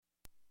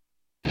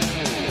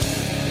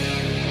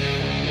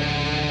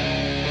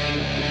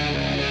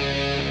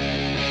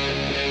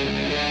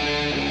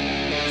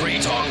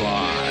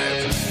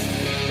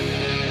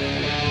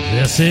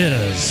This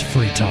is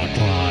Free Talk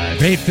Live,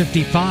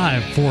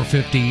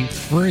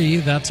 855-450-FREE.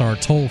 That's our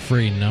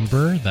toll-free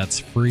number. That's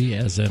free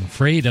as in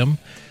freedom,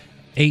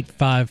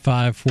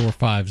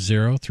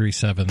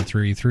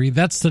 855-450-3733.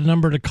 That's the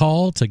number to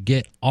call to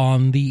get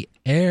on the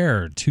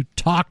air, to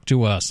talk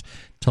to us,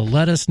 to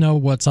let us know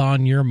what's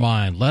on your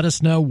mind. Let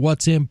us know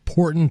what's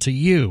important to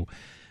you.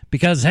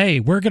 Because,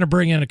 hey, we're going to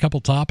bring in a couple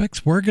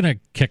topics. We're going to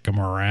kick them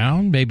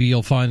around. Maybe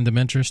you'll find them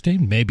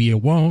interesting. Maybe you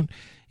won't.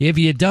 If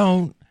you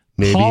don't,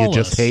 maybe call you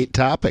just us. hate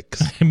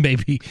topics.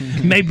 Maybe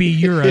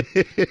you're a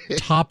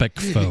topic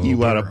phobe. You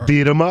want to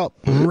beat them up.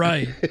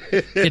 Right.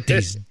 Get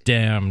these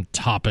damn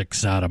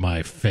topics out of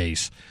my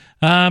face.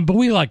 But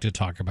we like to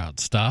talk about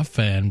stuff.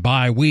 And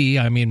by we,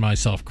 I mean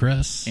myself,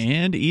 Chris.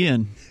 And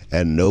Ian.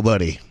 And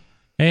nobody.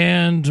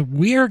 And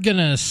we are going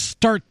to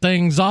start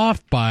things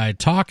off by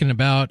talking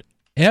about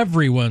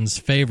everyone's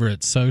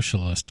favorite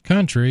socialist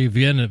country,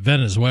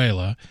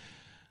 Venezuela.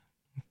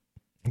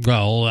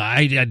 Well,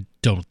 I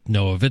don't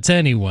know if it's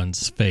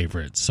anyone's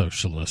favorite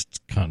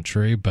socialist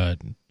country, but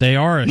they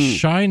are a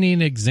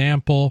shining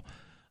example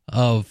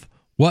of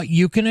what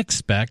you can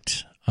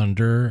expect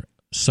under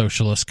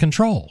socialist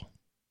control.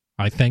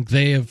 I think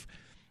they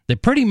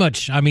pretty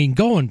much, I mean,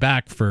 going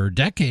back for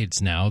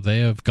decades now,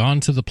 they have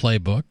gone to the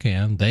playbook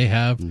and they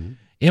have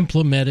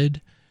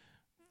implemented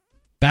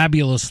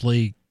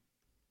fabulously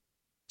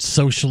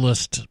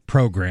socialist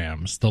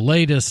programs. The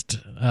latest,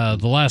 the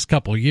last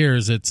couple of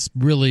years, it's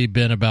really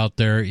been about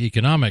their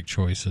economic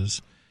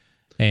choices,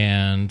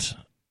 and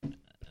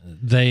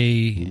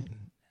they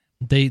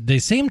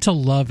seem to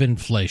love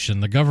inflation.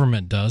 The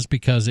government does,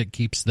 because it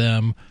keeps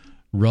them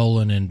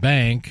rolling in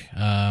bank.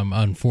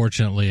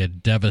 Unfortunately,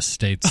 it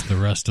devastates the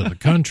rest of the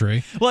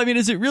country. Well, I mean,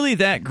 is it really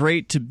that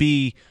great to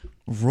be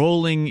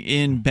rolling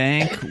in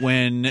bank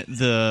when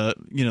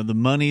the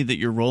money that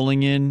you're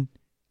rolling in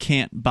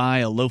can't buy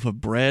a loaf of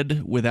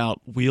bread without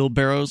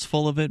wheelbarrows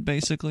full of it,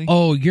 basically?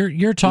 Oh,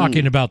 you're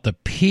talking about the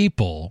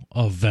people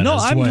of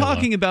Venezuela. No, I'm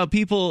talking about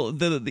people,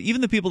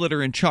 even the people that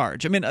are in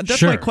charge. I mean, that's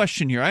Sure. my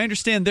question here. I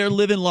understand they're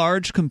living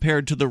large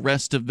compared to the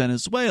rest of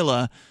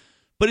Venezuela,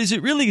 but is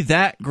it really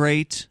that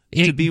great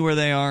to be where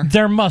they are?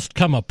 There must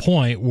come a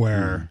point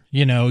where,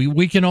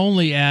 we can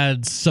only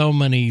add so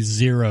many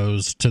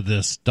zeros to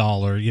this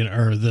dollar,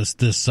 or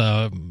this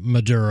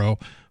Maduro,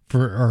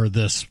 or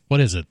this,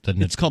 what is it?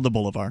 It's called the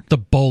Bolivar. The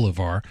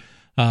Bolivar.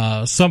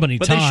 So many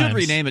but times. But they should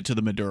rename it to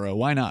the Maduro.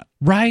 Why not?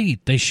 Right.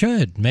 They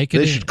should.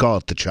 They should call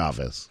it the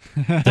Chavez.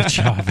 The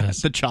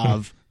Chavez. The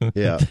Chav.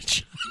 Yeah.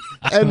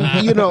 And,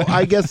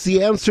 I guess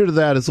the answer to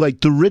that is,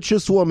 like, the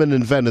richest woman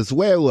in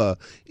Venezuela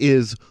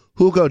is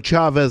Hugo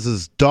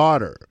Chavez's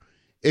daughter.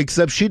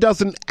 Except she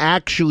doesn't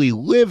actually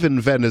live in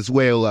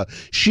Venezuela.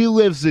 She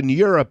lives in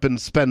Europe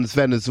and spends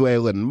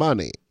Venezuelan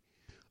money.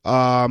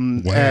 Where?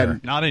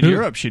 And not in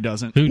Europe, she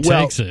doesn't. Who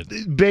takes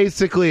it?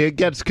 Basically, it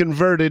gets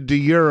converted to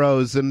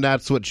euros, and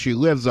that's what she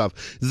lives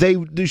off. They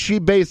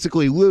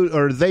basically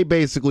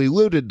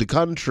looted the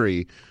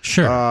country,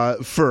 sure,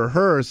 for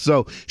her.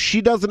 So she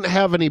doesn't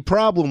have any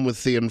problem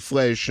with the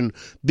inflation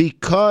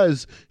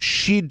because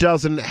she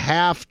doesn't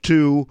have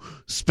to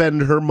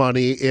spend her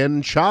money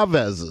in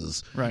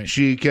Chavez's. Right.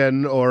 She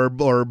can, or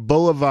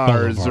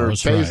bolivars or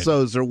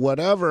pesos, right, or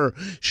whatever.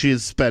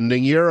 She's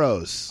spending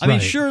euros. I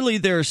mean, surely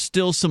there are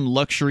still some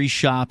luxury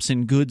shops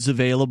and goods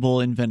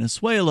available in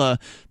Venezuela,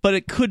 but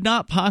it could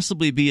not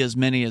possibly be as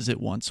many as it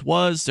once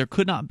was. There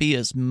could not be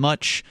as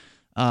much.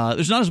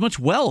 There's not as much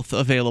wealth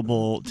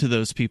available to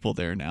those people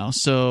there now.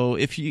 So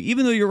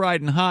even though you're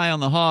riding high on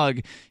the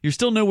hog, you're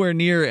still nowhere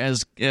near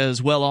as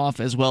well off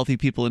as wealthy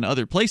people in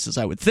other places,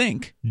 I would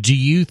think. Do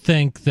you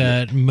think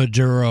that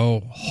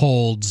Maduro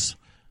holds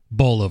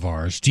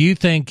bolivars? Do you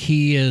think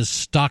he is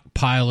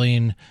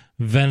stockpiling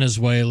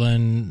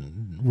Venezuelan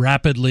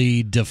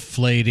rapidly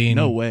deflating?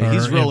 No way.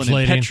 He's rolling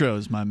in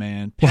petros, my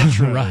man. Petros.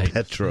 Right.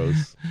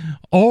 Petros.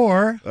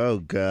 Or, oh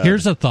God,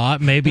 here's a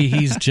thought. Maybe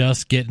he's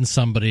just getting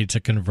somebody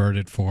to convert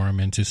it for him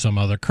into some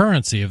other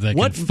currency if they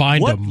can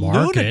find a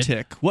market.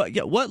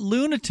 What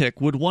lunatic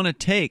would want to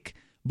take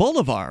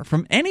Bolivar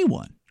from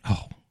anyone?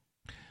 Oh.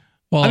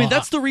 Well, I mean,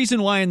 that's the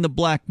reason why in the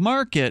black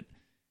market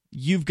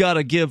you've got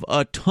to give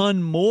a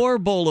ton more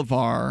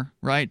Bolivar,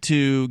 right,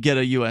 to get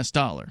a U.S.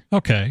 dollar.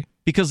 Okay.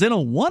 Because they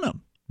don't want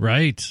them.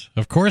 Right.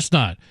 Of course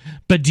not.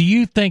 But do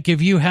you think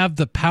if you have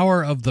the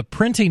power of the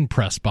printing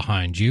press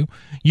behind you,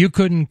 you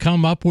couldn't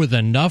come up with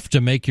enough to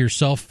make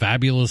yourself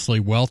fabulously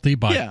wealthy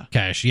by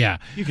cash? Yeah.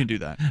 You can do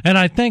that. And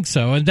I think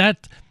so. And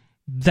that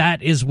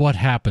is what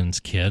happens,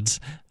 kids,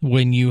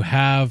 when you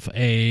have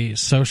a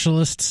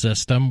socialist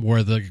system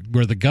where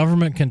the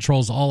government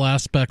controls all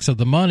aspects of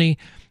the money.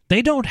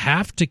 They don't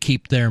have to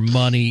keep their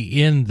money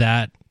in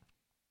that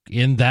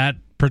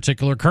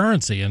particular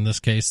currency, in this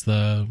case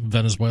the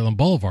Venezuelan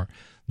bolivar.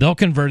 They'll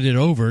convert it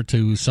over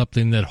to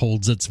something that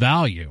holds its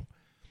value.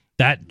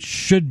 That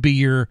should be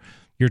your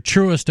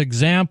truest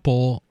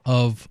example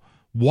of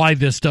why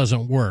this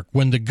doesn't work.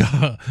 When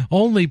the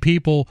only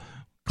people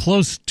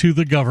close to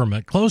the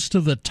government, close to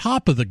the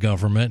top of the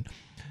government,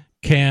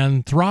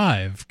 can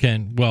thrive,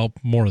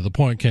 more to the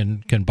point,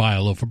 can buy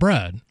a loaf of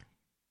bread,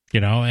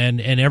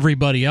 and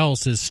everybody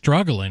else is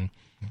struggling.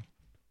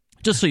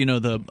 Just so you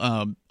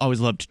know, always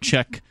love to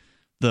check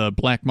the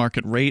black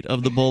market rate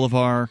of the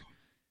bolivar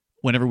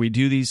whenever we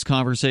do these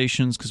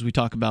conversations, because we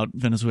talk about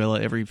Venezuela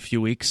every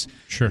few weeks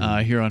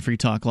here on Free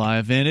Talk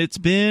Live. And it's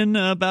been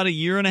about a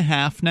year and a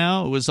half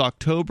now. It was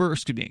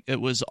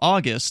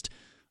August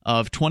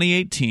of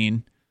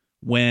 2018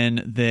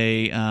 when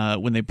they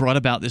brought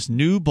about this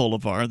new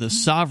bolivar, the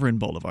sovereign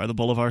bolivar, the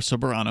Bolivar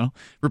Soberano,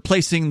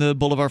 replacing the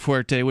Bolivar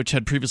Fuerte, which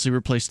had previously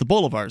replaced the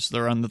bolivars.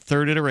 They're on the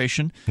third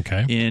iteration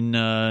in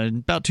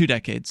about 2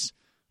 decades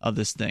of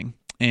this thing.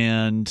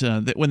 And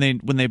when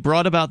they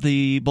brought about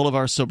the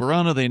Bolivar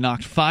Soberano, they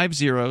knocked 5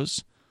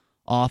 zeros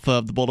off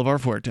of the Bolivar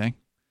Fuerte.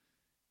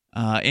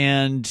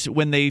 And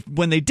when they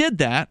did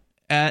that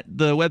at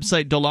the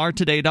website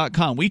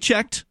dollartoday.com, we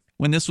checked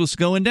when this was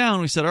going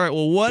down. We said, all right,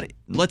 well,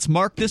 let's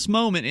mark this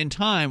moment in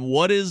time.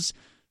 What is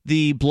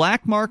the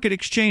black market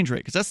exchange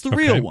rate? Because that's the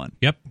real one.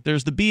 Yep.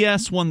 There's the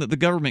BS one that the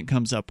government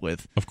comes up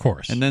with. Of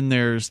course. And then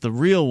there's the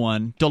real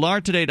one,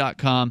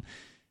 dollartoday.com.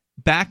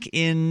 Back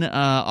in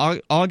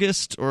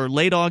August or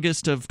late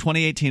August of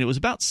 2018, it was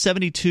about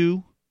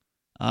 72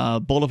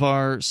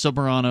 Bolivar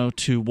Soberano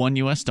to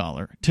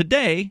 $1.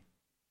 Today,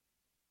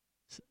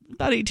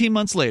 about 18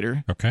 months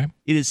later, it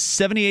is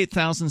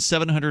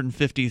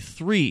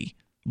 78,753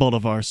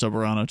 Bolivar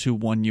Soberano to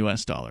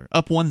 $1,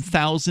 up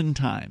 1,000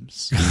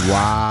 times.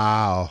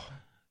 Wow.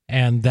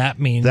 And that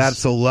means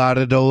that's a lot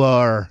of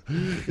dollar.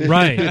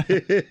 Right.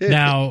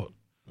 Now,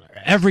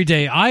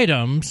 everyday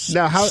items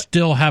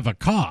still have a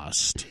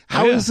cost.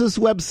 How is this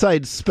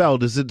website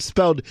spelled? Is it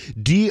spelled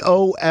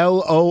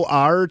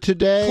DOLOR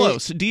today?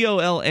 Close.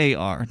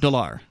 DOLAR.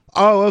 Dollar.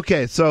 Oh,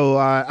 okay. So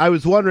I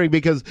was wondering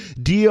because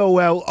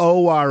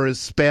DOLOR is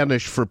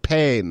Spanish for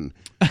pain.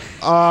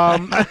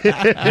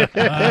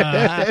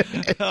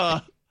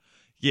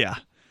 Yeah.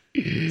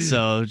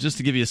 So just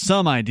to give you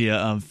some idea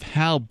of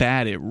how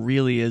bad it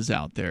really is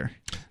out there.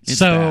 It's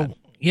bad.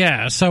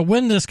 Yeah, so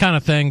when this kind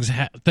of thing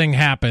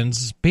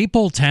happens,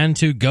 people tend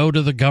to go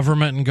to the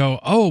government and go,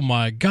 "Oh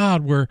my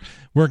God, we're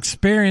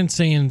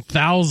experiencing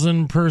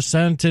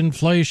 1,000%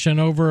 inflation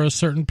over a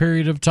certain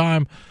period of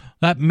time.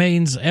 That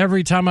means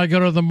every time I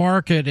go to the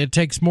market, it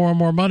takes more and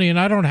more money, and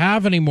I don't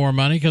have any more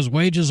money because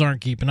wages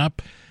aren't keeping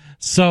up.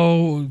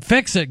 So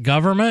fix it,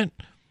 government."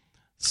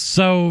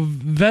 So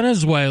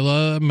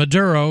Venezuela,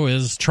 Maduro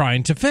is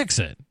trying to fix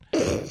it.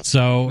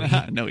 So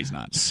no, he's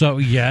not. So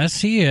yes,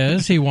 he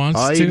is. He wants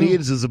to. All he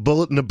needs is a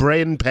bullet in a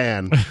brain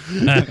pan.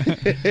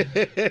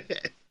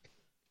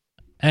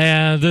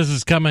 And this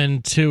is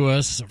coming to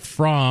us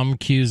from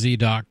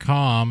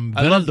QZ.com.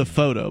 I love the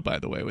photo, by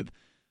the way, with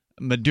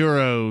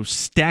Maduro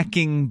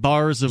stacking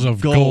bars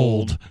of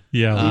gold.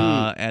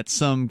 Yeah. At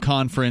some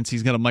conference.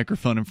 He's got a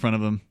microphone in front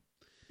of him.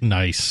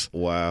 Nice.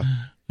 Wow.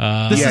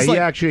 He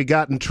actually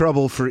got in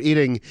trouble for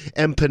eating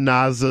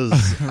empanadas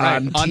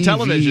on TV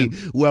television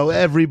while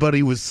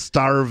everybody was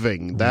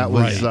starving. That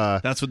was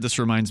that's what this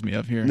reminds me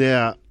of here.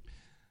 Yeah.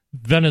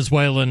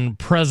 Venezuelan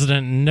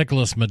President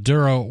Nicolas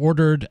Maduro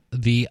ordered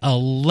the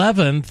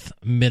 11th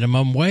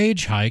minimum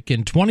wage hike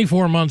in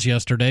 24 months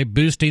yesterday,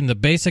 boosting the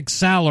basic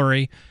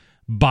salary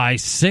by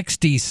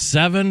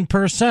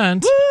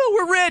 67%. Woo,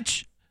 we're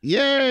rich!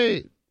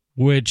 Yay!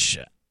 Which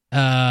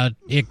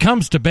it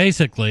comes to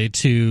basically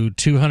to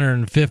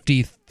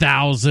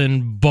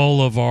 250,000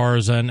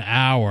 bolivars an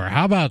hour.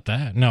 How about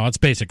that? No, it's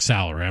basic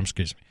salary.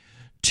 Excuse me.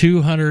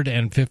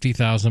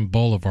 250,000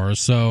 bolivars.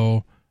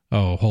 So,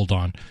 hold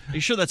on. Are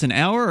you sure that's an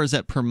hour or is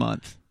that per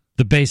month?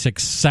 The basic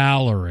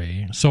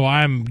salary. So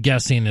I'm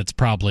guessing it's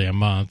probably a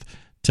month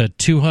to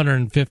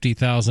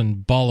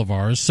 250,000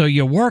 bolivars. So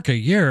you work a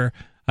year.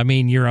 I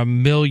mean, you're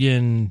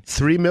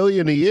 $3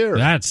 million a year.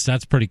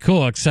 That's pretty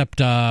cool. Except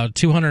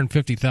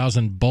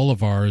 250,000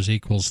 bolivars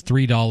equals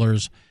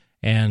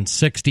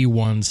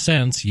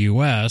 $3.61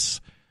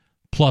 U.S.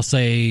 plus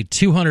a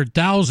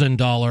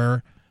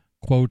 $200,000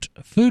 quote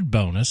food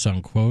bonus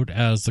unquote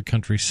as the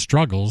country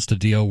struggles to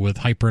deal with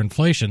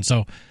hyperinflation.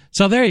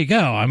 So there you go.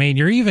 I mean,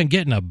 you're even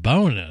getting a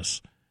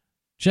bonus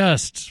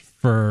just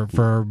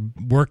for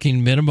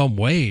working minimum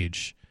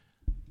wage.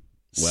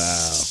 Wow.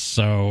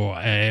 So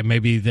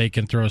maybe they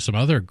can throw some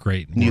other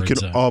great words. You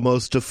can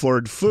almost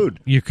afford food.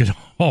 You could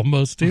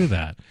almost do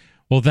that.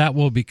 Well, that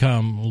will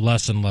become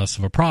less and less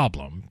of a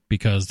problem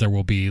because there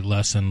will be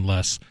less and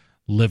less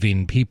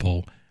living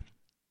people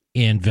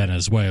in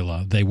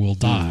Venezuela. They will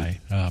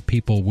die.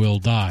 People will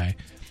die.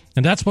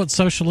 And that's what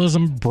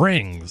socialism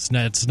brings.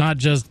 It's not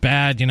just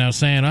bad,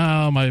 saying,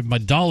 oh, my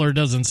dollar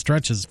doesn't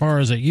stretch as far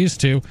as it used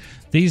to.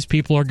 These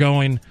people are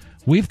going,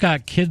 we've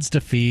got kids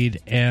to feed,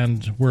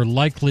 and we're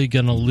likely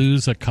going to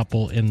lose a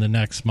couple in the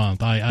next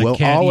month. I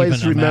can't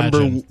always even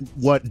remember imagine.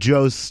 What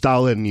Joe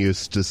Stalin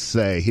used to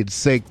say. He'd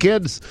say,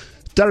 kids,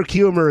 dark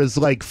humor is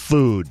like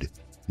food.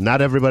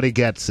 Not everybody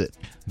gets it.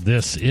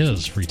 This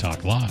is Free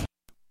Talk Live.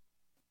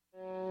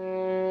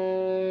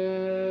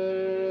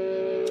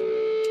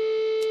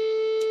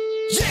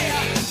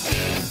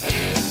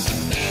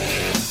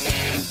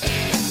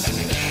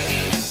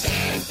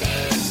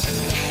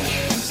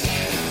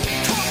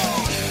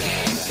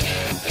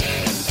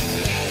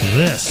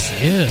 This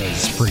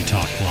is Free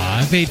Talk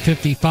Live,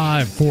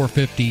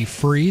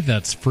 855-450-FREE.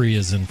 That's free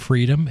as in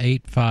freedom,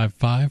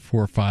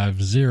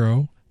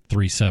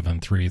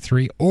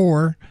 855-450-3733.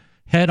 Or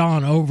head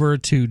on over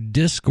to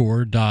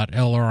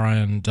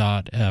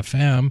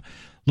discord.lrn.fm.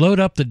 Load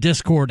up the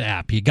Discord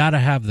app. You got to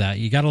have that.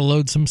 You got to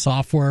load some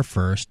software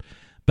first.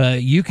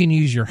 But you can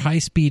use your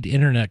high-speed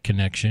internet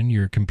connection,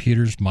 your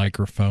computer's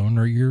microphone,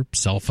 or your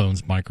cell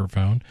phone's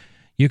microphone.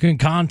 You can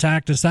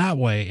contact us that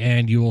way,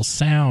 and you'll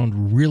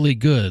sound really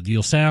good.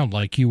 You'll sound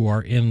like you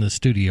are in the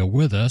studio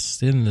with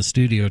us. In the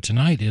studio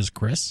tonight is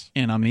Chris.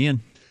 And I'm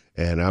Ian.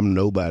 And I'm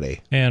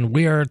nobody. And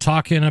we are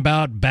talking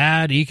about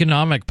bad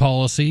economic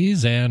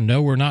policies. And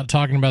no, we're not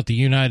talking about the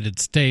United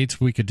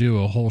States. We could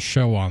do a whole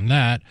show on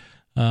that.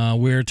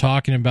 We're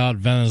talking about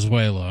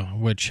Venezuela,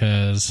 which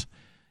has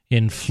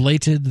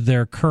inflated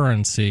their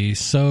currency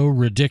so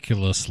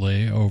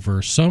ridiculously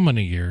over so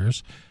many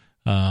years.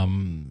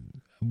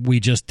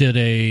 We just did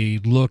a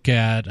look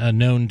at a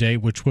known date,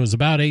 which was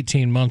about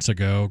 18 months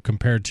ago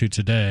compared to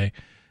today,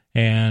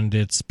 and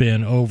it's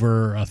been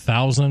over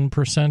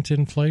 1,000%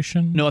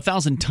 inflation. No,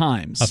 1,000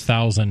 times.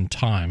 1,000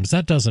 times.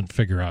 That doesn't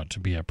figure out to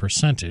be a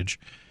percentage.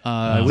 It's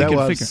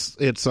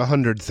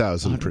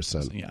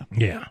 100,000%.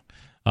 Yeah.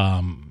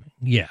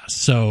 Yeah.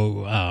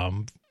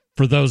 So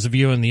for those of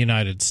you in the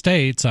United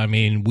States, I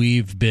mean,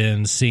 we've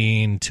been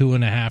seeing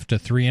 2.5 to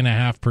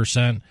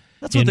 3.5%.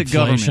 That's what inflation. The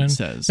government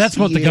says. That's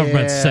what the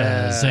government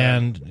says,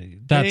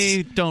 and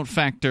they don't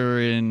factor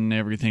in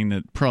everything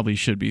that probably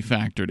should be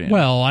factored in.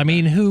 Well, I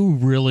mean, who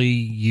really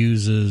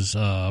uses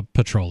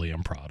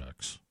petroleum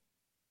products?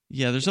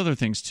 Yeah, there's other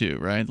things too,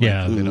 right?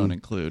 Yeah. They don't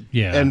include.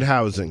 Yeah, And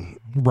housing.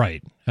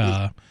 right.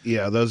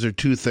 Yeah, those are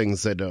two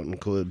things they don't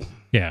include.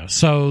 Yeah,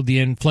 so the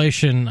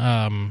inflation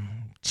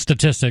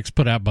statistics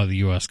put out by the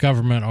U.S.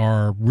 government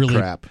are really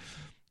crap.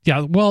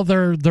 Yeah, well,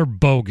 they're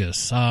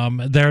bogus.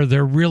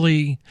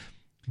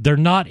 They're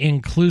not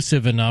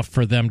inclusive enough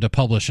for them to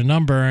publish a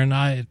number, and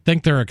I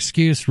think their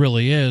excuse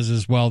really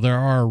is well, there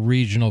are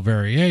regional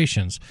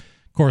variations.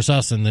 Of course,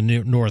 us in the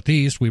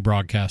Northeast, we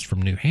broadcast from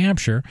New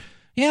Hampshire.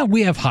 Yeah,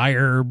 we have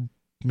higher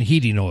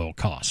heating oil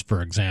costs,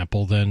 for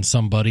example, than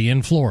somebody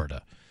in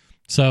Florida.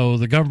 So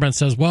the government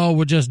says, well,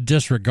 we'll just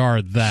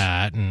disregard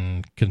that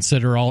and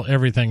consider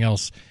everything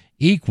else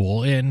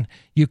equal, and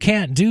you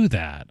can't do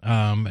that.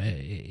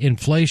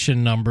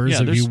 Inflation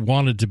numbers, if you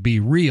wanted to be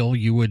real,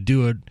 you would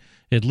do it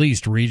at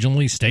least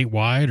regionally,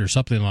 statewide, or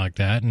something like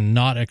that, and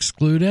not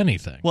exclude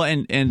anything. Well,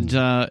 and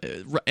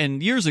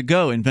years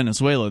ago in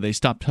Venezuela, they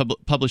stopped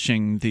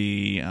publishing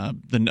the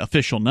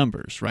official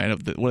numbers, right?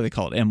 Of what do they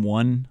call it?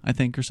 M1, I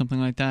think, or something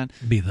like that.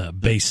 Be the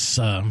base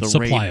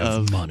supply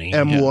of money.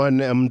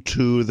 M1,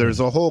 M2. There's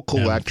a whole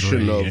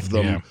collection M3, of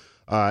them. yeah.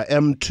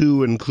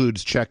 M2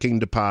 includes checking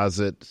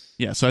deposits.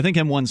 Yeah, so I think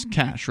M1's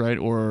cash, right?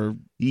 Or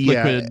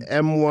Yeah, liquid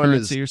M1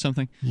 currency is or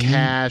something.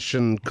 cash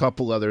and a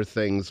couple other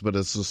things, but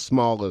it's the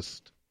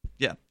smallest.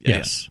 Yeah.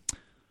 Yes.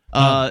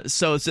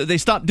 So they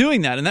stopped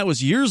doing that, and that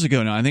was years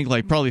ago now. I think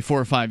like probably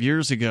 4 or 5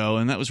 years ago,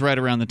 and that was right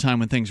around the time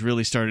when things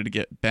really started to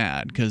get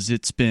bad, because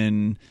it's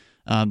been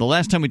the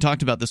last time we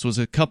talked about this was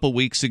a couple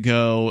weeks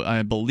ago.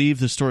 I believe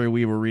the story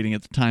we were reading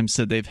at the time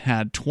said they've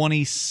had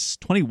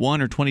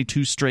 21 or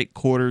 22 straight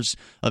quarters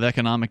of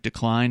economic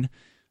decline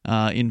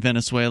in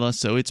Venezuela.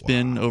 So it's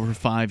been over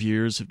 5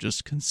 years of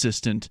just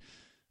constant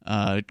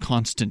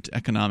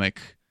economic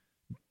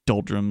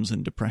doldrums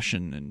and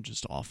depression and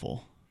just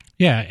awful.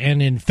 Yeah,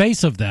 and in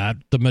face of that,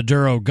 the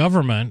Maduro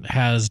government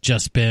has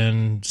just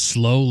been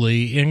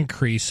slowly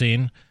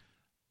increasing,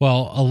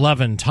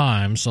 11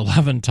 times in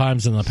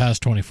the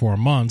past 24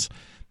 months,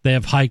 they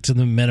have hiked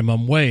the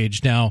minimum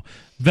wage. Now,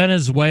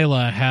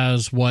 Venezuela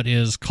has what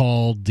is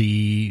called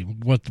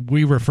what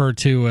we refer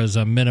to as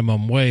a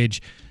minimum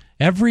wage.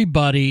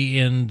 Everybody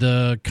in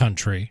the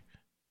country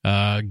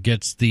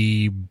gets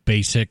the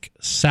basic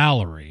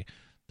salary.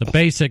 The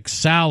basic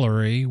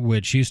salary,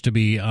 which used to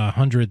be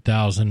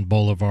 100,000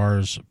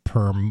 bolivars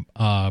per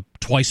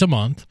twice a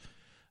month,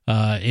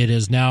 it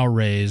is now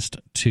raised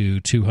to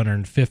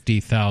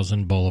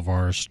 250,000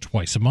 bolivars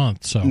twice a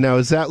month. So now,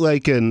 is that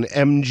like an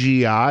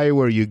MGI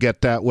where you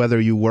get that whether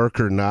you work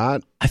or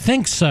not? I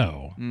think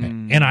so.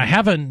 And I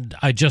haven't.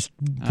 I just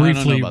briefly. I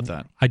don't know about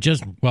that. I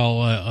just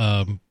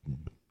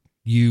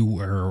you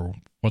or.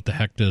 What the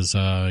heck does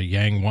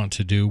Yang want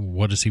to do?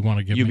 What does he want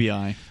to give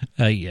UBI.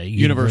 me?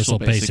 Universal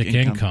Basic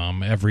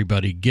Income.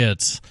 Everybody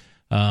gets.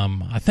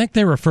 I think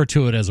they refer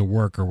to it as a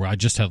worker. I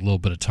just had a little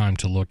bit of time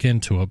to look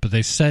into it, but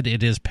they said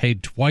it is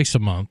paid twice a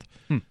month.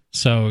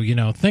 So,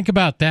 think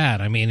about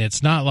that. I mean,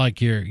 it's not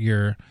like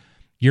you're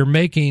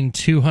making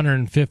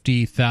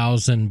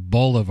 250,000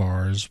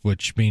 bolivars,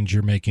 which means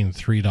you're making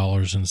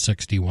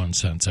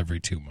 $3.61 every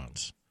 2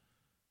 months.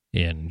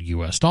 In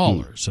U.S.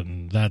 dollars,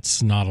 and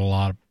that's not a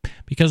lot,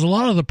 because a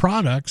lot of the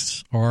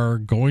products are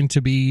going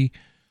to be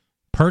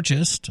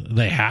purchased.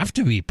 They have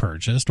to be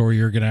purchased, or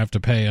you're going to have to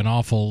pay an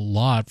awful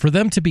lot for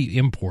them to be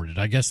imported.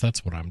 I guess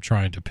that's what I'm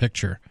trying to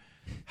picture.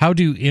 How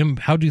do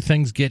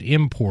things get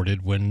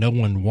imported when no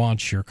one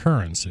wants your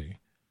currency?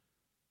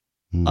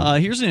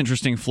 Here's an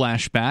interesting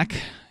flashback.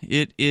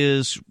 It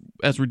is,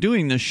 as we're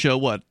doing this show,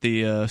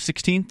 the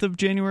 16th of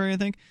January, I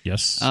think?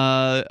 Yes.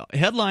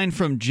 Headline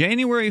from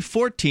January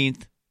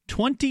 14th,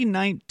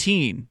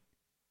 2019.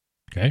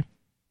 Okay.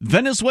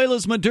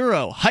 Venezuela's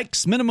Maduro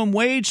hikes minimum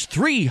wage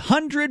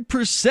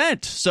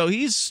 300%. So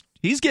he's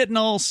getting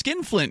all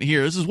skinflint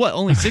here. This is what,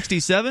 only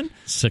 67?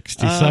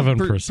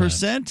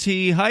 67%.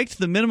 He hiked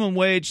the minimum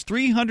wage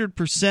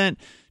 300%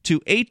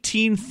 to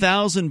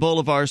 18,000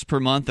 bolivars per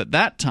month at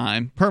that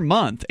time. Per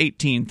month,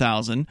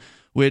 18,000,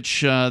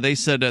 which they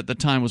said at the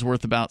time was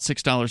worth about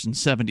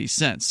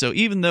 $6.70. So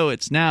even though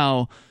it's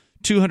now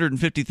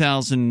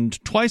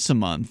 250,000 twice a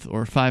month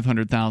or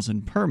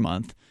 500,000 per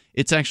month,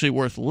 it's actually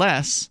worth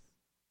less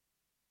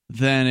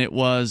than it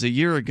was a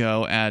year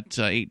ago at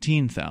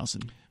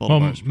 18,000.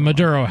 Well,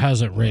 Maduro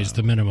hasn't raised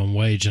the minimum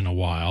wage in a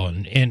while,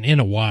 and in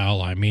a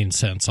while, I mean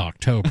since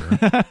October.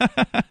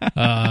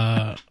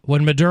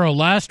 When Maduro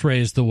last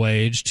raised the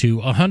wage to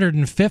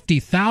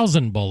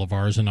 150,000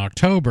 bolivars in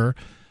October,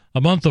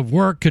 a month of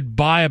work could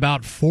buy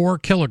about 4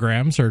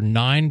 kilograms or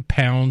 9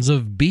 pounds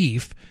of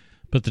beef,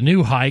 but the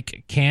new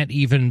hike can't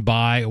even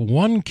buy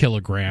 1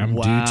 kilogram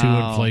due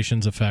to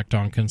inflation's effect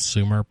on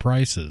consumer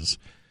prices.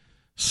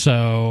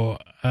 So,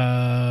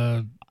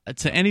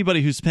 to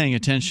anybody who's paying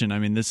attention, I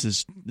mean, this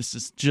is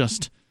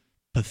just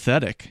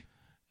pathetic.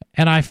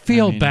 And I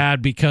feel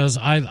bad because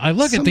I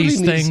look at these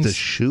somebody things. Needs to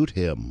shoot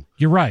him.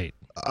 You're right.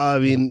 I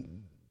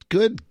mean,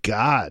 good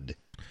God.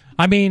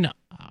 I mean,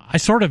 I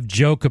sort of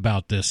joke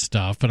about this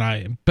stuff,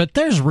 but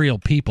there's real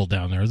people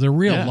down there. There are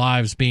real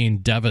lives being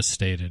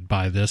devastated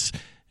by this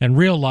and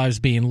real lives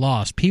being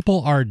lost.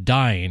 People are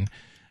dying,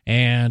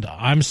 and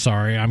I'm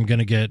sorry, I'm going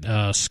to get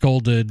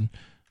scolded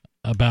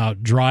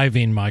about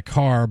driving my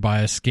car by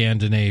a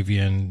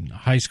Scandinavian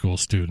high school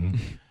student.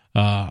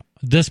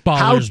 This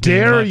bothers me. How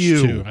dare much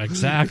you? Too.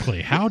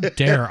 Exactly. How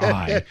dare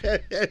I?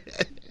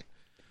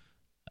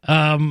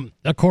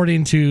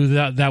 According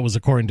to that was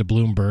according to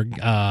Bloomberg.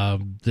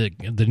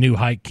 The new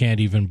hike can't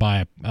even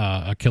buy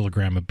a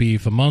kilogram of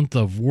beef. A month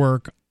of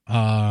work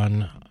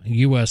on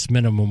U.S.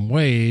 minimum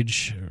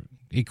wage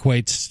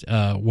equates.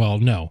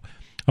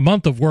 A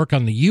month of work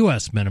on the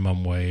U.S.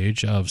 minimum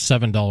wage of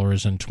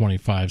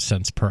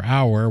 $7.25 per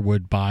hour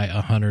would buy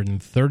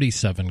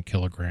 137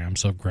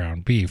 kilograms of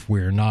ground beef.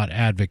 We're not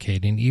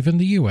advocating even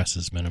the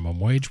U.S.'s minimum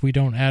wage. We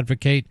don't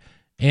advocate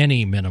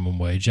any minimum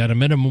wage. At a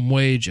minimum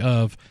wage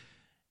of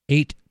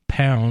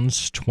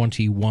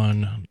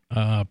 £8.21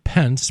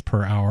 pence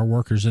per hour,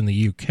 workers in the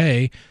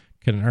U.K.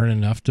 can earn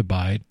enough to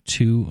buy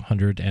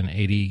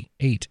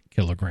 288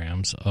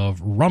 kilograms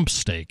of rump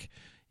steak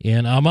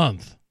in a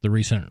month. The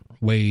recent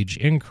wage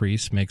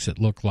increase makes it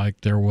look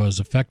like there was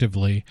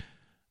effectively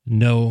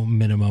no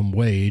minimum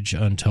wage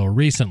until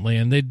recently.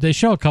 And they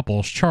show a couple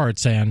of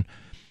charts, and,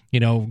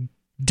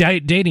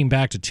 dating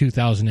back to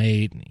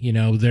 2008,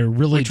 there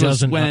really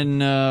doesn't...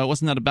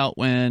 wasn't that about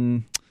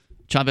when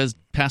Chavez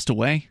passed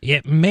away?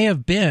 It may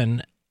have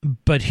been,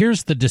 but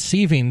here's the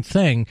deceiving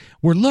thing.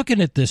 We're looking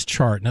at this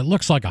chart, and it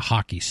looks like a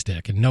hockey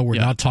stick. And no, we're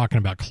not talking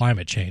about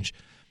climate change.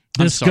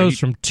 This goes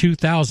from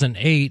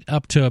 2008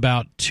 up to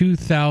about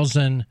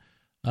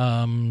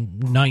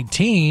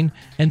 2019,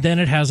 and then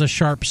it has a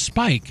sharp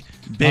spike.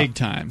 Big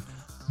time.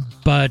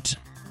 But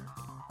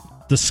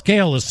the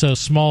scale is so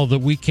small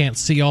that we can't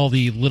see all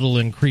the little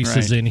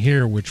increases in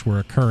here, which were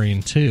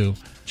occurring too.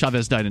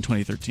 Chavez died in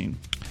 2013.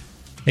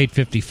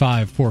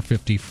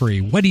 855-450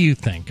 free. What do you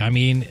think? I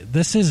mean,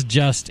 this is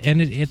just,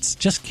 and it's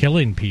just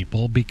killing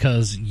people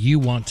because you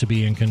want to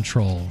be in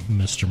control,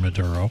 Mr.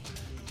 Maduro.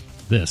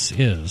 This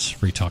is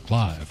Free Talk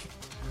Live.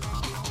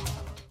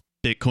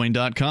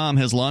 Bitcoin.com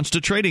has launched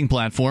a trading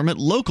platform at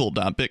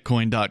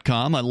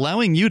local.bitcoin.com,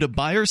 allowing you to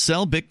buy or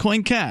sell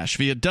Bitcoin Cash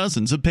via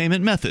dozens of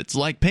payment methods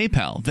like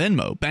PayPal,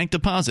 Venmo, bank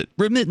deposit,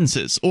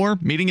 remittances, or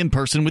meeting in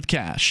person with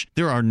cash.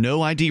 There are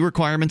no ID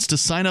requirements to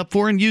sign up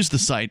for and use the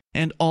site,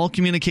 and all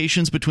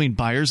communications between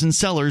buyers and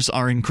sellers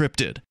are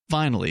encrypted.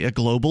 Finally, a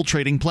global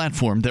trading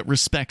platform that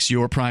respects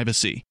your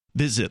privacy.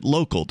 Visit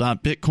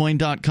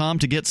local.bitcoin.com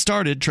to get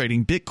started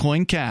trading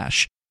Bitcoin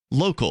Cash.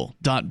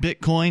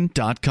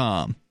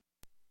 Local.bitcoin.com.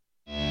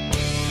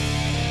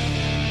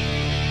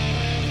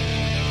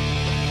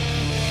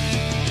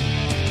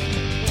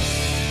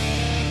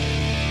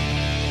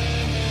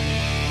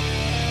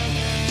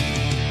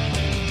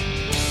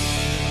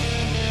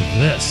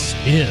 This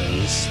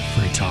is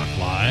Free Talk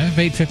Live,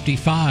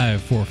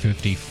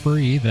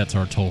 855-450-FREE. That's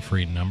our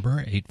toll-free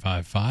number,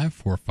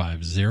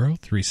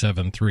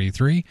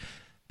 855-450-3733.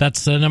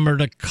 That's the number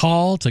to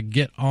call to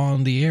get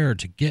on the air,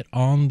 to get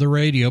on the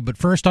radio. But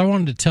first, I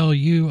wanted to tell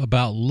you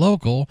about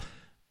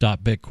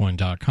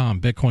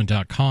local.bitcoin.com.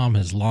 Bitcoin.com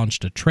has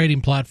launched a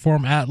trading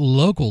platform at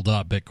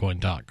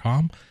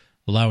local.bitcoin.com,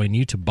 allowing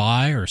you to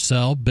buy or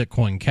sell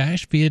Bitcoin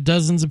Cash via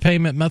dozens of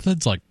payment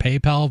methods like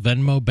PayPal,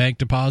 Venmo, bank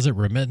deposit,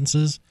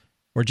 remittances,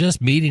 or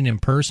just meeting in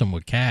person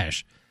with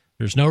cash.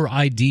 There's no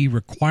ID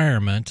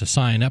requirement to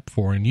sign up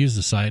for and use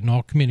the site, and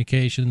all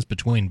communications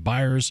between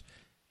buyers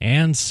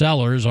and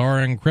sellers are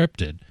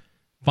encrypted.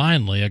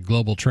 Finally, a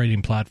global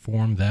trading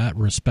platform that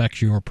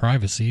respects your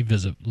privacy.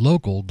 Visit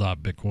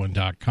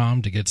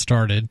local.bitcoin.com to get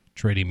started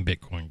trading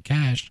Bitcoin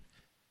Cash.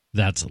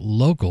 That's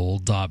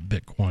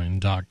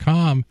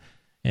local.bitcoin.com.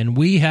 And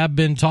we have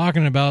been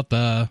talking about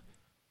the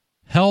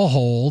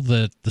hellhole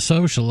that the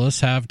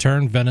socialists have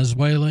turned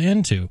Venezuela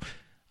into.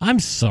 I'm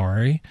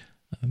sorry.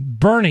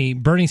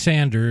 Bernie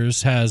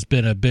Sanders has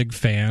been a big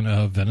fan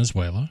of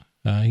Venezuela.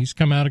 He's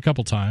come out a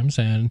couple times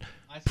and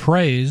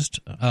praised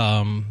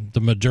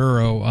the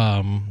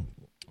Maduro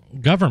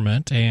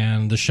government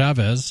and the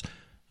Chavez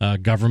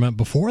government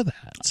before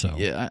that. So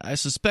yeah, I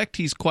suspect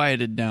he's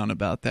quieted down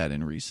about that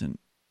in recent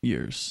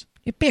years.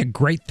 It'd be a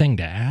great thing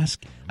to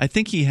ask. I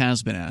think he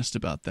has been asked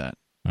about that.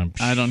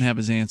 I don't have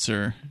his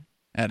answer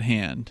at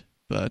hand,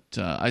 but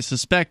I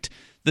suspect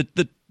that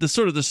the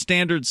sort of the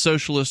standard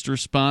socialist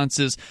response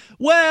is,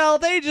 well,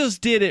 they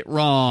just did it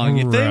wrong.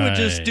 If they would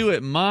just do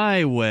it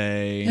my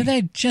way. And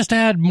they just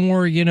add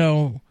more,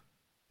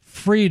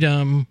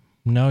 freedom.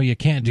 No, you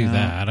can't do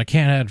that. I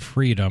can't add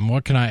freedom.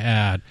 What can I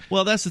add?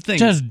 Well, that's the thing.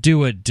 Just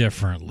do it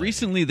differently.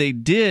 Recently, they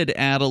did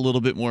add a little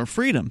bit more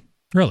freedom.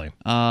 Really?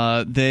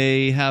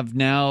 They have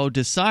now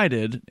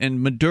decided,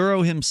 and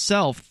Maduro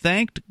himself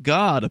thanked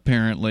God,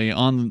 apparently,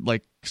 on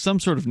like some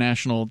sort of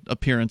national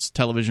appearance,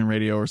 television,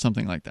 radio, or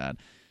something like that.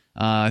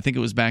 I think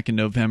it was back in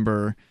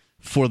November,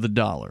 for the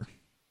dollar.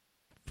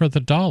 For the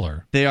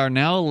dollar. They are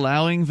now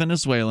allowing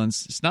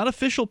Venezuelans, it's not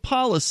official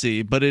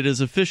policy, but it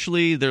is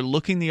officially, they're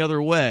looking the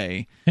other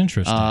way.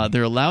 Interesting.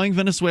 They're allowing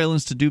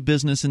Venezuelans to do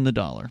business in the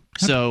dollar.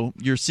 Okay. So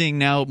you're seeing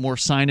now more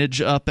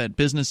signage up at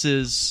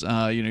businesses,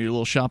 your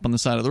little shop on the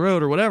side of the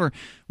road or whatever,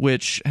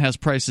 which has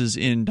prices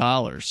in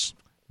dollars.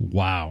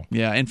 Wow.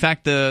 Yeah. In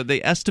fact,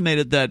 they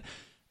estimated that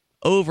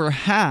over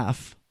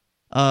half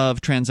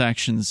of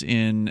transactions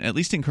at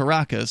least in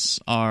Caracas,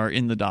 are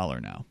in the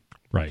dollar now.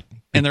 Right.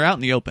 And they're out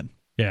in the open.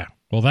 Yeah.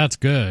 Well, that's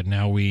good.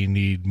 Now we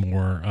need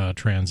more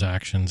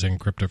transactions in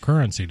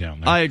cryptocurrency down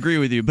there. I agree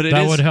with you, but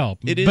that would help.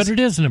 But it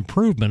is an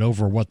improvement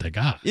over what they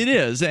got. It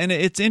is, and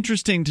it's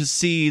interesting to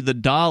see the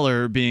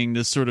dollar being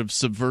this sort of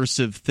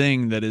subversive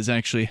thing that is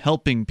actually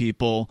helping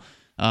people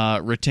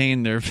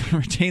retain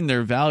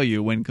their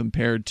value when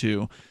compared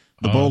to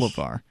the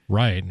Bolivar.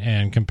 Right,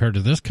 and compared to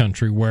this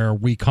country where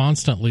we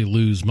constantly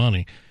lose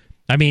money.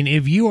 I mean,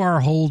 if you are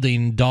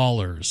holding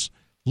dollars,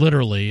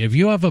 literally, if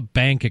you have a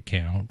bank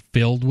account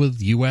filled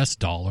with U.S.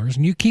 dollars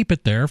and you keep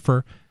it there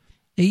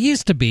it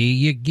used to be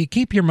you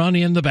keep your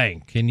money in the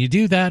bank and you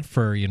do that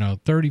for,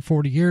 30,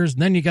 40 years,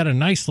 and then you got a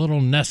nice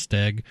little nest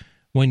egg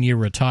when you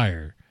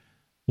retire.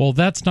 Well,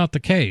 that's not the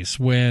case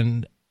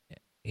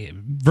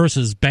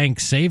versus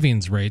bank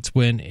savings rates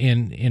when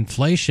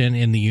inflation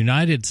in the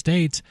United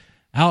States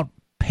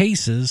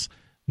outpaces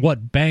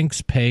what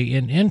banks pay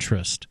in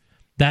interest.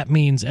 That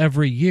means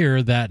every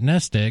year that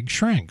nest egg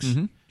shrinks.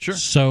 Mm-hmm. Sure.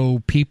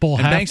 So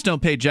banks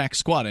don't pay jack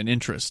squat in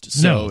interest,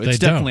 so it's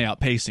definitely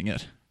outpacing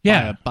it.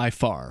 Yeah, by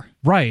far.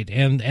 Right,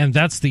 and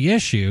that's the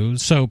issue.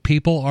 So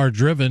people are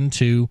driven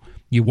to,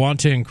 you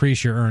want to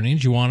increase your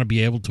earnings, you want to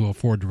be able to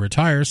afford to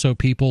retire, so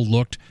people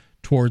looked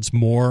towards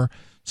more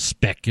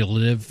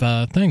speculative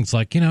things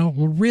like,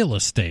 real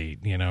estate,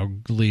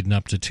 leading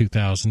up to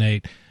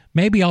 2008.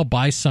 Maybe I'll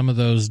buy some of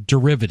those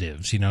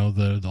derivatives,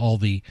 all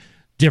the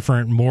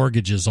different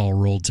mortgages all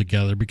rolled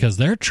together because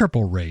they're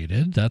triple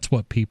rated. That's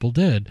what people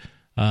did.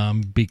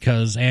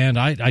 And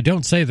I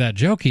don't say that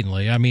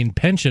jokingly. I mean,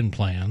 pension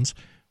plans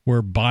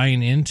were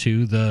buying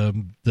into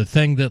the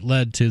thing that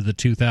led to the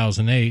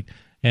 2008,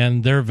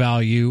 and their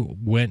value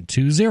went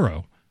to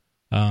zero.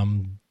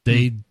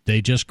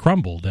 They just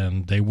crumbled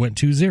and they went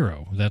to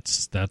zero.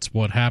 That's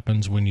what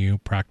happens when you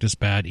practice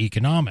bad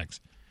economics.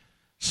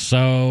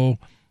 So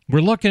we're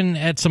looking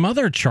at some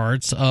other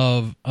charts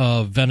of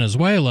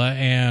Venezuela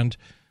and,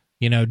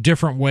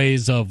 different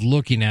ways of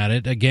looking at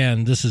it.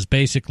 Again, this is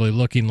basically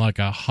looking like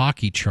a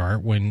hockey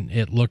chart when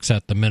it looks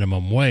at the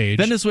minimum wage.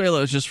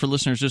 Venezuela, just for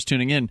listeners just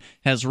tuning in,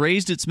 has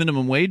raised its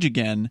minimum wage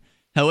again.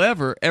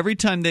 However, every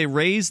time they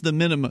raise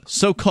the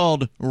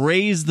so-called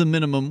raise the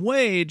minimum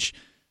wage,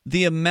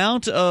 the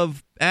amount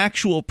of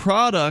actual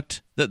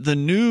product that the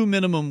new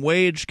minimum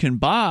wage can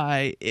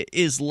buy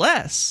is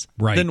less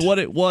than what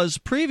it was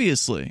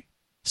previously.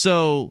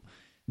 So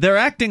they're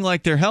acting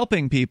like they're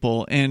helping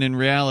people, and in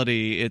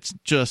reality, it's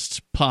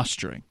just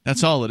posturing.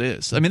 That's all it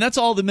is. I mean, that's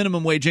all the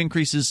minimum wage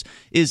increases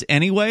is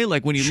anyway.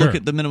 Like when you look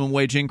at the minimum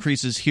wage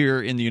increases here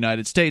in the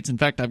United States. In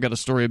fact, I've got a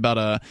story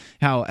about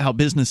how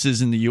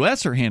businesses in the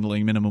U.S. are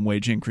handling minimum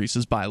wage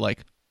increases by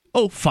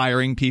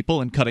firing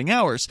people and cutting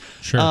hours.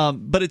 Sure.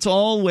 But it's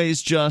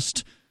always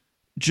just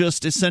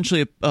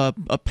essentially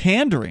a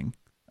pandering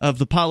of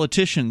the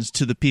politicians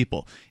to the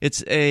people.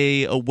 It's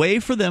a way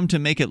for them to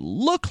make it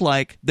look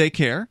like they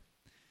care.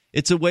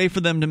 It's a way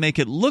for them to make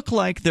it look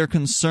like they're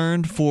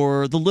concerned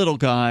for the little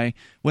guy,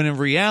 when in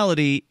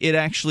reality, it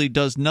actually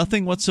does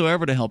nothing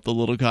whatsoever to help the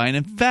little guy, and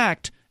in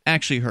fact,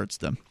 actually hurts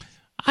them.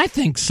 I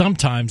think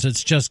sometimes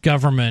it's just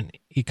government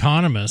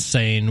economists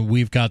saying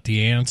we've got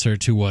the answer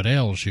to what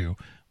ails you.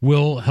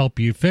 will help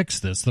you fix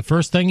this. The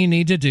first thing you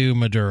need to do,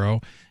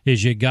 Maduro,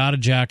 is you got to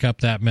jack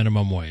up that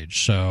minimum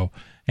wage.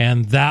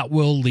 And that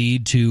will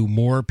lead to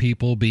more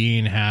people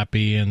being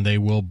happy, and they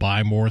will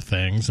buy more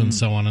things, and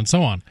so on and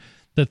so on.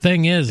 The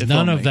thing is,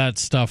 none of that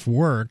stuff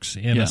works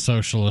in a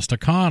socialist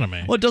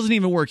economy. Well, it doesn't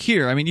even work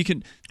here. I mean, you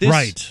can.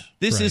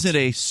 This isn't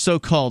a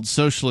so-called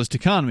socialist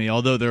economy,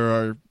 although there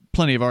are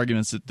plenty of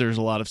arguments that there's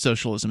a lot of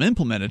socialism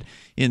implemented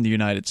in the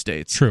United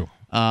States. True.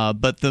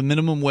 But the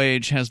minimum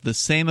wage has the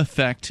same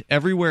effect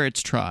everywhere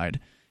it's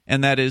tried,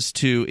 and that is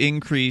to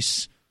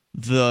increase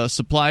the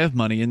supply of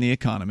money in the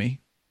economy,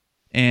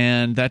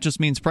 and that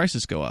just means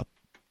prices go up.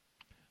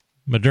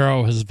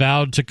 Maduro has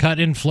vowed to cut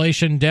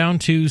inflation down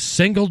to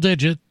single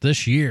digit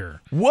this year.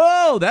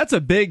 Whoa, that's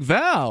a big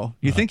vow.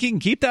 You think he can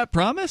keep that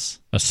promise?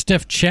 A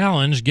stiff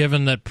challenge,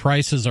 given that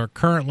prices are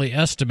currently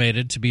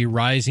estimated to be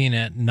rising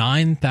at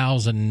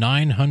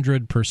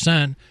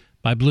 9,900%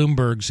 by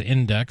Bloomberg's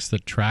index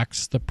that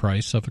tracks the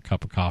price of a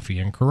cup of coffee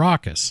in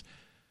Caracas.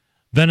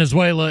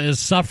 Venezuela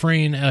is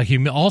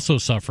also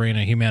suffering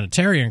a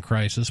humanitarian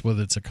crisis, with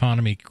its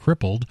economy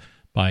crippled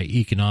by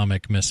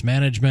economic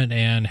mismanagement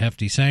and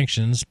hefty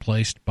sanctions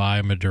placed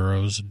by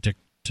Maduro's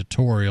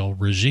dictatorial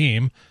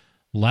regime.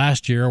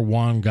 Last year,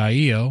 Juan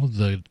Guaido,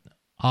 the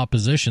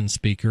opposition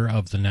speaker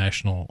of the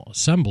National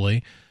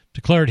Assembly,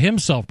 declared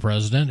himself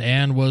president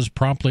and was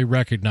promptly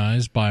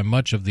recognized by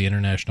much of the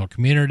international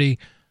community,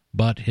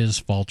 but his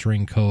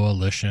faltering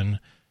coalition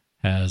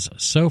has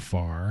so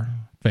far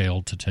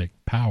failed to take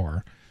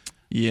power.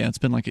 Yeah, it's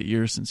been like a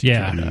year since he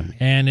tried that.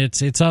 And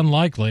it's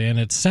unlikely, and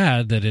it's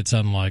sad that it's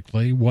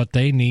unlikely. What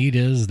they need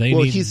is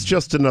he's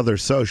just another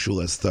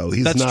socialist, though.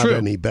 He's not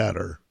any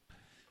better.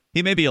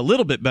 He may be a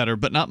little bit better,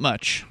 but not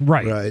much.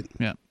 Right.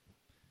 Yeah.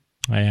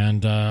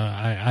 And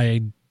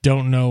I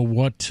don't know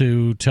what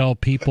to tell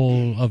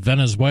people of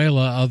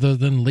Venezuela other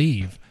than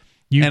leave.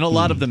 And a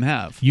lot of them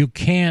have. You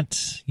can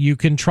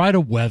try to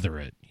weather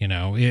it.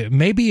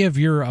 Maybe if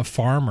you're a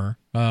farmer,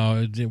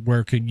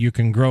 where you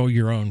can grow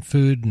your own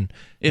food and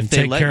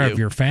take care of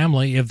your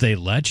family, if they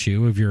let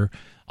you. If you're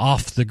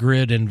off the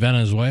grid in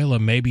Venezuela,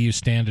 maybe you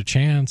stand a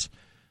chance.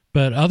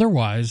 But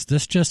otherwise,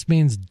 this just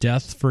means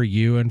death for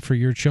you and for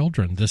your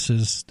children.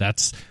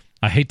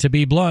 I hate to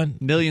be blunt.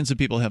 Millions of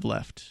people have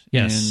left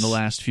in the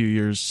last few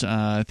years.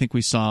 I think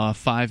we saw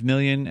 5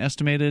 million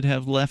estimated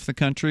have left the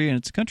country, and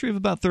it's a country of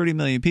about 30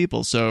 million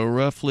people, so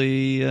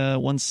roughly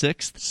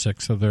 1/6.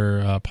 Sixth of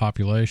their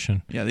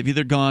population. Yeah, they've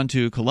either gone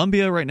to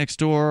Colombia right next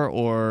door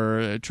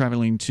or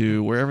traveling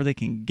to wherever they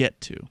can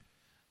get to.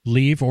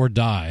 Leave or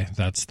die.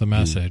 That's the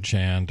message,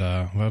 and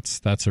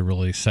that's a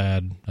really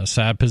sad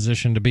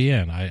position to be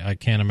in. I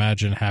can't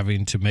imagine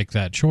having to make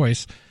that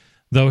choice.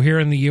 Though here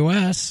in the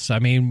U.S., I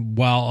mean,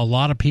 while a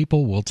lot of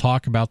people will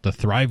talk about the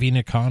thriving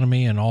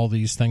economy and all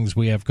these things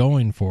we have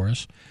going for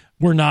us,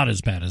 we're not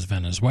as bad as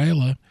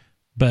Venezuela.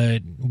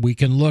 But we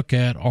can look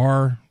at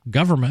our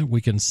government.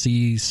 We can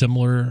see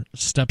similar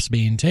steps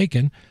being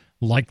taken,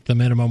 like the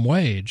minimum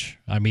wage.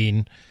 I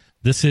mean,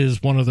 this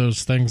is one of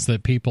those things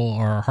that people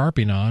are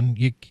harping on.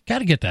 You got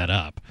to get that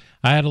up.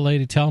 I had a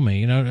lady tell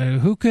me,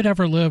 who could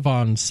ever live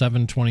on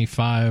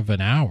 $7.25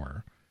 an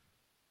hour?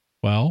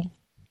 Well,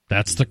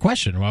 that's the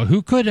question. Well,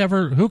 who could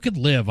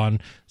live on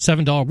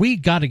 $7? We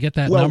got to get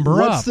that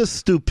number up. What's the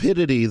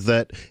stupidity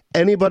that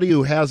anybody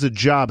who has a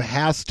job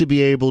has to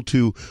be able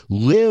to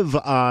live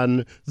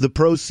on the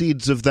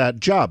proceeds of that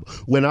job?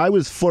 When I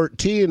was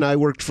 14, I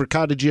worked for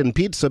Cottage Inn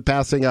Pizza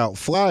passing out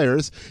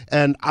flyers,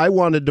 and I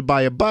wanted to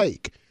buy a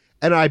bike.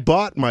 And I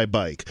bought my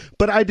bike,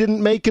 but I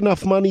didn't make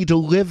enough money to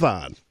live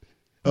on.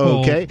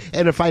 Okay?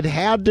 And if I'd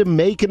had to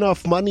make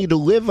enough money to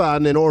live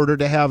on in order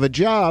to have a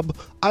job,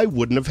 I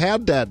wouldn't have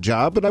had that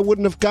job, and I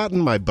wouldn't have gotten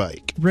my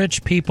bike.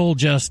 Rich people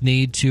just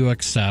need to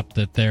accept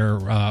that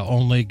they're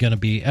only going to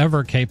be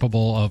ever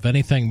capable of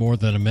anything more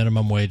than a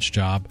minimum wage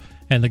job,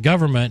 and the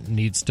government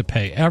needs to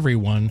pay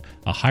everyone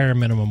a higher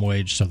minimum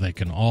wage so they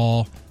can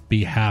all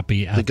be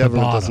happy at the bottom. The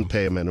government doesn't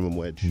pay a minimum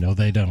wage. No,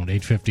 they don't.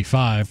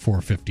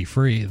 855-450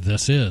 free.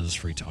 This is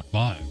Free Talk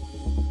Live.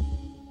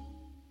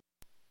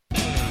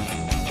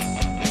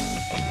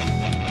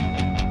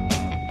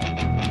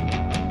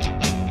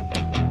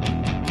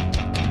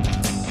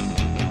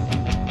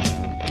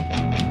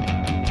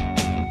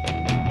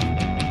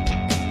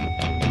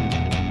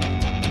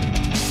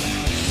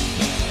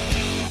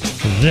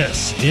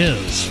 This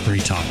is Free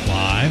Talk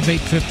Live,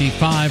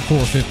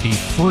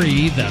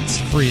 855-450-FREE. That's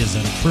free as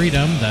in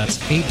freedom. That's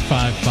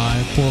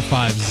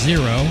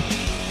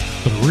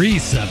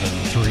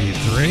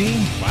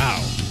 855-450-3733. Wow.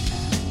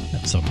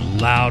 That's some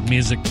loud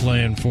music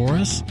playing for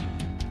us.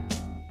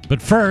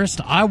 But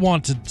first, I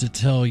wanted to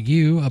tell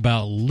you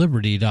about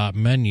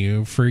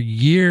Liberty.menu. For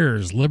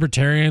years,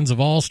 libertarians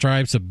of all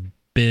stripes have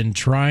been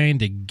trying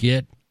to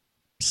get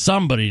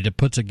somebody to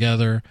put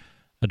together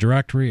a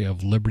directory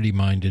of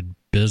liberty-minded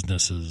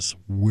businesses.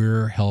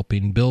 We're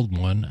helping build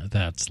one.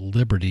 That's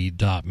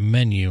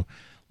Liberty.menu.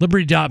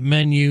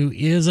 Liberty.menu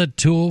is a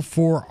tool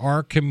for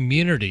our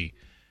community.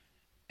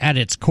 At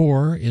its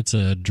core, it's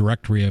a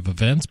directory of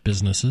events,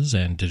 businesses,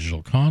 and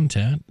digital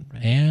content,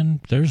 and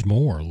there's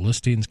more.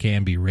 Listings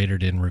can be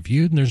rated and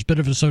reviewed, and there's a bit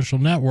of a social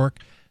network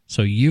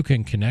so you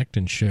can connect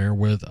and share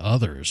with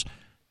others.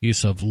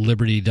 Use of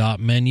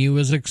Liberty.menu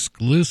is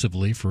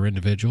exclusively for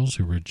individuals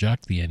who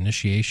reject the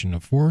initiation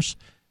of force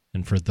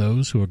and for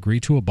those who agree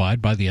to abide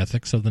by the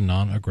ethics of the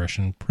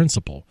non-aggression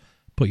principle.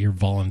 Put your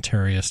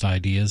voluntarist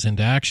ideas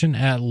into action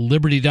at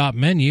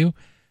Liberty.menu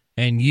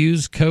and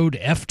use code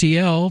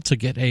FTL to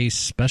get a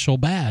special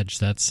badge.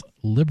 That's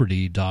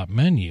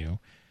Liberty.menu.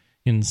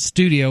 In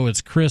studio,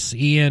 it's Chris,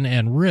 Ian,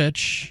 and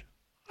Rich.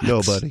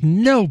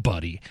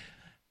 Nobody.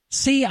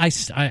 See,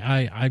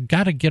 I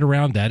got to get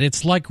around that.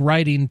 It's like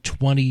writing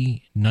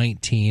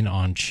 2019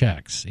 on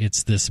checks.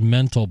 It's this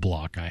mental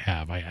block I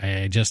have.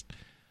 I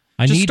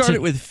need to start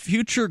it with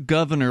future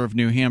governor of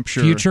New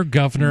Hampshire. Future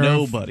governor.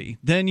 Nobody.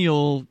 Then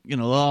it'll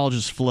all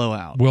just flow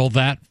out. Will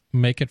that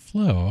make it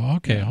flow?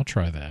 Okay, I'll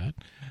try that.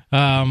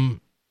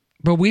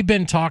 But we've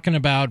been talking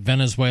about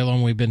Venezuela,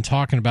 and we've been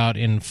talking about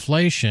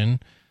inflation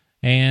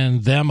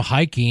and them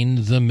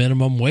hiking the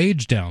minimum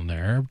wage down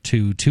there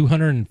to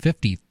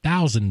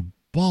 250,000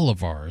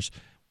 bolivars.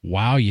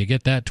 Wow, you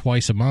get that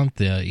twice a month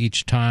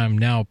each time.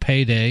 Now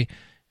payday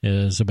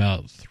is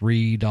about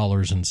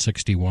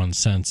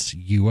 $3.61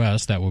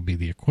 U.S. That would be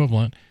the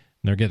equivalent.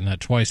 And they're getting that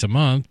twice a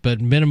month.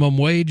 But minimum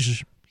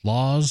wage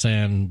laws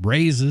and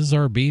raises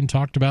are being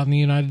talked about in the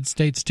United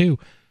States too.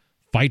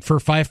 Fight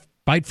for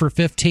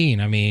 15.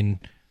 I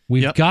mean,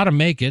 we've got to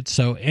make it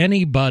so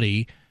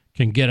anybody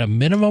can get a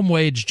minimum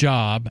wage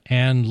job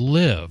and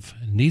live.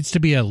 It needs to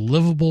be a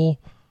livable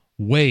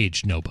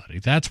wage, nobody.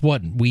 That's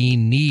what we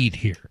need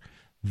here.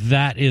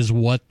 That is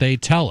what they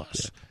tell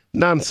us.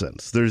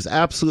 Nonsense. There's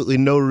absolutely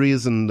no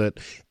reason that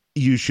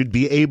you should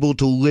be able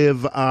to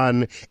live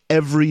on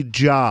every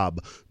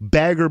job.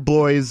 Bagger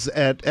boys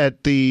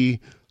at the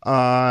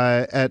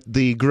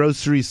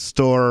grocery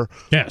store.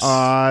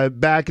 Yes.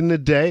 Back in the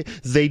day,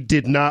 they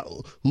did not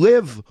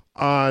live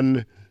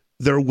on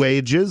their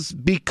wages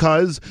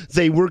because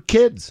they were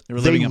kids.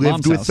 They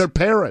lived with their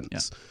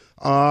parents. Yeah.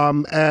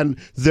 And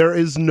there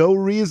is no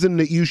reason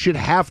that you should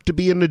have to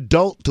be an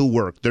adult to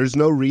work. There's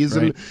no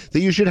reason that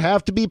you should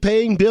have to be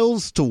paying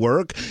bills to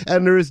work,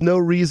 and there is no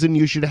reason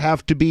you should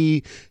have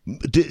to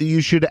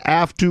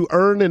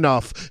earn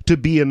enough to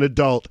be an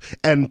adult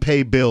and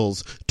pay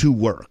bills to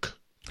work.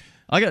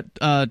 I got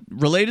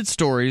related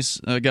stories.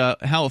 I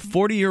got how a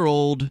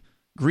 40-year-old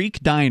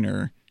Greek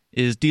diner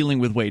is dealing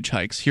with wage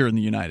hikes here in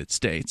the United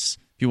States.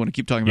 If you want to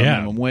keep talking about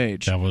minimum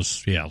wage.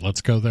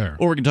 Let's go there.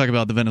 Or we can talk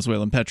about the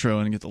Venezuelan petro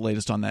and get the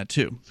latest on that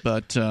too.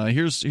 But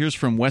here's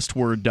from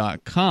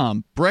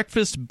westword.com.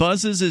 Breakfast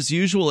buzzes as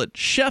usual at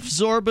Chef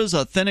Zorba's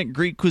authentic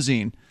Greek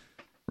cuisine.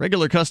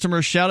 Regular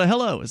customers shout a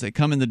hello as they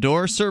come in the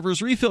door.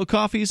 Servers refill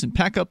coffees and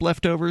pack up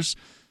leftovers.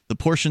 The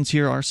portions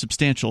here are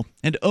substantial.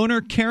 And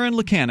owner Karen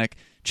Lekanek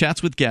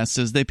chats with guests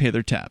as they pay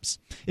their tabs.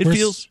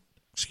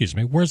 Excuse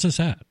me, where's this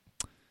at?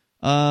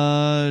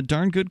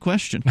 Darn good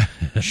question.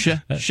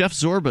 Chef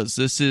Zorba's.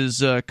 This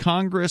is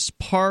Congress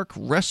Park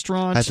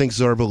Restaurant. I think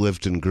Zorba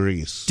lived in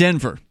Greece.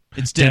 Denver.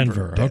 It's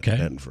Denver. Okay.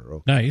 Denver.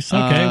 Okay. Nice.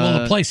 Okay.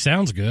 Well, the place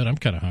sounds good. I'm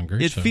kind of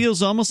hungry. It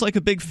feels almost like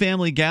a big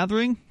family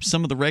gathering.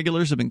 Some of the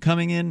regulars have been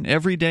coming in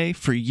every day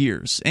for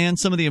years, and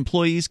some of the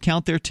employees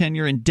count their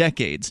tenure in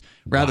decades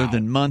rather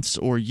than months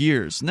or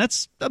years. And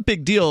that's a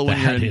big deal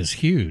when you're in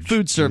huge.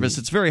 Food service.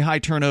 It's very high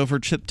turnover,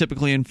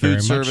 typically in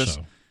food service.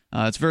 So.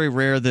 It's very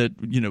rare that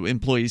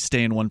employees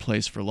stay in one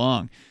place for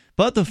long.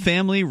 But the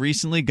family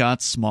recently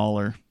got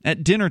smaller.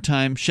 At dinner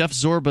time, Chef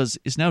Zorba's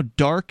is now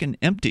dark and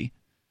empty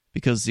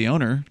because the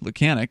owner,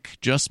 Lekanek,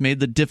 just made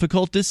the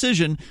difficult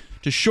decision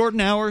to shorten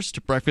hours to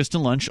breakfast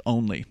and lunch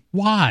only.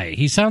 Why?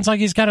 He sounds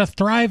like he's got a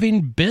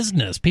thriving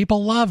business.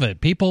 People love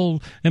it.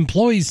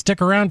 Employees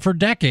stick around for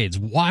decades.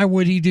 Why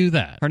would he do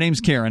that? Her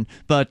name's Karen,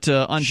 but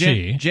on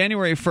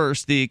January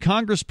 1st, the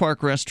Congress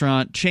Park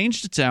restaurant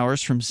changed its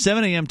hours from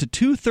 7 a.m. to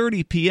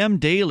 2:30 p.m.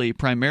 daily,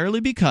 primarily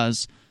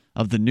because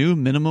of the new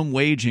minimum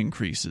wage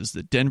increases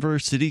that Denver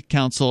City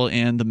Council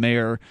and the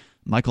mayor,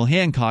 Michael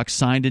Hancock,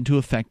 signed into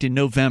effect in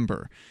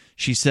November.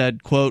 She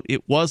said, quote,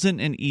 "It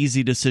wasn't an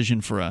easy decision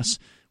for us.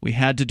 We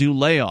had to do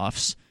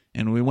layoffs,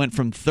 and we went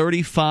from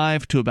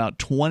 35 to about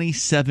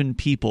 27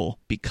 people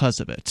because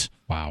of it."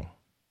 Wow.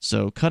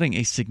 So cutting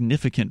a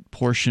significant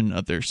portion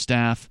of their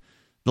staff.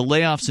 The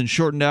layoffs and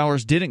shortened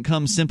hours didn't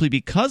come simply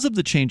because of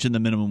the change in the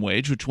minimum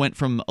wage, which went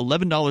from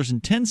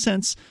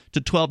 $11.10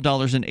 to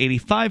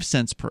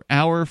 $12.85 per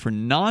hour for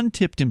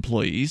non-tipped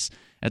employees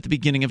at the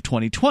beginning of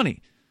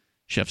 2020.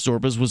 Chef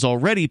Zorba's was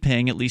already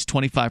paying at least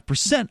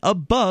 25%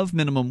 above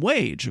minimum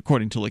wage,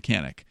 according to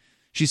Lekanek.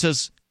 She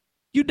says,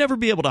 you'd never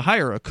be able to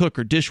hire a cook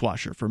or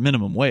dishwasher for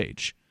minimum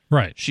wage.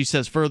 Right. She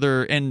says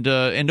further, and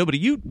nobody,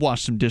 you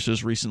washed some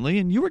dishes recently,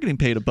 and you were getting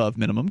paid above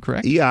minimum,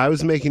 correct? Yeah, I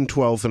was making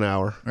 $12 an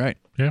hour. Right.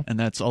 Yeah. And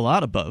that's a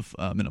lot above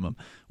minimum.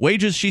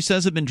 Wages, she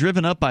says, have been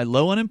driven up by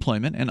low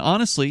unemployment, and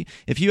honestly,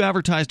 if you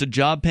advertised a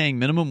job paying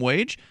minimum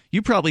wage,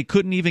 you probably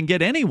couldn't even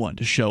get anyone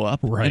to show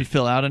up and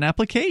fill out an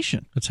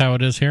application. That's how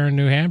it is here in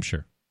New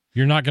Hampshire.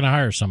 You're not going to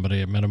hire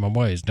somebody at minimum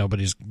wage.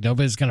 Nobody's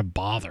going to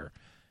bother.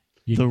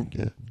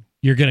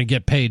 You're going to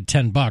get paid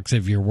 $10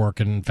 if you're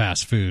working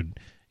fast food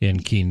in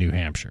Keene, New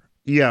Hampshire.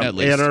 Yeah,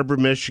 Ann Arbor,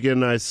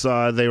 Michigan, I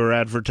saw they were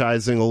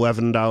advertising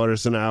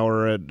 $11 an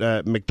hour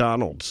at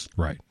McDonald's.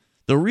 Right.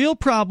 The real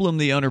problem,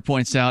 the owner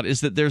points out,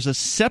 is that there's a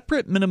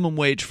separate minimum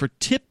wage for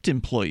tipped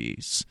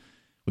employees,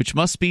 which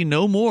must be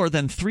no more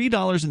than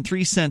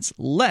 $3.03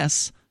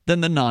 less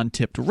than the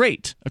non-tipped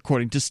rate,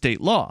 according to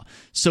state law.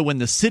 So when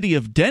the city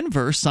of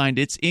Denver signed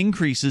its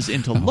increases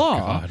into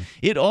law,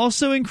 it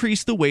also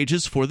increased the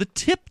wages for the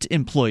tipped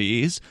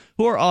employees,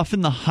 who are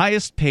often the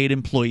highest paid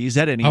employees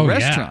at any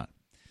restaurant.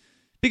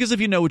 Because if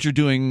you know what you're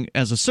doing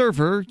as a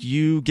server,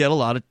 you get a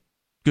lot of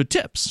good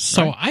tips.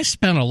 So right? I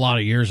spent a lot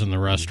of years in the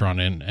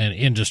restaurant and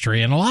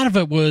industry, and a lot of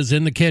it was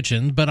in the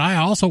kitchen, but I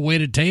also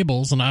waited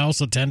tables and I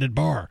also tended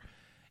bar.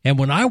 And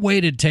when I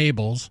waited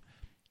tables,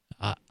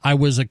 I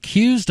was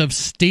accused of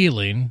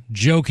stealing,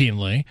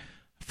 jokingly,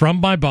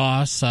 from my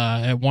boss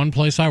at one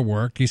place I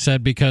worked. He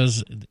said,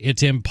 because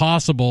it's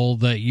impossible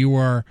that you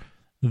are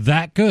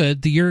that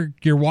good that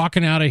you're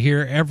walking out of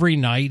here every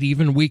night,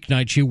 even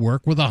weeknights you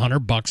work, with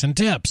 $100 in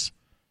tips.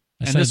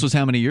 This was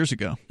how many years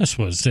ago? This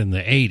was in the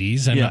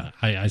 80s, and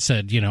I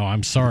said,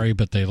 I'm sorry,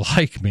 but they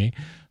like me.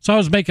 So I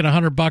was making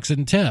 $100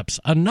 in tips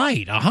a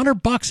night,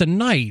 $100 a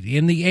night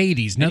in the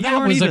 80s. Now and that you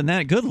aren't was even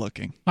that good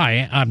looking.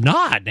 I'm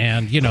not,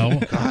 and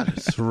God,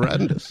 it's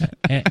horrendous.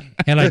 and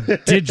I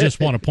did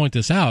just want to point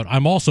this out.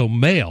 I'm also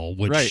male,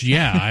 which that's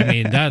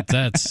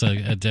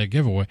a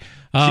giveaway.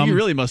 So you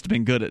really must have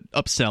been good at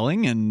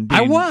upselling and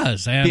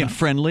being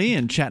friendly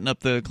and chatting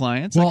up the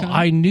clients. Well,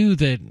 I knew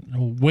that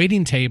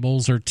waiting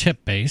tables or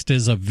tip based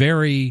is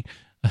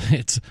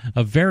it's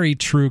a very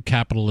true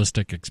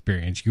capitalistic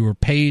experience. You are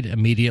paid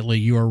immediately.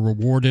 You are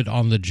rewarded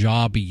on the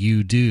job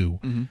you do.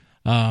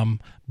 Mm-hmm.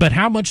 But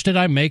how much did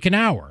I make an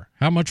hour?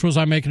 How much was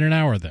I making an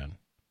hour then?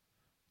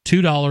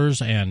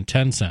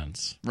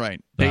 $2.10.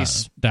 Right.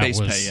 Base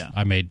pay, yeah.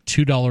 I made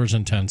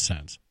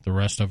 $2.10. The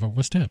rest of it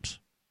was tips.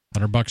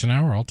 $100 an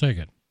hour, I'll take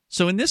it.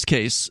 So in this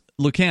case,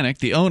 Lucanic,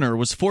 the owner,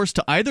 was forced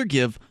to either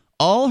give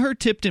all her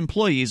tipped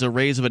employees a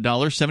raise of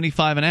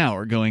 $1.75 an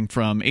hour, going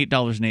from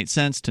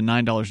 $8.08 to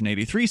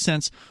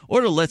 $9.83,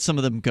 or to let some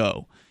of them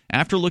go.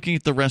 After looking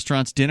at the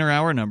restaurant's dinner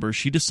hour numbers,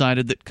 she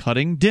decided that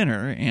cutting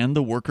dinner and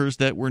the workers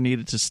that were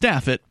needed to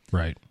staff it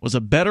was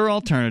a better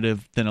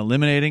alternative than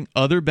eliminating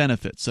other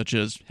benefits, such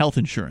as health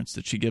insurance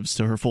that she gives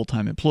to her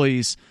full-time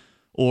employees,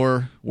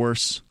 or,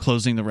 worse,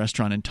 closing the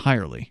restaurant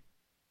entirely.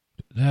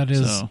 That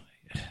is...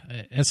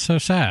 It's so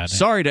sad.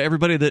 Sorry to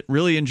everybody that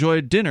really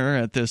enjoyed dinner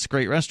at this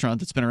great restaurant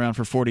that's been around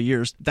for 40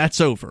 years.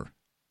 That's over.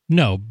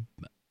 No,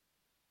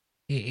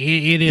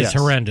 it is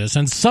horrendous.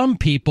 And some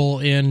people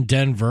in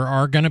Denver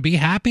are going to be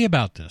happy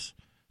about this.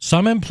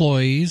 Some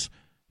employees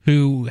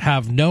who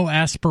have no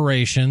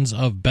aspirations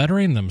of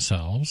bettering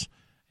themselves,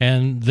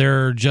 and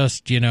they're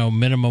just,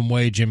 minimum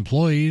wage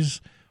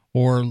employees,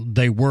 or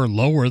they were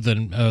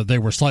they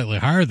were slightly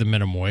higher than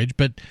minimum wage,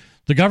 but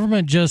the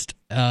government just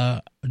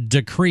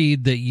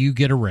decreed that you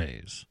get a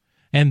raise,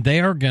 and they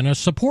are going to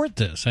support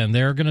this, and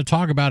they're going to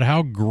talk about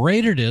how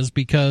great it is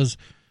because,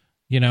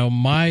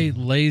 my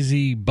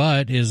lazy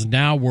butt is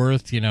now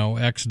worth,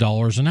 X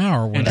dollars an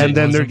hour. And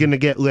then they're going to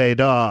get laid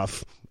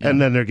off,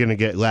 and then they're going to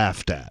get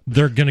laughed at.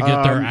 They're going to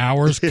get their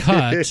hours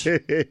cut.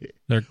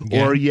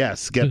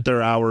 Get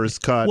their hours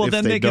cut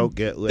if they don't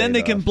get laid off. Then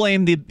they can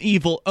blame the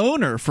evil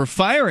owner for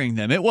firing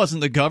them. It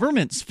wasn't the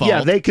government's fault.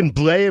 Yeah, they can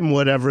blame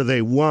whatever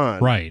they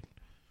want. Right.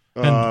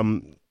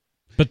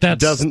 But that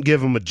doesn't give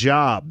them a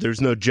job.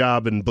 There's no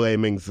job in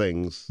blaming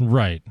things.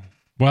 Right.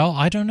 Well,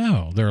 I don't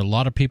know. There are a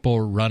lot of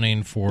people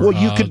running for. Well,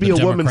 you could be a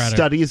women's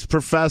studies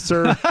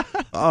professor,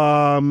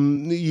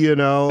 and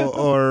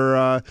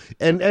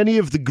any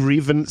of the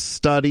grievance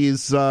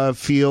studies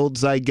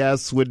fields, I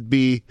guess, would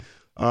be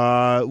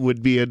a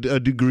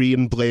degree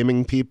in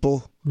blaming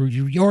people. Or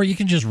you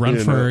can just run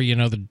for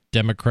the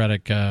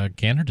Democratic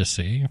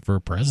candidacy for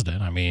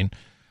president. I mean.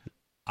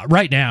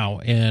 Right now,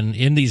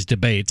 in these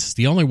debates,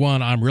 the only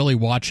one I'm really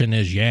watching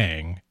is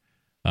Yang,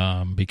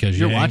 because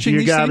you're Yang, watching.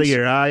 You got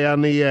your eye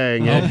on the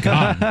Yang. Oh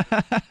God,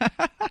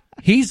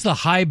 he's the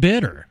high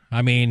bidder.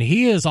 I mean,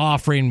 he is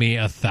offering me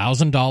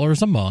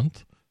 $1,000 a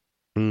month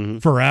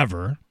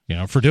forever,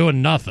 for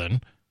doing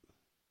nothing.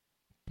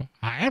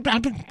 I'm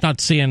not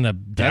seeing the.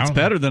 That's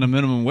better than a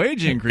minimum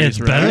wage increase. It's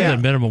better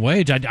than minimum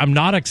wage. I'm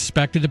not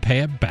expected to pay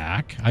it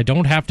back. I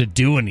don't have to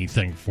do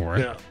anything for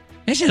it. Yeah.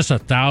 It's just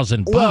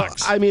 $1,000. Well,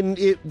 I mean,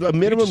 a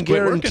minimum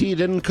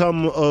guaranteed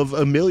income of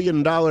 $1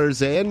 million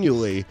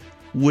annually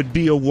would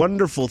be a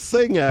wonderful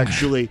thing,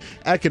 actually,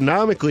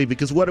 economically,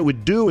 because what it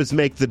would do is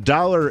make the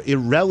dollar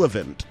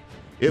irrelevant.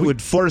 It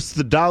would force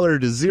the dollar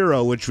to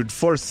zero, which would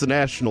force the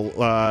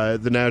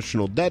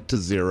national debt to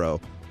zero.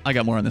 I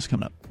got more on this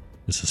coming up.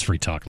 This is Free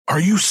Talk. Are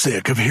you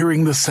sick of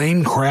hearing the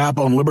same crap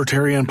on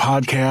libertarian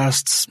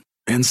podcasts?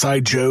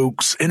 Inside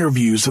jokes,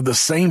 interviews of the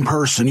same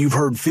person you've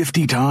heard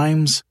 50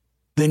 times?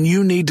 Then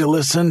you need to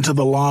listen to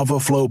the Lava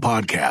Flow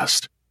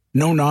podcast.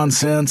 No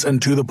nonsense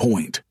and to the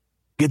point.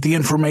 Get the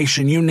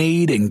information you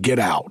need and get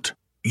out.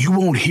 You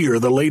won't hear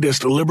the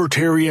latest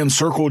libertarian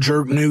circle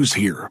jerk news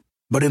here,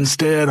 but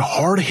instead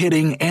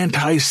hard-hitting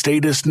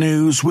anti-statist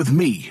news with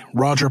me,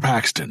 Roger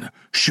Paxton,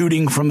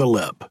 shooting from the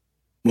lip.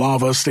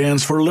 LAVA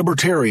stands for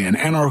Libertarian,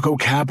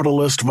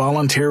 Anarcho-Capitalist,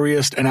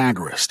 Voluntarist, and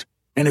Agrist.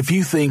 And if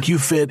you think you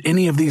fit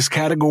any of these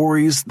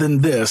categories, then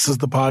this is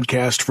the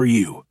podcast for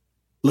you.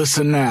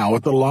 Listen now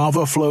at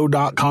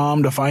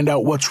thelavaflow.com to find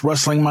out what's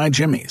rustling my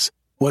jimmies,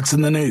 what's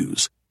in the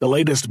news, the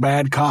latest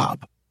bad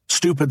cop,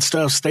 stupid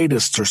stuff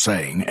statists are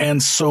saying,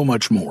 and so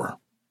much more.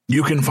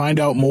 You can find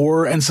out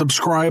more and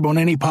subscribe on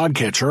any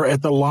podcatcher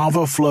at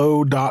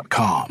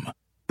thelavaflow.com.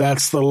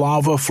 That's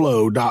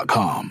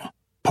thelavaflow.com,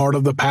 part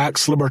of the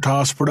Pax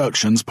Libertas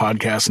Productions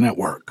podcast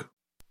network.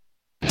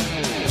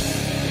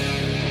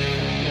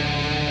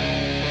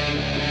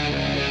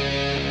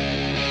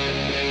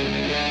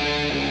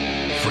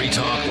 Free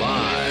Talk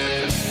Live.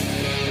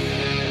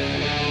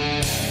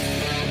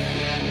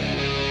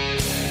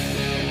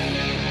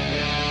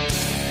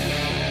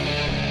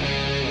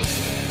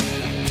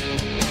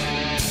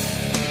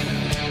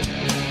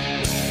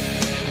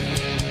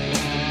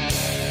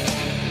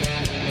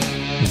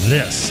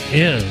 This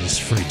is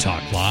Free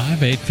Talk Live,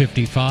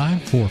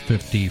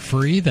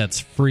 855-450-FREE. That's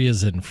free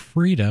as in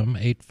freedom,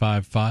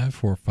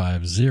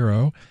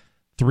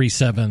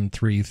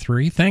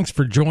 855-450-3733. Thanks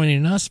for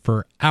joining us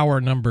for hour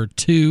number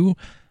 2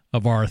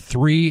 of our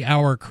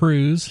 3-hour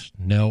cruise.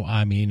 No,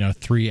 I mean a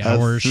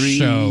 3-hour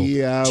show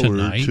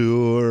tonight.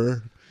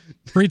 Tour.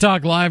 Free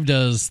Talk Live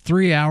does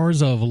 3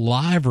 hours of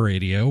live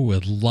radio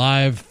with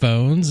live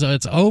phones.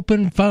 It's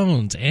open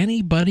phones.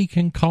 Anybody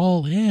can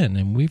call in,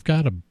 and we've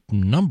got a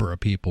number of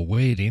people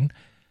waiting.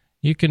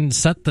 You can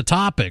set the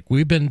topic.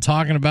 We've been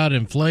talking about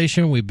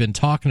inflation. We've been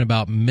talking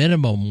about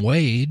minimum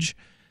wage,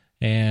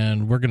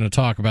 and we're going to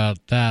talk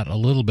about that a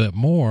little bit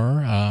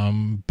more,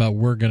 but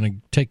we're going to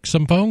take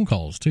some phone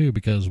calls, too,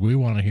 because we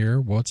want to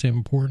hear what's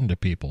important to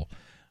people.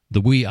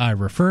 The we I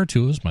refer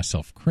to is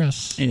myself,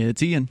 Chris.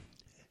 It's Ian.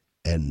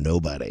 And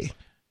nobody.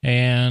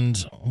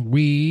 And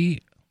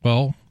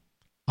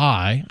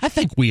I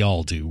think we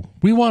all do.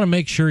 We want to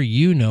make sure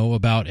you know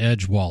about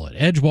Edge Wallet.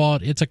 Edge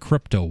Wallet, it's a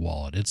crypto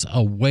wallet. It's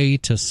a way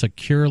to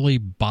securely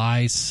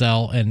buy,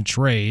 sell, and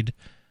trade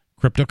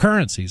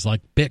cryptocurrencies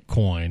like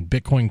Bitcoin,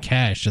 Bitcoin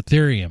Cash,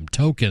 Ethereum,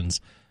 tokens,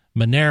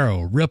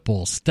 Monero,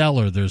 Ripple,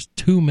 Stellar. There's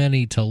too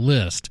many to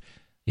list.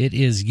 It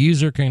is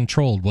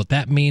user-controlled. What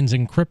that means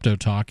in crypto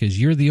talk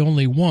is you're the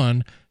only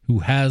one who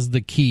has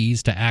the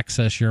keys to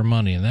access your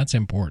money, and that's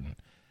important.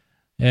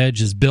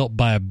 Edge is built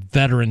by a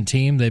veteran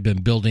team. They've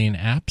been building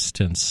apps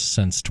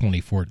since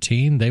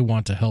 2014. They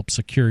want to help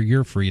secure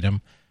your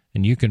freedom,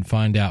 and you can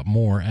find out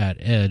more at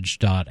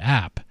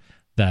edge.app.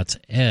 That's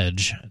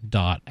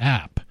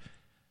edge.app.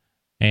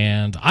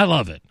 And I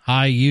love it.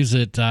 I use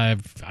it. I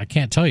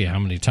can't tell you how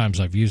many times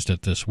I've used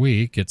it this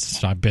week.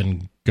 I've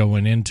been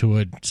going into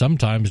it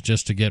sometimes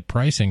just to get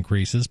price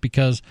increases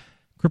because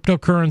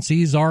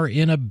cryptocurrencies are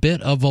in a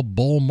bit of a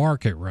bull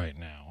market right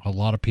now. A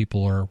lot of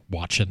people are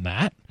watching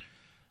that.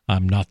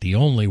 I'm not the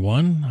only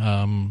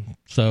one.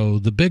 So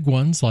the big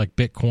ones like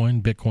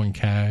Bitcoin, Bitcoin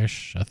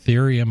Cash,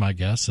 Ethereum, I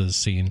guess, has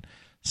seen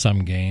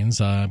some gains.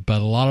 But a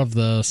lot of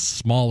the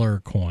smaller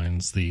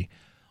coins, the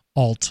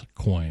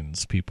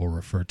altcoins, people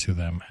refer to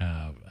them,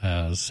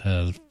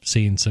 have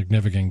seen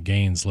significant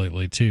gains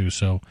lately too.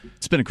 So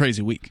it's been a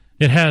crazy week.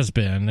 It has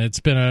been. It's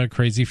been a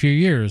crazy few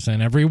years,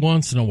 and every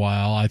once in a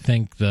while, I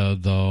think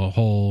the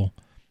whole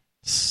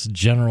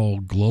general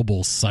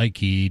global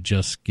psyche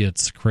just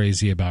gets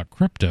crazy about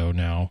crypto.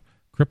 Now,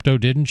 crypto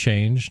didn't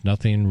change.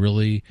 Nothing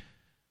really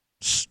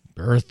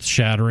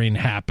earth-shattering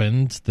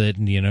happened. That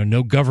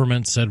no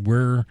government said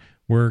we're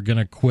going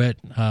to quit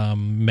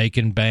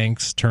making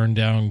banks turn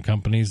down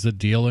companies that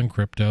deal in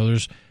crypto.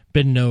 There's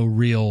been no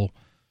real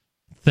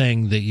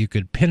thing that you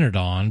could pin it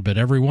on, but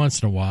every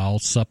once in a while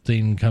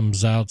something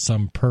comes out,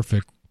 some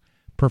perfect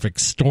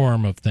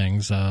storm of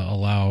things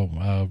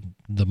allow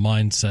the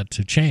mindset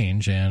to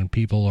change, and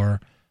people are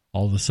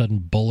all of a sudden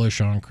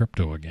bullish on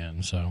crypto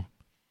again. So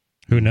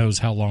who knows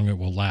how long it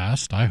will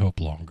last. I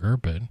hope longer,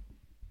 but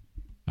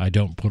I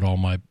don't put all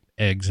my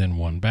eggs in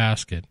one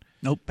basket.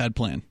 Nope, bad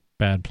plan.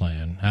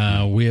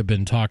 We have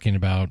been talking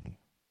about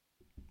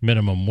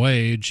minimum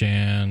wage,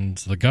 and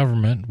the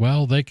government,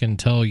 well, they can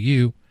tell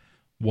you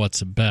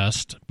what's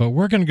best, but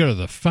we're going to go to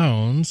the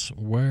phones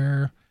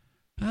where,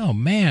 oh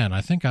man,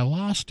 I think I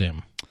lost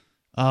him.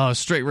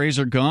 Straight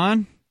razor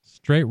gone?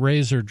 Straight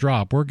razor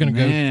drop. We're going to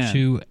go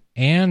to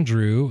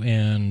Andrew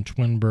in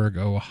Twinburg,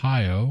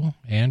 Ohio.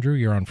 Andrew,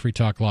 you're on Free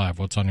Talk Live.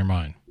 What's on your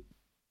mind?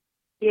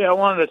 Yeah, I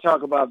wanted to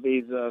talk about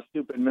these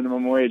stupid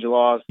minimum wage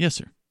laws. Yes,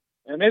 sir.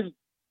 And this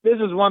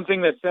is one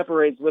thing that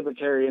separates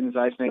libertarians,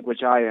 I think,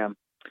 which I am,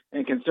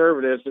 and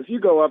conservatives. If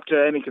you go up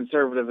to any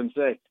conservative and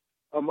say,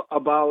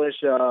 abolish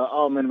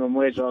all minimum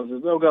wage laws,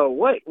 they'll go,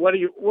 wait, what are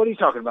you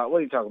talking about? What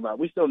are you talking about?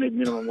 We still need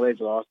minimum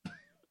wage laws.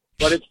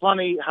 But it's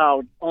funny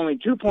how only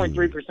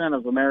 2.3%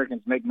 of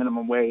Americans make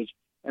minimum wage,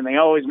 and they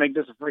always make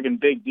this a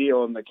friggin' big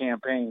deal in the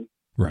campaign.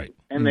 Right.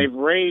 And they've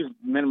raised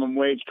minimum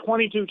wage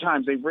 22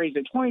 times. They've raised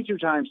it 22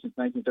 times since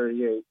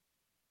 1938.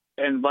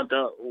 But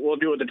we'll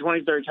do it the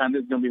 23rd time.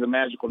 This is going to be the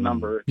magical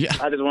number. Yeah.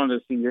 I just wanted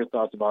to see your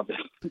thoughts about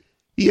this.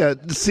 Yeah,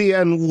 see,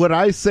 and what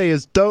I say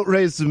is don't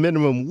raise the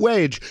minimum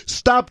wage.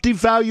 Stop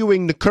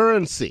devaluing the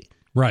currency.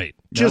 Right.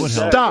 Just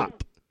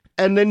stop.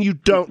 And then you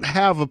don't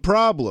have a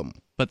problem.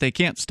 But they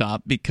can't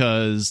stop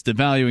because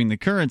devaluing the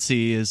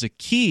currency is a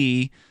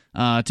key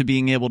to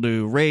being able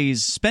to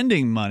raise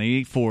spending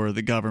money for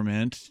the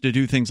government to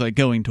do things like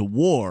going to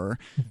war.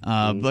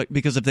 But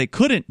because if they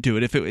couldn't do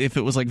it, if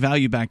it was like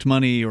value-backed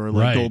money or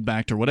like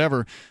gold-backed or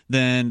whatever,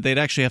 then they'd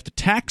actually have to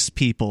tax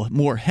people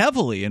more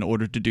heavily in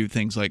order to do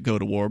things like go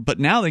to war. But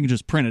now they can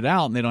just print it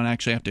out and they don't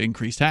actually have to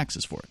increase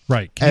taxes for it.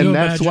 Right. And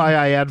that's why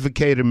I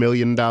advocate $1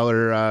 million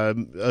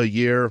a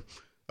year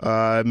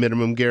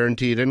minimum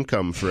guaranteed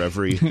income for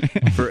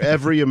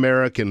every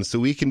American, so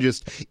we can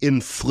just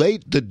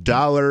inflate the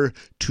dollar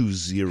to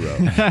zero,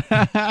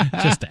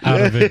 just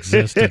out of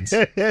existence.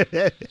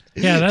 Yeah,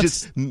 that's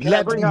just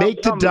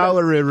make the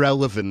dollar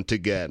irrelevant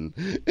again.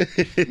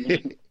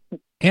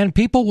 And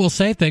people will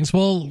say things,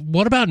 well,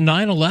 what about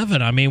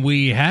 9/11? I mean,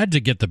 we had to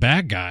get the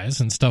bad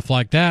guys and stuff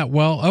like that.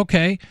 Well,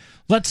 okay,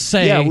 let's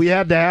say... Yeah, we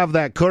had to have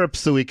that corpse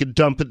so we could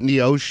dump it in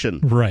the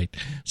ocean. Right.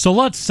 So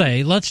let's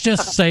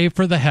just say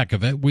for the heck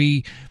of it,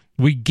 we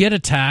get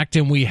attacked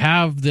and we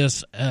have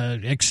this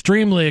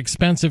extremely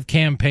expensive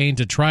campaign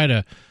to try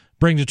to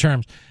bring to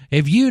terms.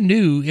 If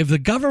the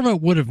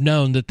government would have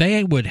known that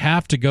they would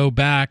have to go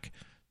back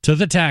to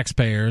the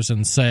taxpayers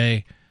and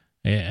say...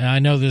 I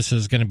know this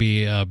is going to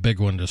be a big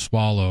one to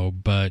swallow,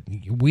 but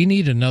we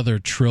need another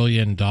 $1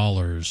 trillion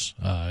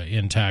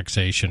in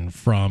taxation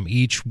from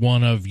each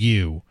one of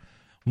you.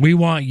 We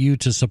want you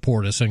to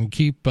support us and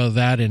keep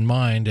that in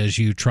mind as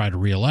you try to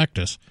reelect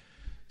us.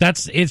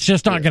 It's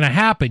just not going to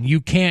happen. You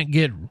can't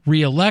get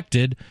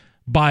reelected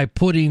by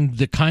putting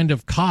the kind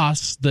of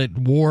costs that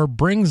war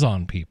brings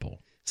on people.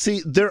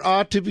 See, there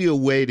ought to be a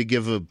way to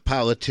give a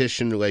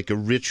politician like a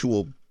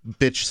ritual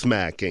bitch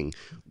smacking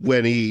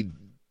when he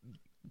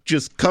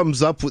just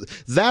comes up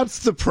with. That's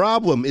the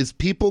problem, is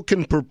people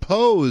can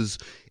propose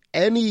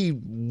any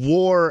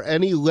war,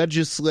 any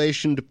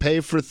legislation to pay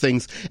for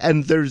things,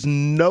 and there's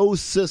no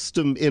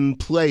system in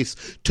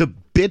place to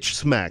bitch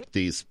smack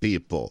these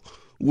people.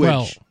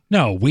 Well,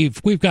 no, we've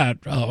got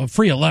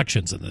free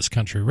elections in this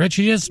country, Rich.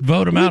 You just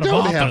vote them out of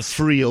office. We don't have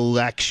free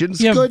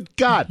elections. Good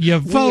God, you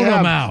vote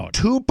them out.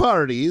 Two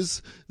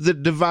parties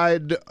that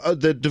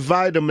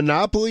divide a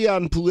monopoly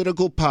on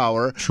political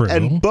power, True.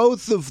 And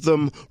both of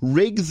them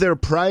rig their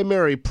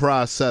primary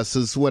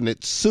processes when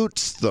it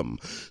suits them.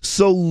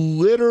 So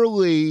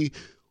literally,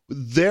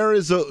 there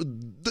is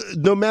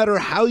no matter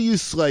how you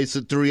slice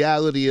it, the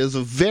reality is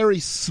a very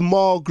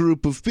small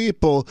group of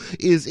people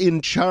is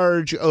in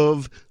charge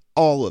of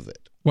all of it.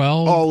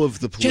 Well, all of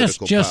the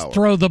political just power.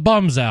 Throw the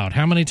bums out.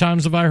 How many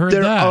times have I heard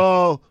They're that?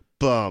 all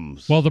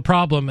bums. Well, the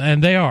problem,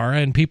 and they are,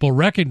 and people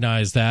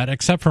recognize that,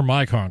 except for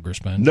my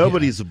congressman.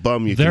 Nobody's a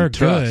bum you They're can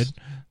trust.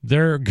 good.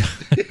 They're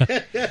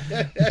good.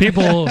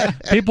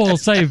 People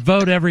say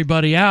vote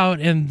everybody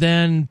out, and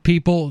then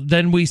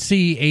we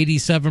see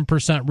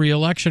 87%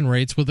 reelection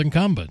rates with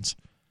incumbents.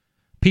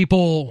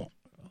 People,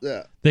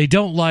 they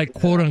don't like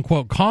quote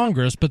unquote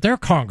Congress, but their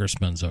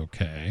congressman's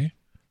okay.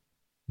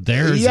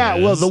 Theirs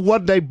well, the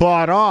one they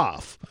bought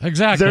off.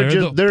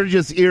 Exactly. They're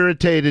just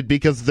irritated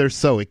because they're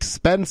so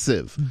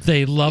expensive.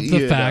 They love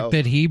the fact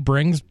that he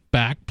brings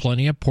back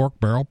plenty of pork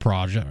barrel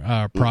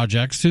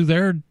projects to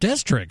their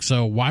district.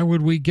 So why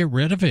would we get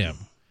rid of him?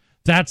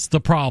 That's the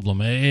problem.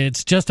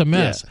 It's just a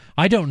mess. Yeah.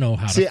 I don't know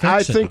how to fix it.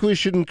 I think we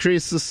should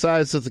increase the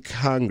size of the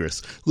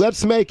Congress.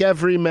 Let's make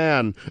every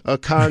man a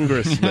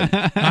congressman.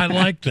 I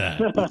like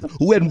that.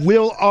 When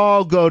we'll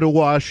all go to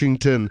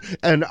Washington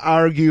and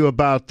argue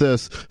about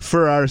this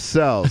for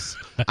ourselves.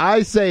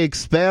 I say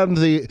expand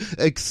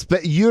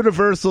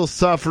universal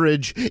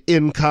suffrage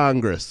in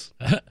Congress.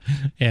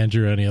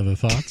 Andrew, any other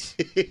thoughts?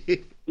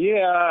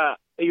 Yeah,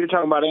 you're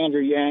talking about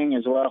Andrew Yang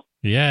as well.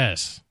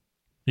 Yes.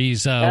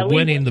 He's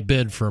winning the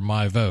bid for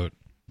my vote.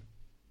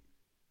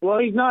 Well,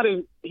 he's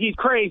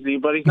crazy,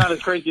 but he's not as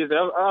crazy as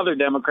other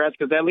Democrats,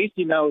 because at least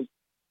he knows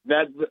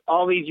that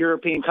all these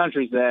European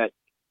countries that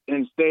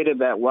instated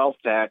that wealth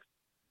tax,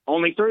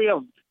 only 3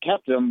 have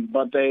kept them,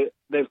 but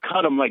they've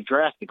cut them like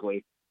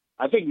drastically.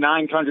 I think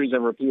 9 countries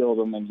have repealed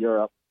them in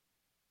Europe.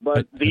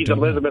 But these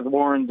Elizabeth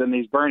Warrens and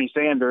these Bernie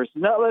Sanders,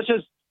 no,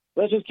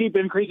 let's just keep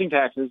increasing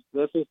taxes.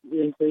 Let's just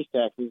increase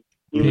taxes,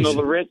 even though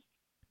the rich,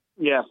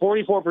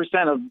 44%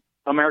 of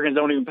Americans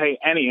don't even pay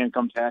any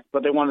income tax,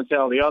 but they want to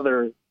tell the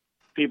other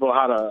people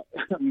how to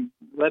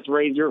let's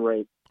raise your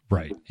rate.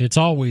 Right. It's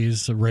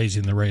always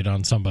raising the rate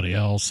on somebody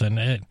else.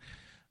 And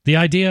the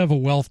idea of a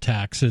wealth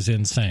tax is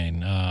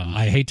insane.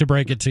 I hate to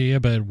break it to you,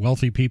 but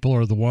wealthy people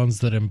are the ones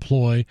that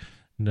employ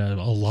a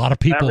lot of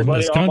people in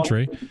this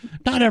country.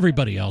 Not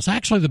everybody else.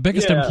 Actually, the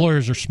biggest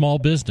employers are small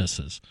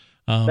businesses.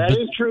 That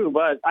is true,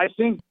 but I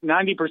think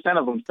 90%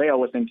 of them fail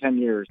within 10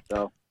 years.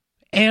 So.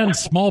 And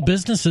small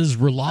businesses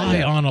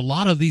rely on a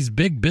lot of these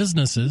big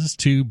businesses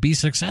to be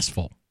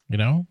successful.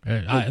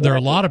 There are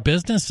a lot of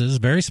businesses,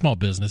 very small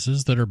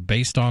businesses, that are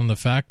based on the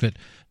fact that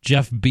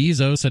Jeff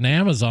Bezos and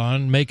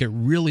Amazon make it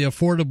really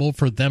affordable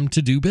for them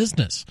to do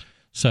business.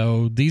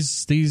 So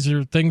these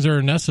are things that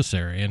are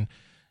necessary, and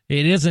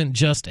it isn't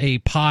just a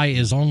pie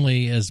is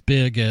only as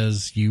big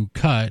as you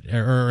cut,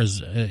 or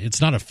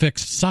it's not a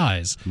fixed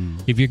size.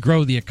 If you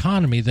grow the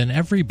economy, then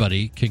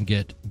everybody can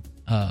get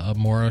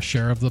a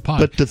share of the pie.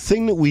 But the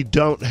thing that we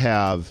don't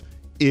have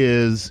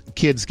is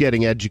kids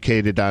getting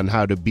educated on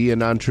how to be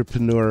an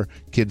entrepreneur,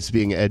 kids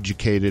being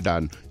educated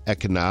on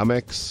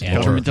economics. And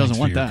government doesn't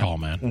want that. Call,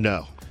 man.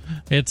 No.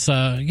 It's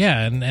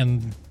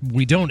and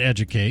we don't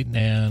educate,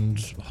 and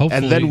hopefully,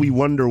 and then we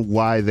wonder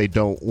why they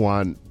don't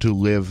want to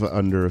live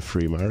under a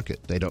free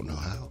market. They don't know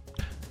how.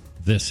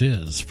 This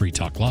is Free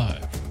Talk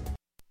Live.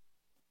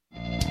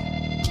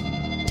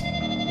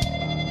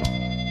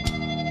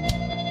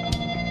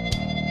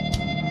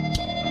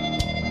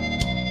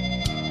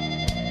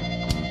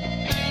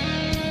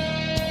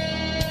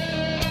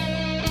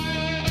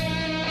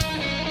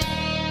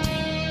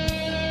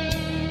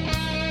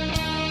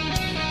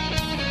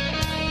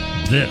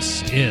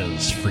 This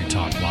is Free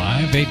Talk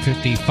Live,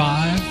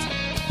 855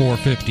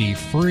 450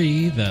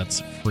 free.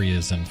 That's free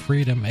as in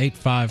freedom,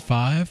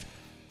 855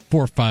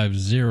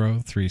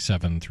 450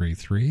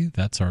 3733.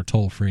 That's our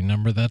toll-free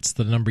number. That's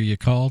the number you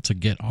call to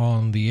get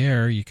on the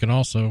air. You can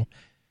also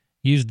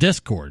use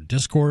Discord.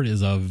 Discord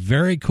is a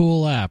very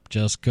cool app.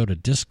 Just go to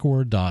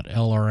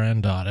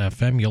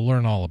discord.lrn.fm. You'll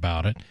learn all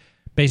about it.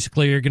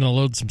 Basically, you're going to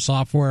load some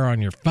software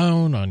on your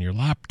phone, on your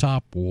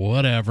laptop,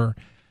 whatever.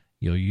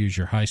 You'll use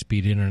your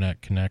high-speed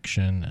internet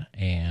connection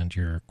and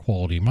your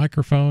quality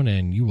microphone,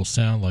 and you will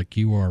sound like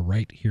you are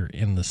right here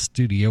in the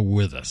studio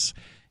with us.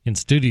 In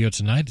studio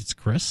tonight, it's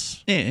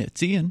Chris.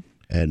 It's Ian.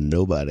 And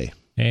nobody.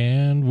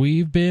 And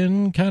we've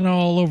been kind of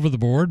all over the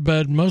board,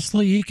 but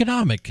mostly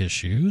economic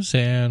issues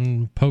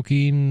and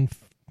poking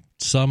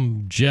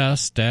some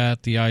jest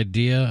at the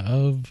idea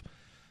of,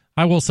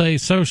 I will say,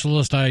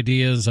 socialist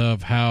ideas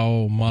of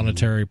how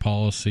monetary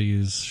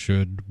policies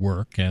should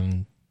work,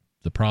 and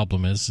the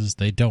problem is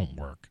they don't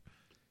work.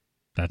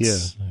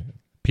 That's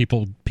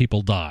people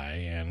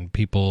die and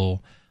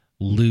people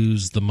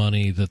lose the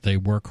money that they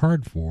work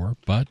hard for.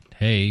 But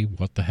hey,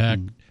 what the heck?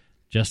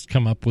 Just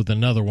come up with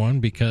another one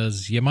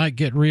because you might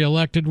get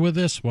reelected with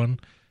this one.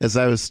 As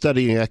I was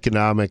studying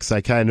economics,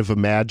 I kind of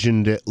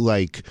imagined it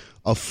like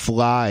a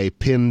fly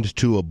pinned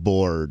to a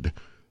board.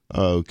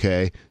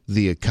 Okay,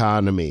 the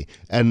economy.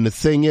 And the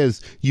thing is,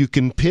 you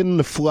can pin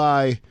the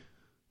fly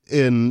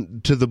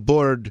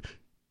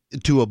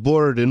to a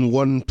board in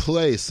one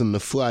place and the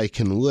fly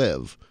can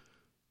live.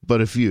 But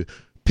if you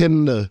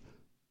pin the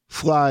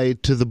fly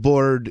to the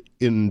board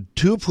in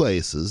two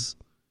places,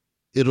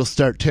 it'll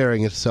start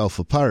tearing itself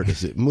apart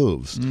as it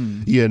moves.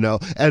 And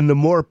the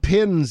more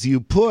pins you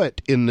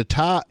put in the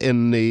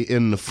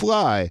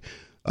fly,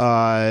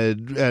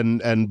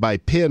 and by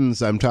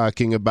pins I'm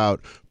talking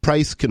about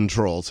price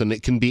controls, and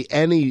it can be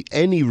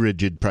any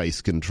rigid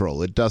price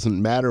control. It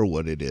doesn't matter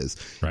what it is.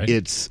 Right.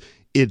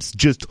 It's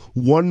just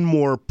one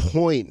more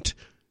point.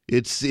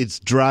 It's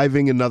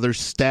driving another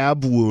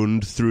stab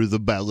wound through the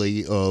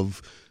belly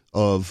of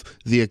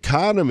the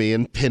economy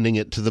and pinning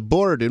it to the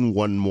board in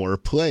one more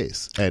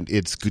place. And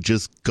it's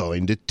just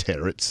going to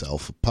tear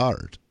itself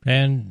apart.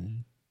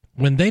 And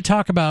when they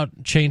talk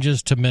about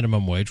changes to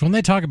minimum wage, when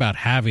they talk about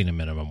having a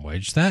minimum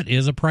wage, that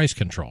is a price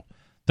control.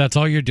 That's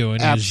all you're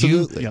doing.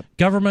 Absolutely.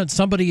 Government,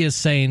 somebody is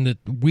saying that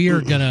we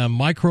are going to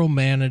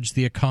micromanage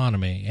the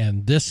economy,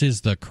 and this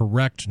is the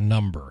correct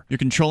number. You're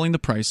controlling the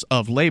price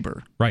of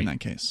labor, right, in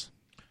that case.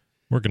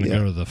 We're going to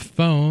go to the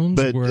phones.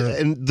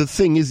 And the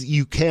thing is,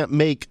 you can't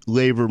make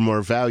labor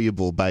more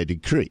valuable by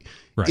decree.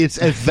 Right. It's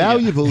as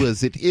valuable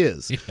as it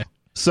is. Yeah.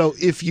 So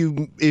if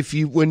you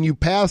when you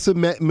pass a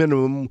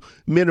minimum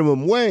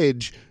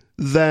wage,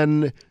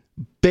 then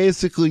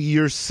basically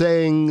you're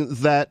saying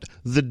that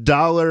the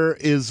dollar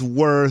is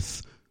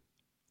worth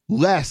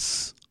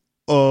less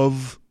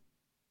of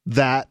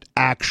that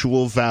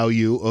actual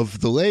value of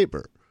the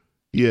labor.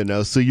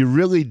 So you're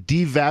really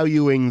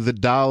devaluing the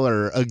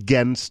dollar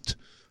against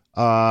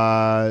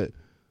labor.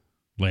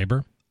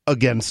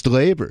 Against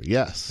labor,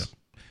 yes. Yep.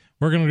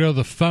 We're going to go to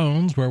the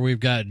phones where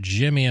we've got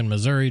Jimmy in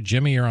Missouri.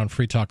 Jimmy, you're on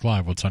Free Talk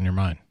Live. What's on your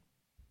mind?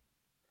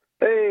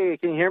 Hey,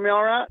 can you hear me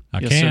all right? I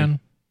Yes, can. sir.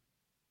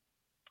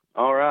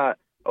 All right.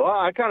 Well,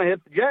 I kind of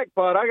hit the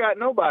jackpot. I got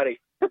nobody.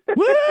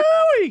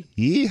 Woo-wee!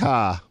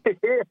 Yeehaw. Yep.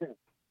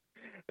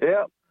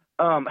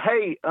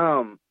 Hey,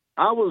 I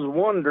was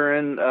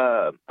wondering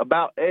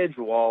about Edge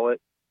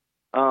Wallet.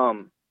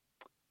 I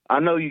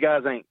know you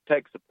guys ain't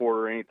tech support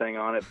or anything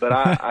on it, but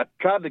I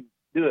tried to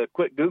do a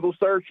quick Google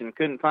search and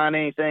couldn't find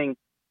anything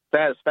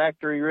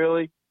satisfactory,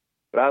 really.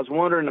 But I was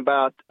wondering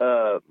about,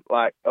 if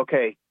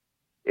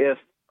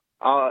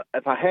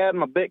I had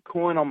my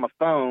Bitcoin on my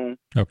phone,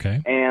 Okay.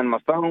 and my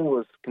phone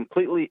was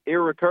completely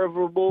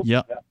irrecoverable,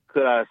 Yep.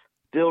 could I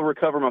still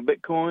recover my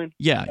Bitcoin?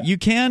 Yeah, you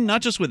can,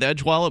 not just with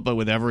Edge Wallet, but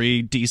with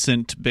every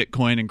decent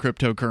Bitcoin and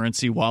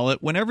cryptocurrency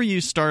wallet. Whenever you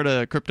start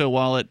a crypto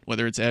wallet,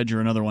 whether it's Edge or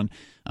another one,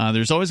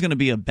 there's always going to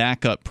be a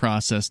backup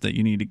process that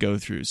you need to go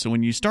through. So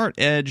when you start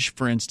Edge,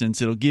 for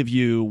instance, it'll give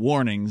you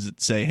warnings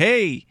that say,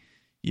 hey,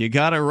 you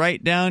got to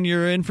write down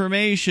your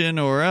information,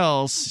 or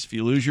else if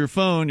you lose your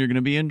phone, you're going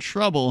to be in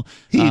trouble.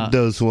 Heed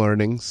those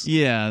warnings.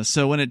 Yeah,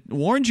 so when it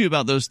warns you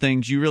about those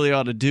things, you really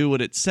ought to do what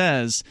it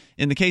says.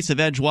 In the case of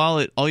Edge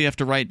Wallet, all you have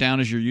to write down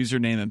is your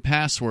username and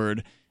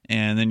password,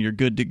 and then you're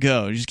good to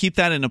go. You just keep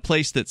that in a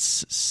place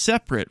that's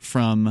separate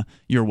from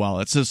your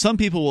wallet. So some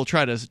people will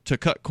try to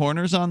cut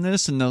corners on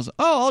this, and they'll say,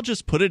 oh, I'll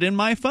just put it in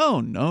my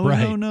phone. No,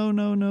 Right.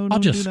 no. I'll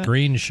just do that.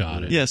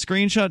 screenshot it. Yeah,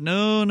 screenshot.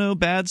 No,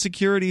 bad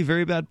security,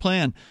 very bad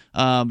plan.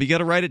 But you got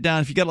to write it down.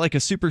 If you got like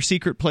a super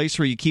secret place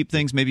where you keep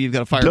things, maybe you've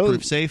got a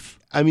fireproof safe.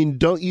 I mean,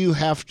 don't you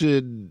have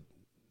to...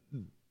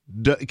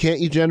 Can't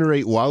you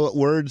generate wallet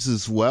words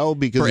as well?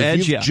 Because For if Edge,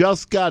 you've yeah.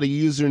 just got a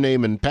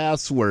username and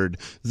password,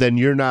 then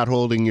you're not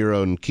holding your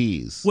own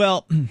keys.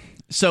 Well,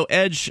 so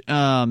Edge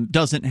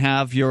doesn't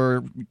have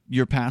your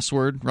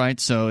password, right?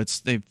 So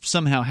they've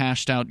somehow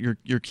hashed out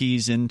your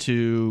keys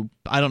into,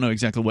 I don't know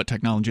exactly what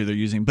technology they're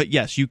using, but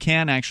yes, you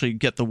can actually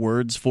get the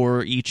words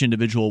for each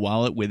individual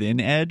wallet within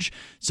Edge.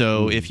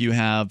 So if you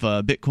have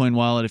a Bitcoin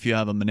wallet, if you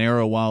have a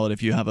Monero wallet,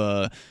 if you have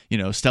a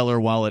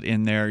Stellar wallet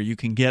in there, you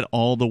can get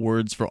all the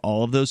words for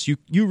all of those. You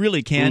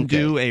really can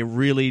do a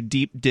really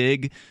deep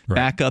dig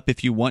backup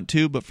if you want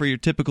to, but for your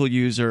typical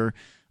user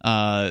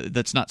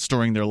that's not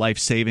storing their life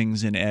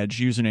savings in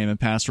Edge, username and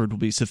password will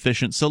be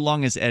sufficient so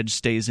long as Edge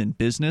stays in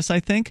business, I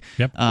think.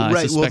 Yep.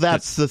 Right. Well,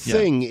 that's the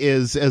thing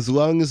is, as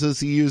long as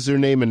it's a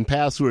username and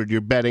password,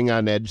 you're betting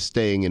on Edge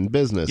staying in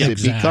business. Yeah,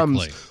 it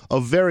becomes a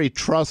very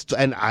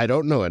and I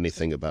don't know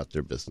anything about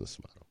their business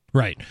model.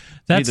 Right.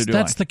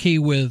 That's the key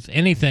with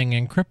anything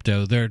in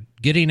crypto. They're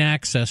getting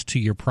access to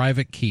your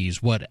private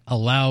keys, what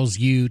allows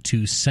you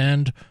to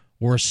send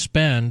or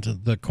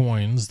spend the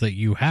coins that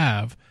you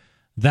have.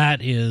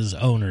 That is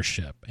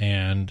ownership,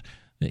 and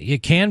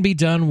it can be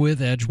done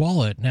with Edge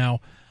Wallet. Now,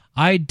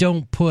 I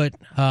don't put,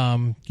 if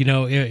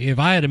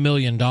I had $1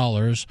 million,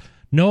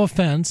 no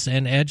offense,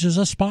 and Edge is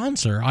a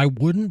sponsor, I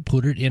wouldn't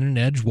put it in an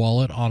Edge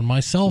Wallet on my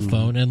cell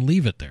phone and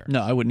leave it there.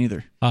 No, I wouldn't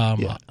either.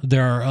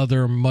 There are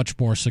other much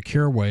more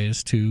secure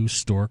ways to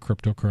store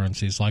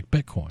cryptocurrencies like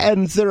Bitcoin.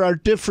 And there are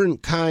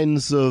different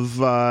kinds of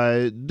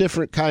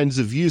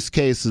use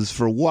cases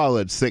for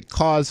wallets that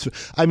cause.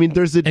 I mean,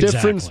 there's a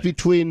difference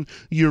between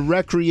your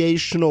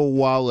recreational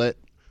wallet,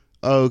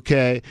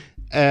 okay,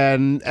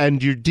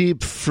 and your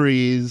deep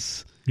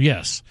freeze.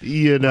 Yes,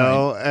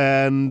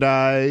 and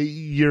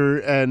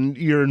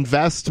your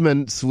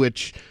investments,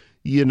 which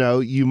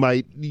you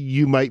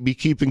might be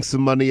keeping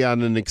some money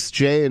on an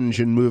exchange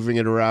and moving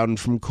it around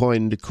from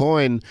coin to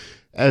coin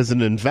as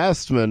an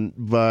investment,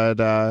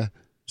 but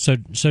so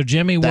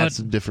Jimmy, that's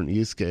a different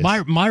use case.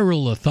 My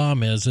rule of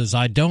thumb is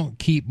I don't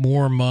keep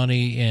more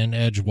money in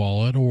Edge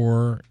Wallet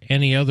or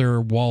any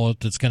other wallet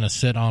that's going to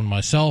sit on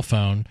my cell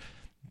phone.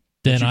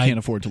 Then I can't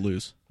afford to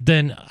lose.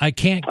 Then I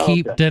can't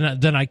keep. Okay.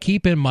 Then I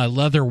keep in my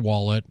leather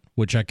wallet,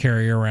 which I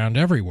carry around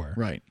everywhere.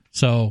 Right.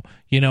 So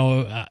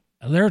there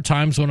are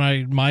times when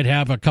I might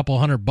have a couple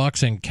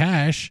 $100 in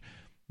cash,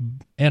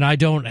 and I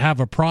don't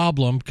have a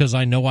problem because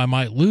I know I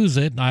might lose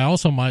it. And I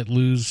also might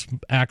lose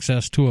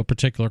access to a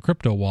particular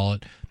crypto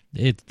wallet.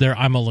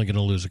 I'm only going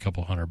to lose a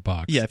couple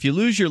 $100. Yeah. If you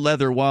lose your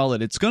leather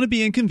wallet, it's going to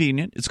be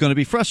inconvenient. It's going to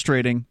be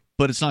frustrating.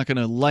 But it's not going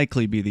to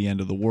likely be the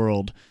end of the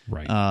world,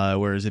 right?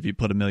 Whereas if you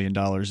put $1 million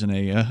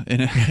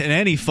in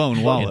any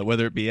phone wallet,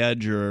 whether it be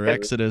Edge or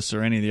Exodus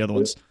or any of the other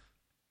ones,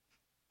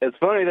 it's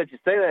funny that you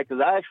say that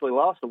because I actually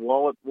lost a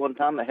wallet one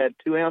time that had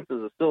 2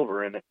 ounces of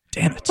silver in it.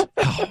 Damn it!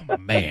 Oh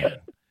man,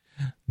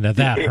 now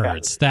that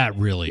hurts. That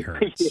really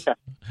hurts. Yeah,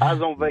 I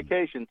was on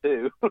vacation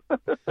too.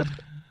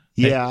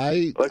 Yeah,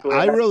 luckily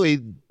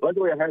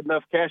I had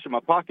enough cash in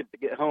my pocket to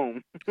get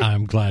home.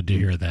 I'm glad to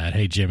hear that.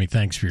 Hey, Jimmy,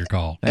 thanks for your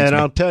call. Thanks,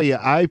 I'll tell you,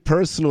 I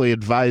personally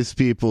advise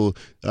people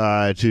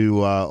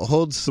to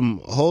hold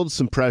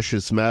some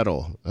precious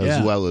metal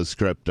as well as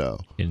crypto.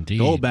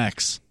 Indeed,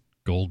 Goldbacks.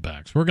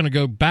 We're going to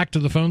go back to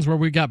the phones where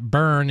we got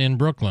Bern in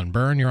Brooklyn.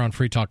 Bern, you're on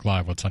Free Talk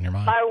Live. What's on your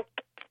mind?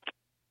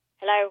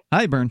 Hello.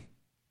 Hi, Bern.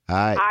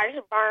 Hi. Hi, this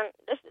is Bern.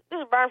 This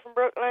is Bern from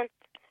Brooklyn,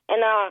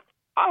 and I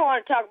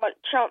want to talk about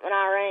Trump and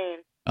Iran.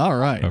 All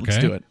right, let's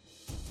do it.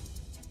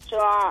 So,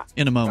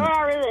 in a moment. What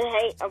I really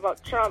hate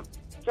about Trump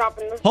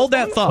dropping this... Hold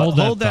that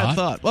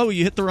thought. Oh,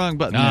 you hit the wrong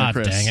button there,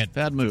 Chris. Dang it.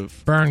 Bad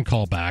move. Bern,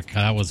 call back.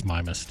 That was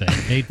my mistake.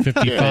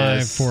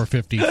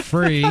 855-450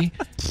 free.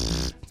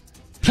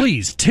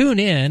 Please tune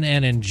in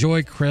and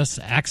enjoy Chris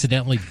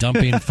accidentally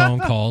dumping phone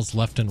calls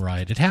left and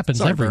right. It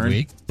happens every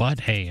week, but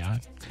hey,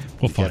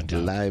 we'll find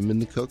out. Lime in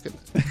the coconut.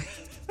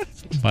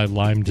 My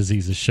Lyme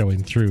disease is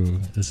showing through.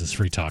 This is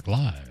Free Talk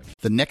Live.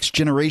 The next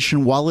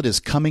generation wallet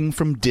is coming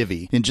from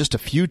Divvy. In just a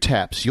few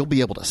taps, you'll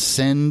be able to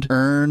send,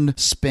 earn,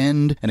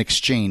 spend, and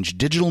exchange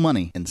digital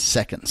money in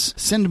seconds.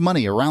 Send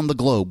money around the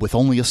globe with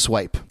only a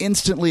swipe.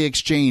 Instantly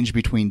exchange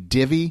between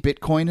Divvy,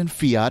 Bitcoin, and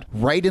fiat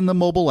right in the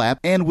mobile app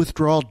and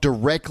withdraw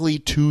directly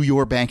to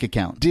your bank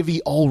account.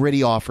 Divvy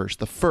already offers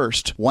the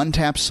first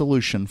one-tap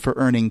solution for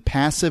earning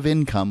passive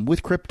income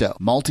with crypto.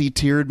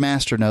 Multi-tiered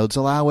masternodes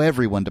allow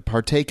everyone to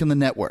partake in the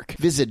network.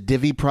 Visit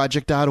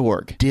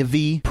DivvyProject.org.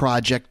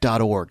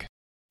 DivvyProject.org.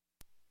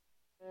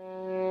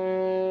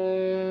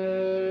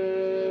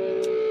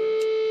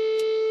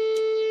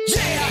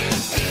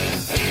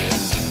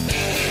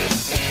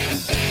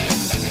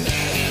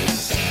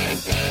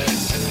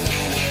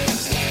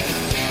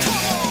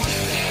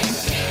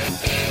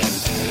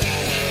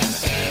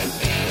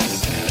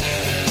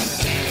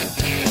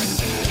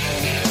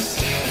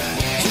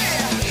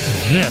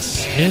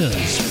 This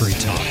is Free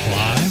Talk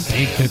Live,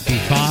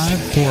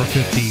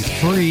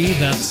 855-450-FREE.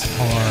 That's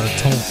our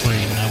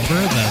toll-free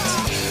number. That's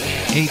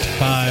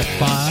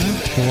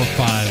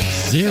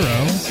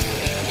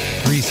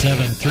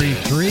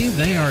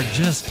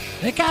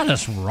 855-450-3733. They got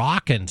us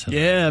rocking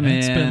today. Yeah, man.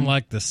 It's been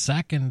like the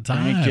second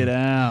time. Crank it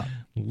out.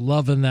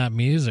 Loving that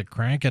music.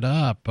 Crank it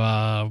up.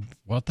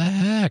 What the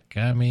heck?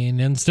 I mean,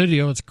 in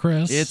studio, it's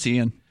Chris. It's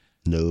Ian.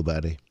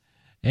 Nobody.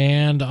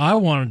 And I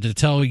wanted to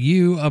tell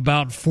you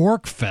about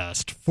Fork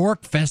Fest.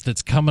 Fork Fest,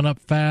 it's coming up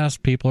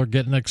fast. People are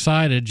getting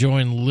excited.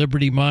 Join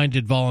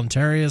liberty-minded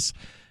voluntarists,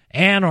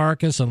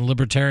 anarchists, and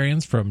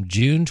libertarians from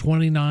June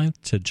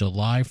 29th to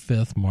July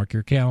 5th. Mark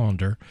your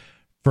calendar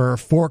for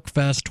Fork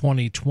Fest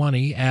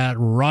 2020 at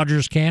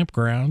Rogers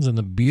Campgrounds in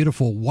the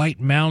beautiful White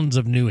Mountains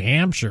of New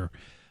Hampshire.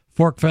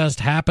 Fork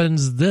Fest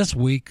happens this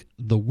week,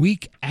 the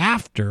week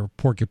after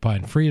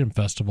Porcupine Freedom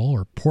Festival,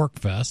 or Pork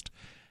Fest.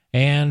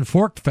 And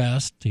Fork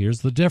Fest,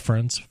 here's the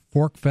difference.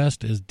 Fork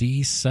Fest is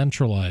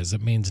decentralized.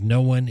 It means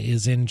no one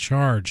is in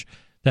charge.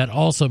 That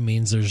also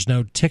means there's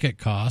no ticket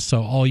cost.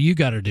 So all you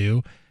got to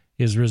do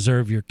is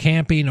reserve your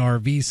camping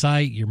RV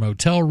site, your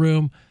motel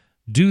room.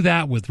 Do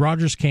that with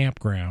Rogers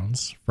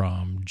Campgrounds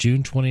from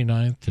June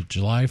 29th to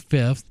July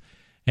 5th.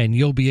 And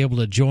you'll be able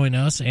to join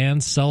us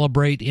and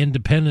celebrate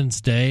Independence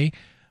Day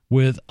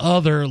with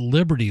other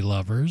liberty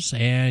lovers.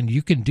 And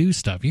you can do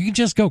stuff. You can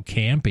just go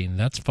camping.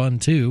 That's fun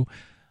too.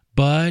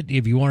 But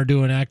if you want to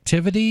do an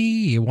activity,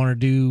 you want to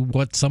do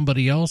what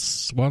somebody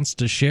else wants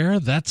to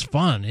share, that's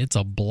fun. It's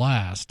a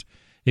blast.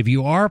 If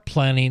you are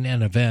planning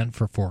an event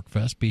for Fork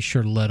Fest, be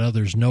sure to let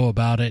others know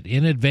about it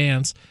in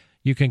advance.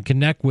 You can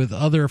connect with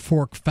other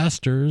Fork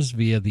Festers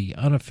via the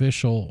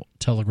unofficial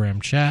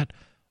Telegram chat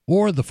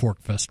or the Fork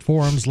Fest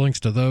forums. Links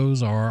to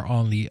those are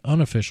on the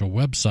unofficial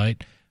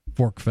website,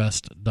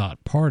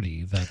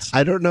 forkfest.party.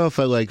 I don't know if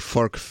I like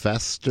Fork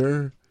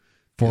Fester.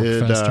 Fork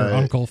Fester,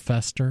 Uncle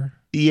Fester.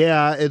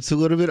 Yeah, it's a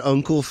little bit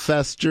Uncle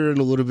Fester and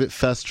a little bit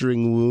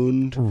festering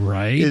wound.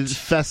 Right.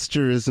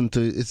 Fester isn't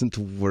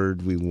a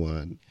word we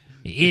want.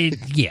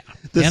 Yeah.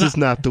 This is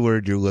not the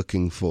word you're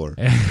looking for.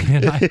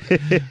 And I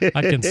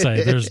can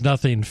say there's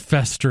nothing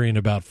festering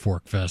about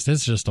Fork Fest.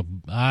 It's just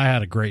I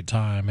had a great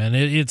time, and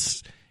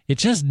it's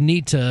just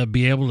neat to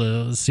be able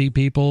to see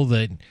people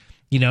that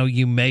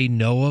you may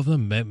know of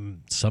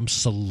them. Some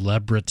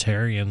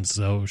celebritarians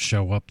though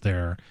show up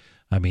there.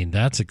 I mean,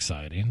 that's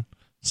exciting.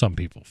 Some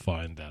people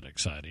find that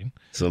exciting.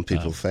 Some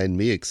people find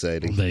me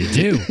exciting. They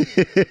do.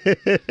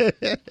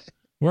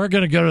 We're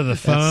going to go to the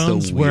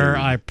phones where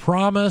I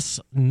promise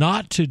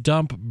not to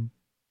dump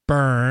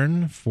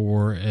Burn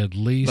for at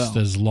least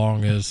as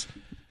long as...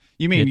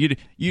 You mean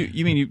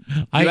you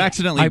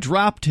accidentally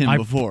dropped him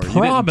before. I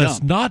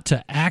promise not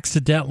to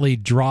accidentally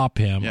drop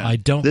him. Yeah. I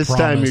don't This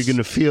promise. time you're going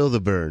to feel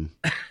the burn.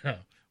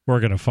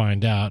 We're going to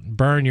find out.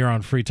 Burn, you're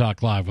on Free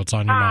Talk Live. What's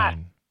on your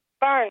mind?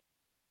 Burn.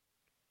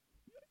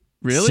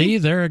 Really? See,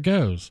 there it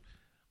goes.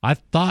 I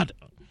thought.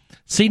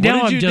 See,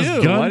 now I'm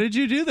just. Why did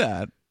you do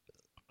that?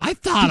 I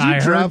thought I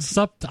heard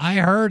something. I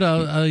heard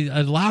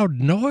a loud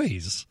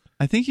noise.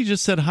 I think you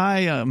just said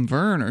hi,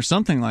 Vern, or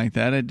something like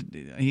that.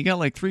 He got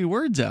like 3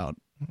 words out.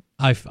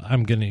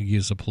 I'm going to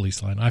use a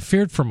police line. I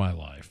feared for my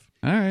life.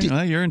 All right,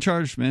 well, you're in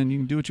charge, man. You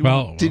can do what you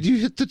want. Did you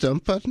hit the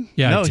dump button?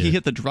 Yeah, no, he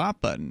hit the drop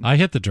button. I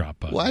hit the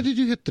drop button. Why did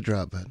you hit the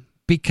drop button?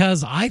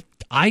 Because I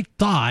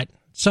thought.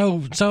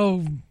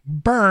 So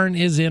Burn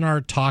is in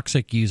our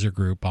toxic user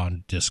group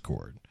on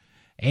Discord.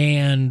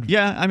 And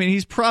yeah, I mean,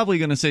 he's probably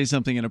going to say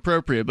something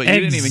inappropriate, but you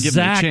didn't even give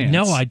him a chance.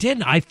 No, I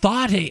didn't. I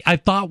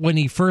thought when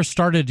he first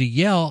started to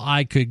yell,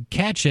 I could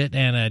catch it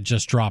and I'd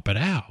just drop it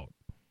out.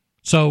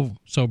 So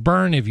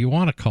Burn, if you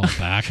want to call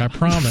back, I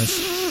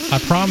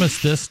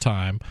promise this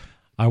time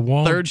I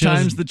won't. Third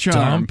time's the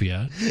charm. Dump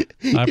you.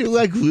 You're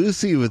like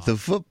Lucy with the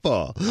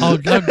football. I'll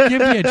give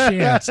you a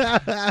chance.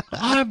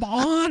 I'm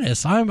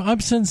honest.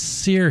 I'm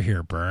sincere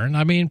here, Burn.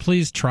 I mean,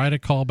 please try to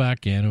call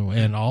back in,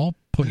 and I'll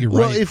put you right.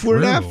 Well, if we're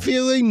through. not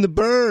feeling the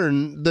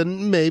burn,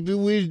 then maybe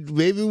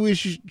we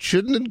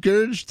shouldn't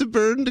encourage the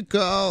burn to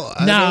call.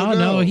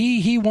 No,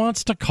 he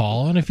wants to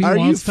call, and if he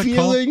wants to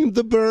call, are you feeling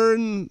the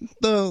burn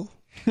though?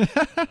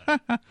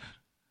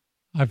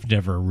 I've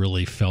never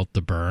really felt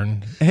the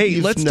burn. Hey,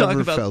 You've let's never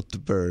talk about. felt the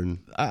burn.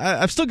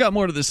 I've still got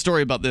more to this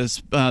story about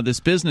this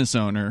business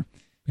owner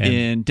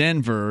in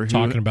Denver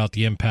Talking about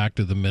the impact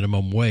of the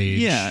minimum wage.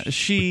 Yeah,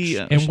 she.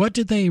 And what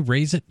did they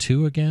raise it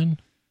to again?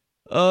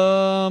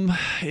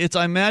 I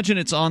imagine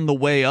it's on the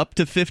way up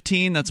to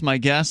 15. That's my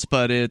guess,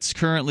 but it's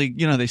currently,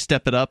 they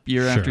step it up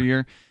year after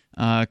year.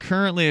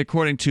 Currently,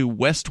 according to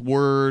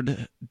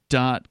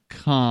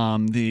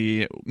Westword.com,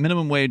 the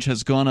minimum wage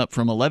has gone up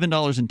from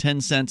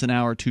 $11.10 an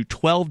hour to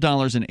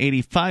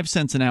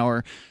 $12.85 an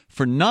hour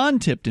for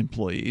non-tipped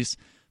employees.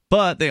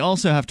 But they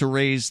also have to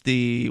raise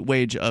the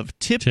wage of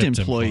tipped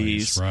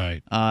employees.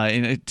 Right.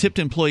 And tipped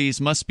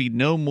employees must be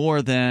no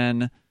more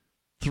than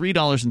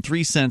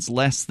 $3.03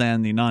 less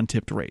than the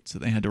non-tipped rate. So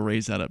they had to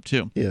raise that up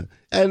too. Yeah.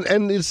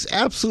 And it's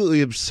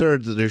absolutely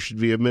absurd that there should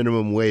be a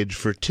minimum wage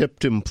for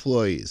tipped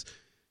employees.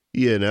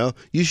 You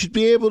should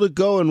be able to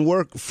go and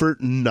work for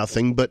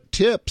nothing but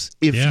tips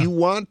if you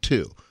want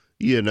to.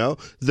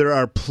 There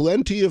are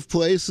plenty of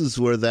places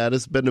where that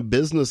has been a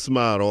business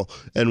model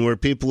and where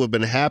people have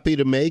been happy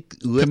to make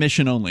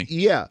commission only.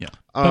 Yeah.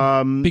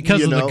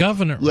 Because of the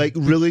governor. Like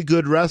really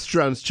good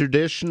restaurants,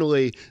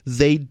 traditionally,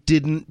 they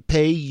didn't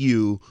pay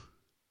you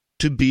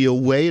to be a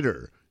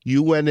waiter.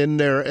 You went in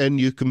there and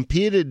you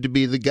competed to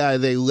be the guy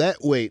they let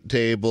wait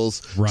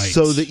tables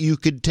so that you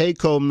could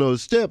take home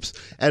those tips.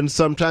 And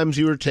sometimes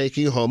you were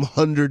taking home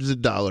hundreds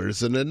of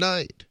dollars in a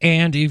night.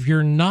 And if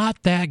you're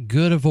not that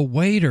good of a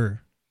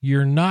waiter,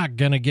 you're not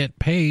going to get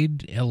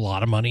paid a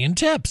lot of money in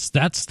tips.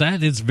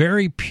 That is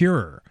very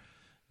pure.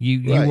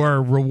 You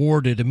are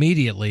rewarded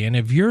immediately. And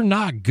if you're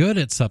not good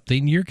at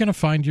something, you're going to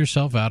find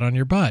yourself out on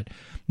your butt.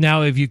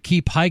 Now, if you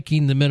keep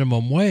hiking the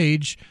minimum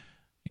wage,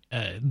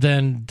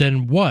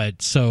 then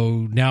what?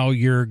 So now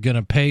you're going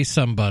to pay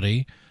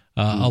somebody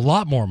a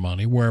lot more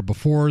money, where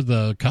before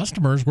the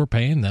customers were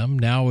paying them.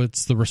 Now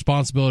it's the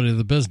responsibility of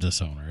the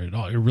business owner.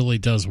 It really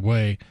does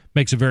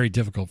makes it very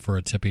difficult for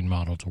a tipping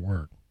model to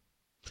work.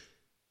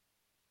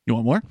 You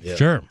want more? Yeah.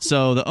 Sure.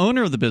 So the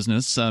owner of the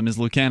business, Ms.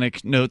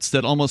 Lukanik, notes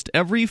that almost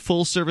every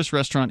full-service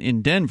restaurant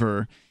in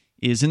Denver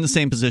is in the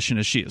same position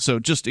as she is. So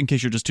just in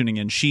case you're just tuning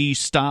in, she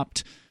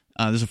stopped.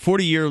 There's a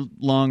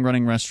 40-year-long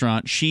running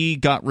restaurant. She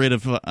got rid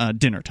of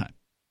dinner time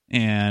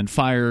and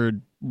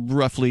fired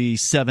roughly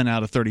 7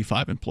 out of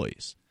 35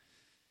 employees.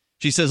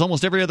 She says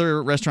almost every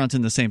other restaurant's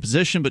in the same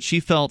position, but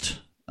she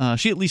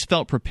at least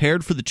felt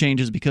prepared for the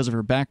changes because of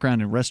her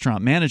background in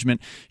restaurant management.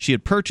 She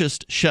had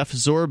purchased Chef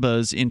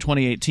Zorba's in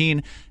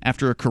 2018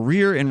 after a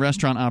career in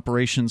restaurant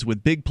operations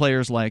with big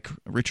players like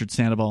Richard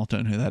Sandoval,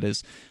 don't know who that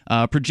is.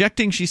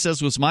 Projecting, she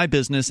says, was my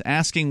business,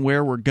 asking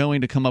where we're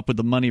going to come up with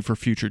the money for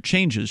future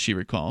changes, she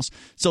recalls.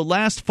 So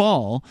last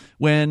fall,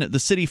 when the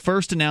city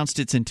first announced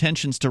its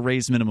intentions to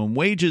raise minimum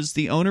wages,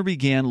 the owner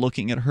began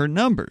looking at her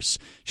numbers.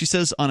 She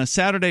says, on a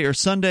Saturday or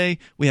Sunday,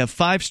 we have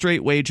 5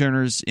 straight wage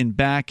earners in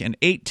back and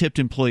 8 tipped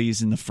employees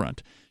in the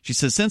front. She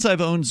says, since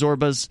I've owned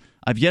Zorba's,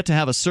 I've yet to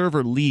have a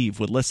server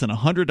leave with less than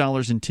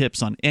 $100 in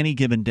tips on any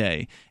given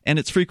day, and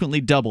it's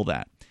frequently double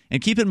that.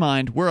 And keep in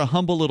mind, we're a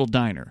humble little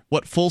diner.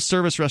 What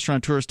full-service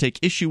restaurateurs take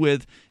issue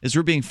with is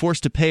we're being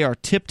forced to pay our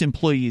tipped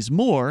employees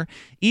more,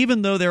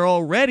 even though they're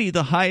already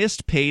the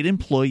highest-paid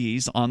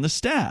employees on the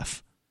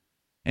staff.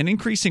 And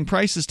increasing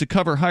prices to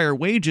cover higher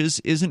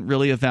wages isn't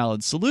really a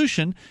valid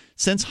solution,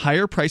 since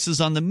higher prices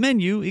on the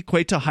menu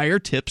equate to higher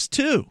tips,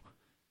 too.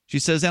 She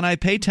says, and I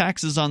pay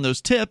taxes on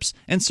those tips,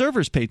 and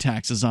servers pay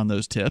taxes on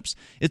those tips.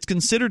 It's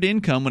considered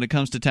income when it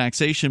comes to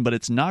taxation, but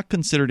it's not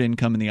considered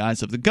income in the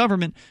eyes of the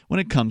government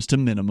when it comes to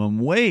minimum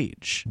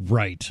wage.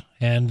 Right.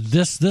 And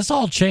this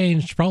all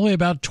changed probably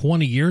about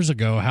 20 years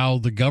ago, how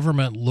the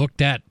government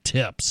looked at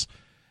tips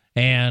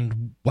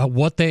and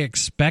what they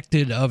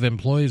expected of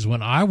employees.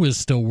 When I was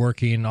still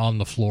working on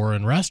the floor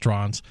in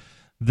restaurants,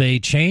 they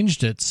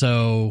changed it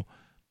so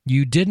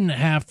you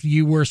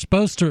were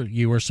supposed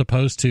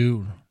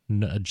to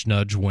nudge,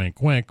 nudge,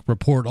 wink, wink,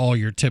 report all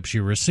your tips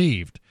you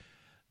received.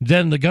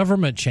 Then the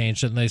government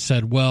changed it, and they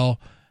said, well,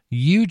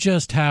 you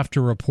just have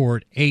to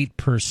report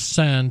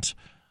 8%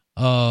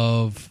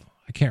 of,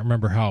 I can't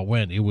remember how it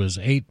went. It was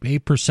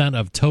 8%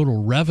 of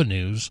total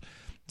revenues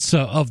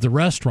of the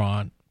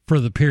restaurant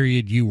for the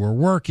period you were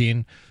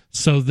working.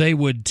 So they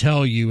would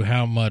tell you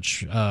how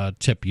much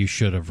tip you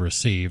should have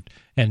received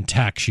and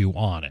tax you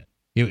on it.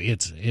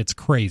 It's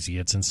crazy.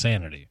 It's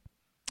insanity.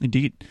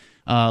 Indeed.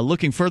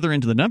 Looking further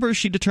into the numbers,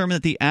 she determined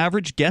that the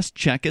average guest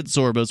check at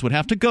Zorba's would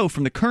have to go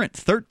from the current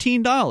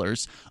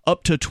 $13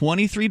 up to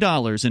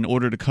 $23 in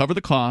order to cover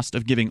the cost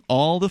of giving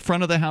all the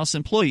front-of-the-house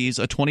employees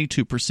a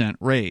 22%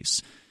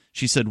 raise.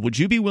 She said, would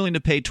you be willing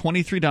to pay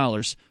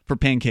 $23 for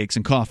pancakes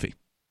and coffee?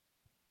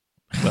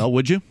 Well,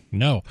 would you?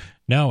 No,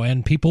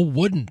 and people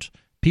wouldn't.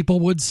 People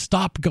would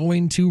stop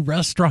going to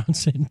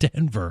restaurants in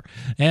Denver,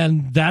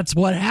 and that's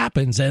what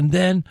happens. And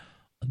then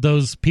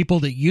those people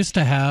that used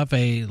to have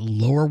a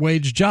lower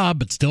wage job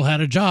but still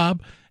had a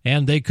job,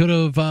 and they could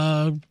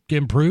have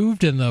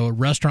improved and the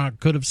restaurant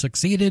could have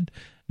succeeded,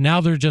 now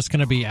they're just going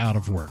to be out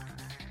of work.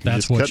 That's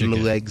just what cutting you the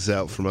get. legs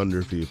out from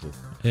under people.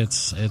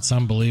 It's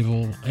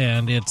unbelievable,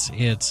 and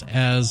it's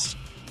as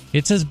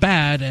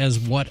bad as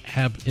what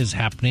is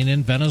happening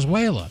in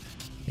Venezuela.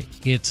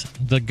 It's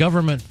the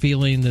government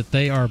feeling that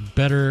they are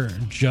better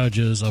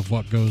judges of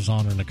what goes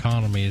on in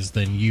economies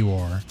than you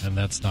are, and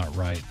that's not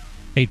right.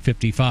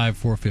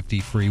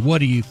 855-450-FREE. What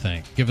do you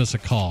think? Give us a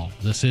call.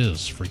 This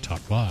is Free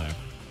Talk Live.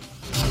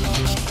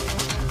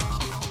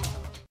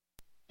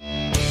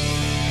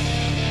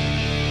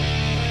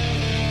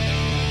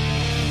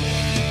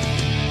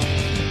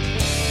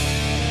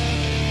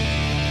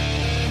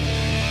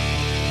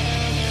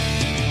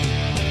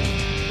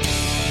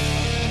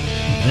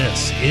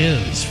 This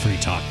is Free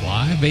Talk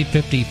Live,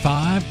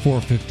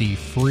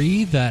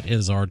 855-450-FREE. That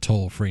is our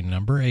toll-free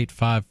number,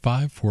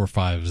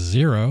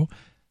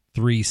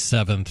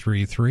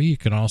 855-450-3733. You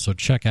can also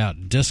check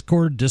out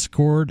Discord.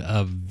 Discord,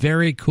 a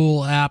very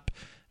cool app,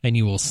 and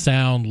you will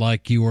sound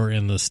like you are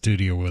in the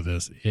studio with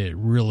us. It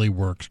really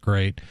works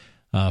great.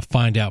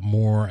 Find out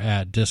more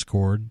at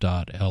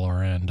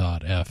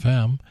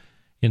discord.lrn.fm.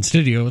 In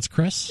studio, it's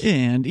Chris.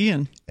 And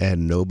Ian.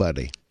 And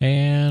nobody.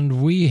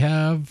 And we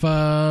have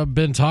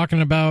been talking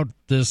about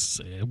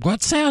this,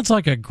 what sounds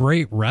like a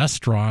great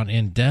restaurant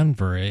in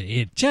Denver.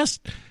 It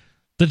just,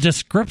 the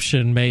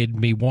description made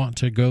me want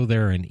to go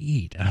there and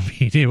eat. I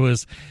mean,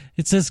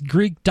 it's this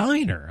Greek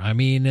diner. I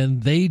mean,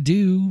 and they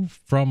do,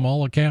 from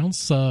all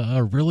accounts,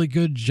 a really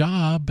good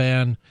job.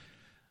 And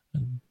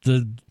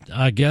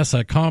I guess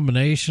a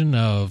combination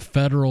of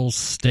federal,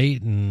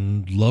 state,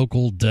 and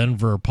local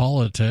Denver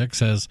politics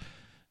has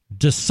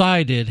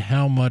decided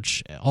how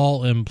much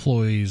all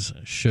employees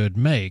should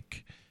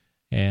make,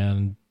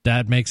 and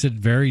that makes it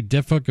very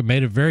difficult.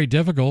 Made it very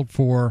difficult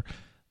for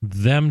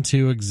them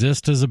to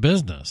exist as a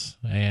business,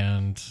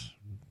 and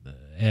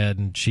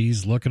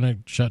she's looking at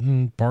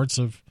shutting parts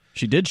of.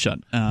 She did shut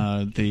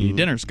the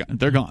dinners.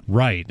 They're gone.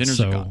 Right. Dinners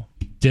are gone.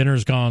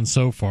 Dinner's gone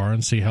so far,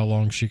 and see how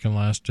long she can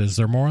last. Is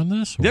there more on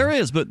this? Or? There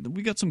is, but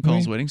we got some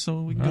calls waiting,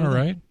 so we can go. All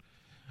right.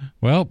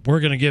 Well,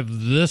 we're going to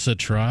give this a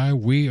try.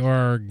 We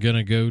are going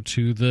to go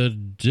to the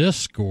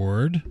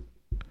Discord,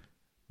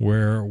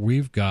 where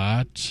we've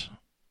got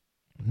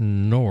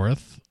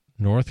North.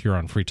 North, you're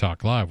on Free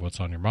Talk Live. What's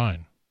on your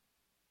mind?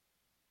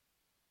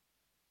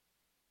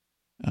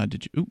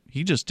 Did you? Ooh,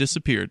 he just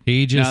disappeared.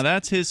 Now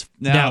that's his.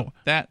 Now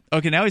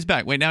he's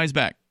back. Wait, now he's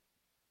back.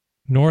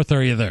 North,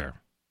 are you there?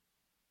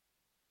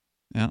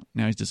 Now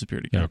he's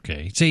disappeared again.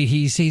 Okay. See,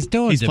 he's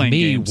doing to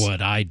me games.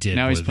 What I did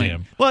now with he's playing.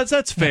 him. Well,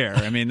 that's fair.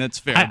 I mean, that's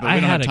fair. But we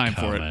don't have time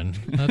for it.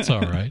 That's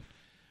all right.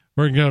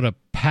 We're going to go to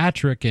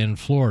Patrick in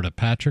Florida.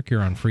 Patrick,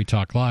 you're on Free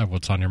Talk Live.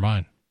 What's on your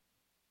mind?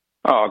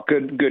 Oh,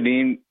 good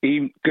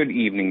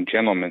evening,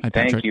 gentlemen. Hi,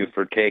 Thank you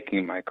for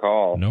taking my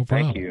call. No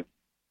problem. Thank you.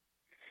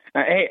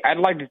 Hey, I'd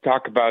like to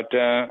talk about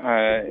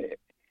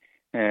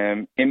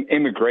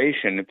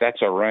immigration, if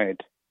that's all right.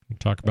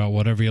 Talk about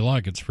whatever you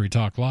like. It's Free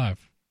Talk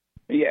Live.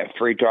 Yeah,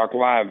 Free Talk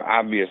Live,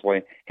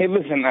 obviously. Hey,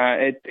 listen,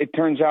 it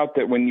turns out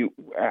that when you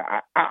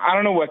I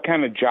don't know what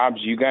kind of jobs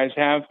you guys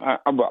have.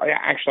 Well,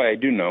 actually, I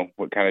do know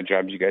what kind of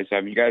jobs you guys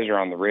have. You guys are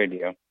on the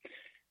radio.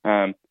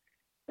 But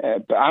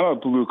I'm a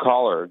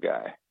blue-collar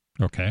guy.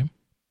 Okay.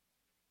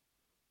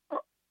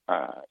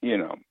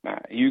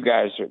 You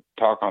guys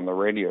talk on the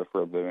radio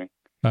for a living.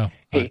 Well,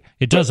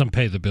 it doesn't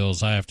pay the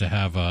bills. I have to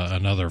have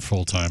another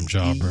full-time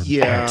job or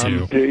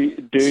two. Do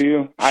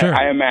you? Sure.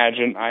 I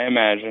imagine.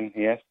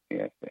 Yes.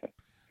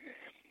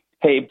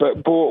 Hey,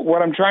 but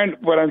what I'm trying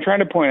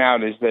to point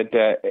out is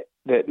that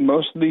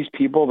most of these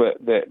people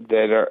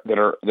that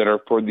are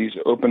for these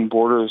open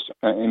borders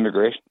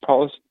immigration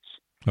policies,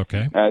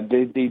 okay, they're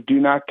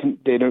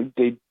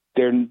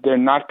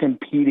not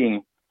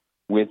competing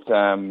with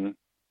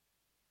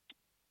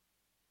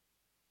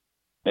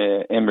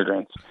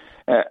immigrants.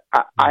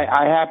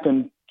 I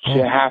happen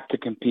to have to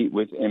compete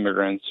with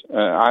immigrants.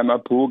 I'm a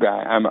pool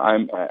guy.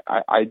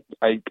 I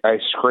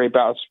scrape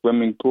out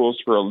swimming pools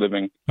for a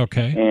living.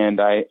 Okay. And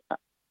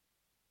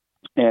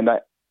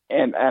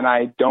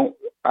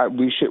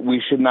we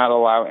should not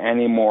allow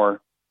any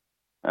more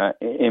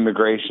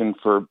immigration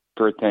for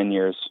 10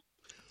 years.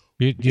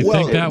 You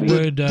think that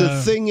would?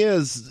 The thing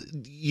is,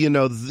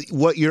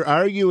 what you're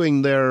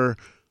arguing there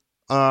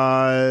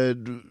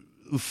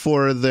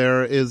for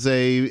there is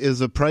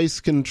a price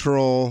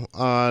control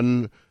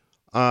on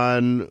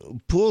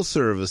pool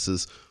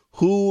services.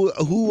 Who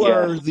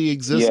are the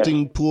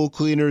existing pool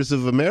cleaners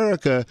of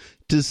America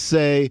to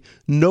say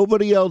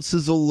nobody else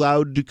is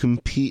allowed to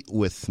compete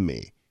with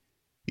me?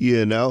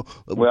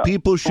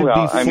 People should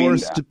be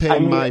forced to pay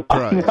my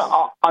price.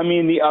 I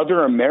mean, the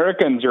other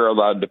Americans are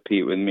allowed to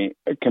compete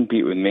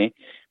with me,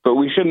 but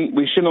we shouldn't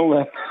let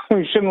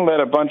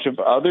a bunch of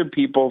other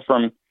people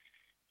from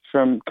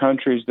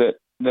countries that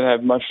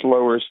have much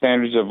lower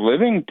standards of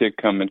living to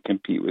come and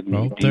compete with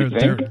me. Well,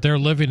 they're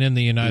living in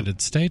the United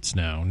States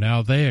now.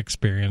 Now they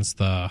experience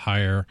the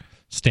higher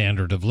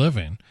standard of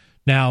living.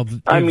 Now,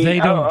 if they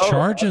don't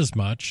charge as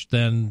much,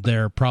 then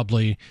they're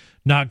probably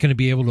not going to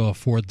be able to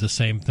afford the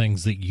same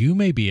things that you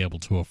may be able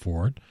to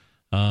afford.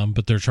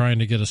 But they're trying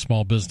to get a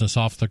small business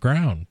off the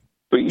ground.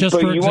 But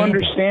for you example.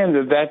 understand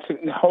that that's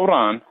hold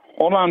on,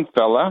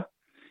 fella.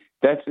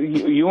 That's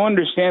you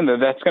understand that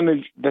that's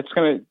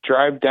gonna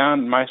drive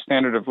down my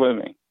standard of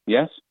living.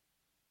 Yes.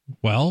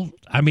 Well,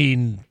 I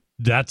mean,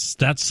 that's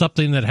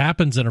something that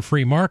happens in a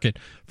free market.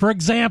 For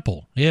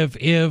example,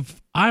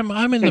 if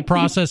I'm in the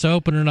process of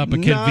opening up a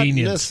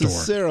convenience store. Not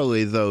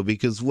necessarily, though,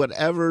 because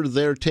whatever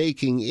they're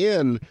taking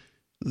in,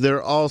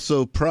 they're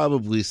also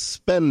probably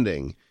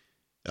spending,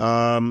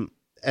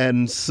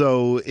 and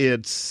so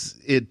it's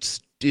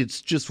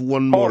just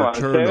one more Hold on,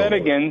 turnover. say that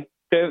again.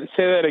 Say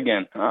that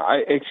again.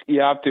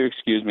 You have to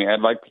excuse me. I'd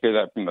like to hear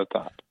that from the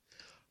top.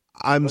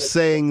 I'm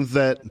saying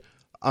that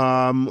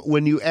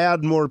when you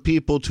add more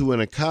people to an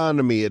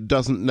economy, it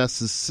doesn't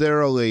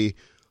necessarily.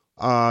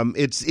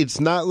 It's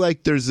not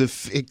like there's a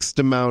fixed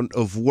amount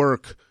of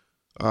work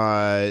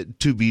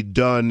to be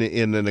done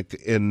in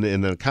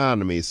an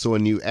economy. So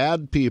when you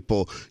add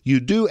people, you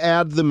do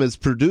add them as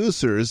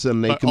producers,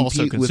 and they But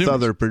also compete with consumers.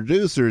 other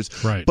producers.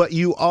 Right. But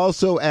you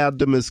also add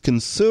them as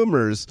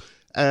consumers,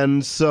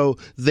 and so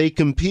they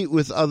compete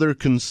with other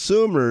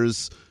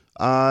consumers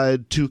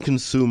to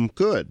consume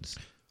goods.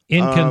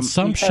 In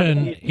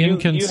consumption,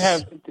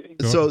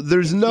 So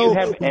there's no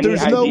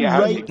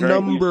right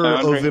number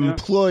of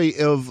employee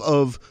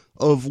of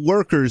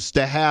workers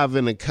to have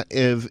in an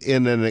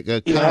economy.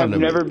 You have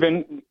never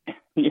been.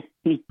 You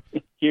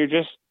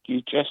just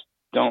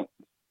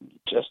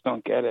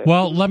don't get it.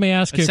 Well, let me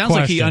ask you It a sounds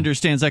question. like he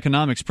understands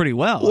economics pretty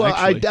well. Well,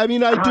 actually. I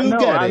mean, I do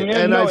get it,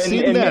 and I've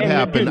seen that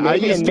happen. I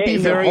used to be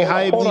very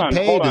highly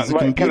paid as a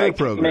computer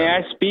programmer. May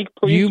I speak,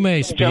 please? You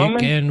may speak,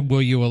 gentlemen? and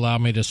will you allow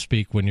me to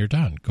speak when you're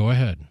done? Go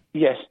ahead.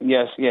 Yes.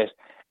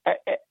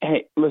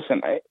 Hey,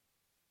 listen.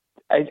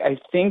 I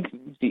think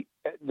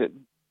that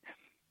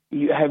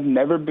you have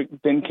never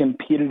been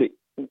competed.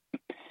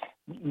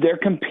 They're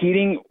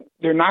competing.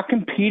 They're not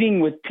competing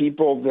with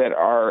people that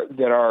are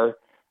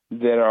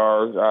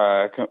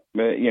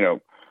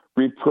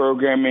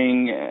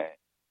reprogramming.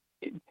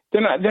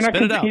 They're not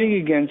competing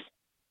against.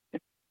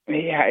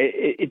 Yeah,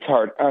 it's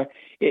hard.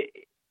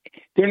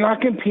 They're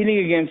not competing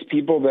against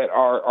people that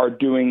are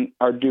doing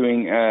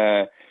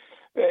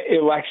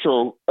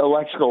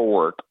electrical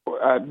work.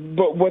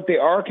 But what they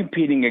are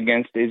competing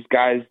against is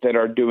guys that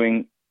are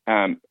doing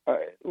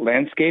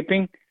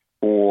landscaping,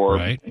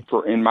 or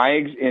for in my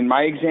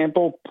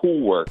example,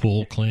 pool work,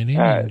 pool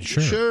cleaning.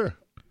 Sure.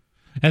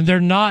 And they're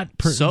not.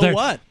 So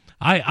what?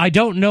 I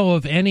don't know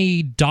of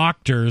any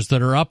doctors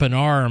that are up in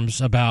arms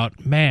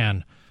about,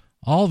 man,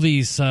 all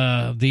these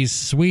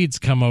Swedes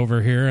come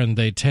over here and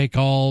they take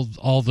all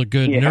the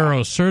good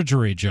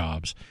neurosurgery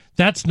jobs.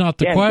 That's not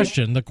the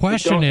question. The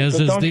question is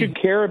don't you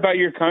care about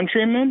your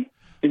countrymen?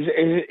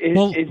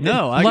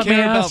 No, I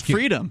care about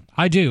freedom.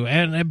 I do,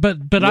 but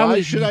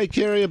why should I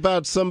care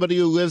about somebody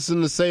who lives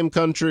in the same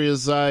country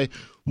as I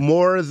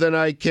more than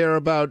I care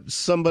about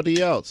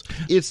somebody else?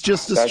 It's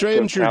just a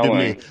stranger to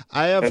me.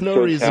 I have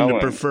no reason to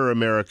prefer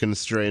American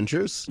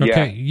strangers.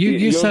 Okay,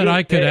 you said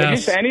I could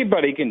ask. Just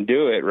anybody can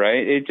do it,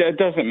 right? It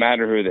doesn't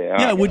matter who they are.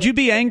 Yeah, would you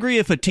be angry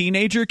if a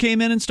teenager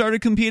came in and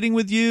started competing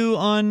with you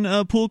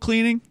on pool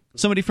cleaning?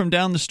 Somebody from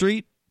down the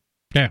street?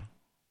 Yeah.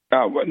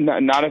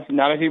 Not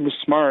if he was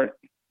smart.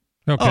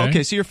 Okay. Oh,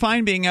 okay. So you're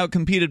fine being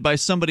outcompeted by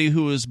somebody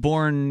who was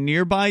born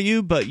nearby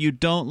you, but you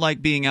don't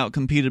like being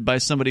outcompeted by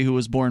somebody who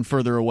was born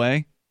further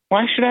away?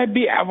 Why should I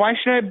be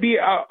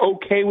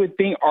okay with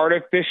being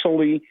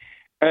artificially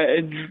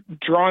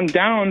drawn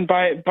down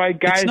by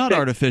guys? It's not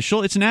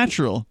artificial. It's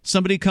natural.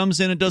 Somebody comes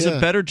in and does a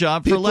better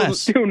job for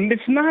less. Dude,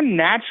 it's not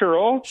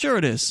natural. Sure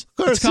it is.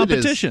 Of course it's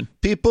competition. It is.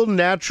 People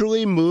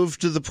naturally move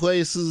to the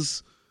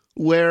places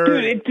where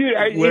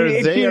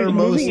they are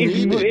most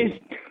needed.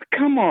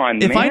 Come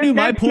on, if man. I knew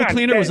my pool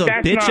cleaner was a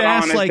bitch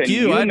ass like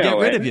you, I'd get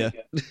rid of you.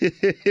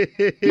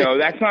 No,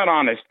 that's not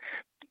honest,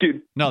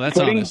 dude. No, that's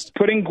honest.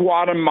 Putting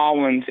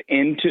Guatemalans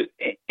into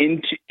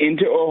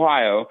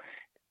Ohio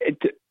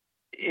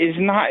is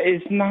not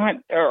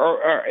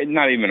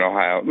even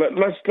Ohio.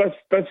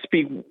 Let's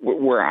speak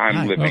where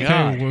I'm living.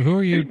 Okay, well, who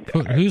are you?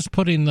 Who's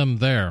putting them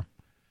there?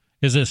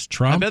 Is this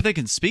Trump? I bet they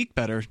can speak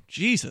better.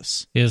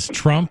 Jesus. Is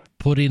Trump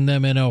putting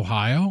them in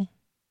Ohio?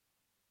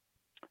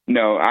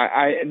 No,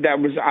 I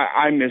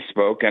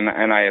misspoke,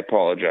 and I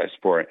apologize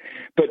for it.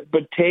 But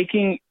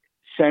taking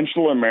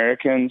Central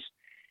Americans,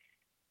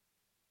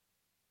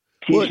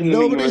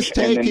 nobody's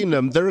taking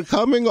them. They're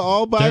coming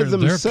all by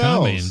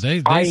themselves.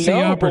 They're coming. They see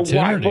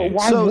opportunity. But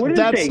why so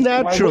that's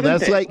natural.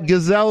 That's like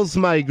gazelles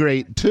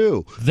migrate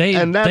too,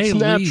 and that's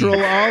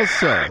natural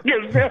also.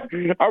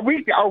 Are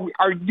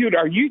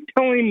you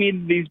telling me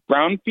these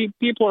brown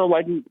people are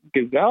like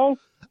gazelles?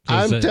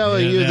 I'm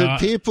telling you that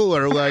people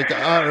are like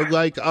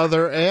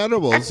other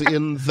animals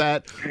in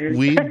that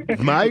we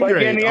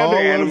migrate all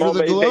over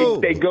the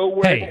globe. They go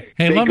where.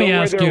 Hey, let me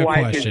ask you a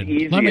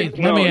question. Let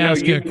me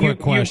ask you a quick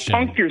question. You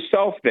punked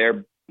yourself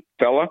there,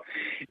 fella.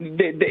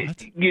 You're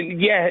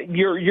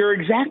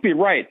exactly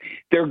right.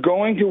 They're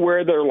going to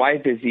where their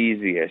life is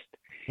easiest.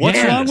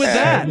 What's wrong with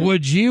that?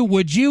 Would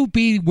you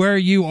be where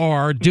you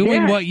are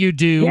doing what you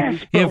do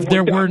if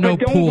there were no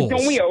pools?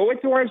 Don't we owe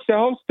it to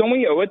ourselves? Don't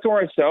we owe it to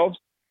ourselves?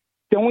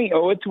 Don't we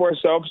owe it to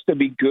ourselves to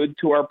be good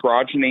to our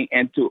progeny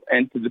and to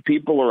the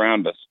people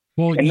around us?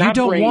 Well, you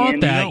don't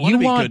want that. You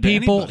want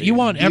people. You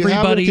want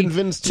everybody to be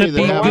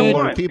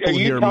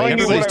good.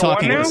 Everybody's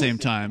talking at the same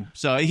time,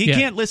 so he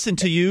can't listen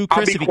to you,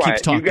 Chris, if he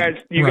keeps talking.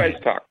 You guys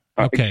talk.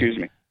 Okay. Excuse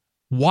me.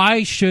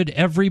 Why should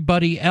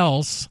everybody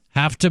else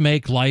have to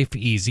make life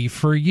easy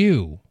for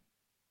you?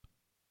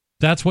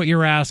 That's what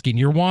you're asking.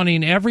 You're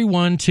wanting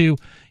everyone to,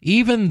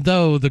 even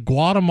though the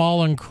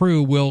Guatemalan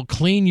crew will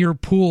clean your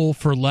pool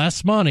for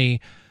less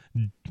money,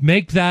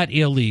 make that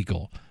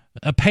illegal.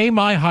 Pay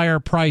my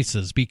higher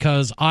prices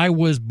because I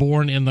was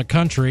born in the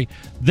country.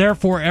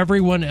 Therefore,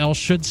 everyone else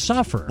should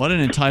suffer. What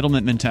an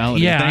entitlement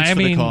mentality. Yeah, Thanks for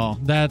the call.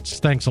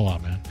 Thanks a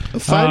lot, man.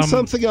 Find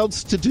something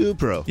else to do,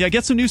 bro. Yeah,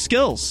 get some new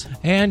skills.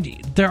 And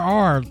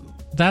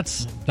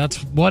that's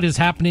what is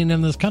happening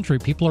in this country.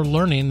 People are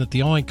learning that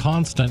the only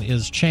constant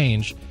is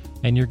change,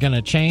 and you're going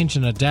to change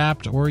and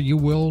adapt, or you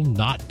will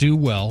not do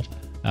well.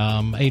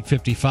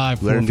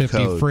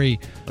 855-450 free.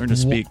 Learn to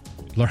speak.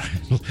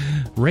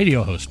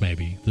 Radio host,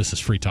 maybe. This is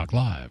Free Talk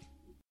Live.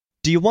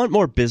 Do you want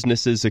more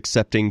businesses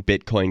accepting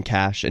Bitcoin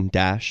Cash and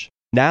Dash?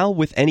 Now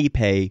with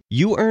AnyPay,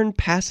 you earn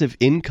passive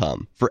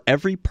income for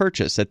every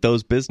purchase at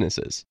those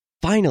businesses.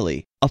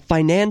 Finally, a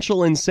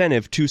financial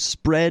incentive to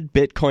spread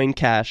Bitcoin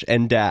Cash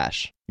and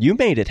Dash. You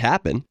made it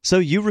happen, so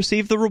you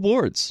receive the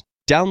rewards.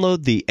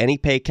 Download the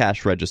AnyPay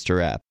Cash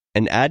Register app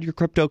and add your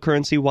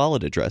cryptocurrency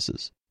wallet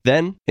addresses.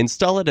 Then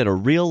install it at a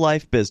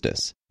real-life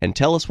business and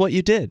tell us what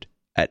you did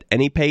at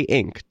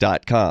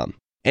AnyPayInc.com.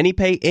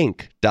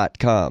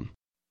 AnyPayInc.com.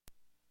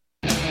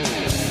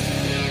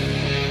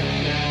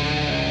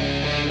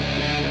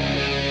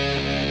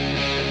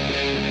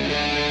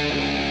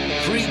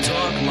 Free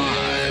Talk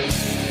Live.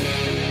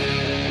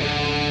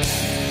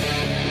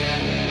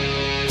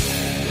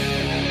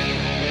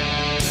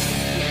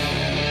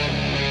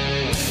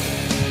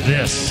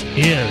 This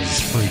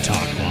is Free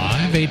Talk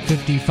Live,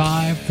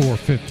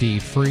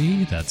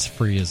 855-450-FREE. That's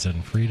free as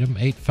in freedom,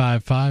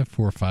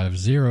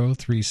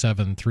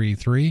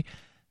 855-450-3733.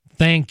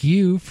 Thank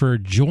you for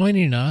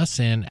joining us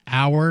in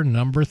hour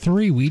number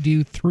 3. We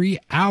do 3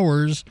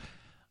 hours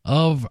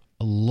of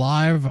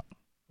live,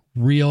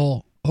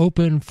 real,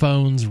 open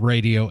phones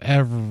radio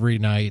every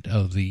night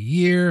of the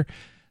year.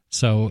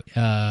 So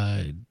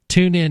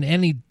tune in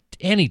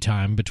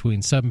anytime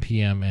between 7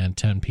 p.m. and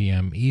 10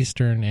 p.m.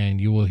 Eastern,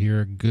 and you will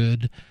hear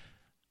good,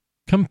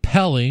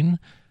 compelling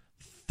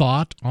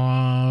thought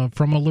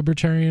from a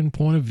libertarian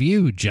point of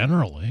view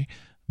generally,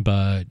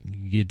 but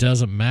it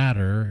doesn't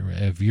matter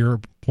if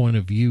your point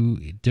of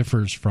view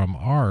differs from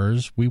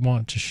ours. We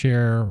want to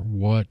share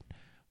what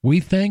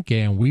we think,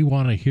 and we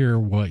want to hear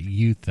what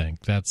you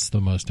think. That's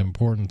the most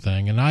important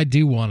thing. And I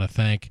do want to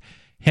thank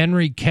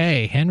Henry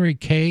K. Henry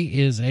K.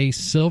 is a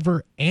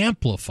silver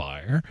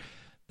amplifier.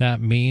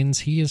 That means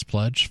he has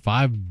pledged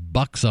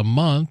 $5 a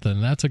month,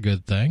 and that's a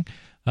good thing,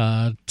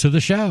 to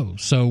the show.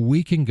 So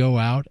we can go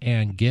out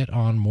and get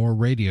on more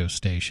radio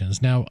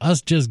stations. Now,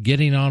 us just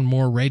getting on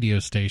more radio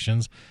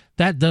stations,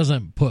 that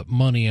doesn't put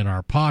money in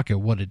our pocket.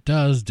 What it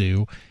does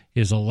do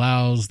is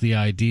allows the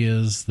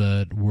ideas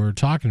that we're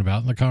talking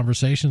about and the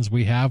conversations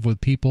we have with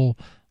people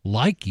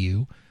like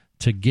you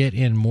to get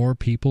in more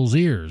people's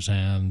ears,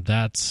 and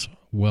that's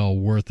well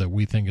worth it.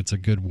 We think it's a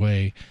good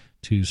way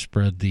to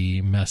spread the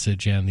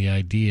message and the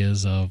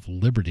ideas of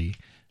liberty.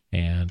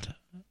 And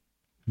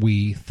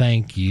we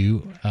thank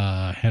you,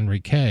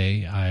 Henry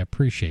K. I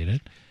appreciate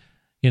it.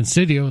 In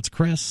studio, it's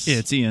Chris. Yeah,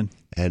 it's Ian.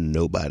 And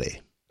nobody.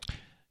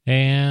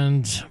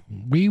 And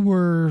we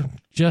were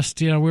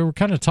just, we were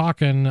kind of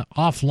talking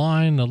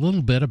offline a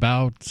little bit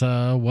about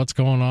what's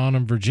going on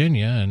in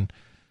Virginia, and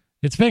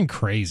it's been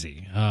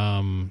crazy.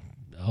 A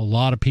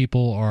lot of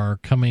people are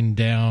coming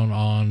down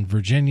on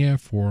Virginia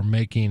for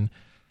making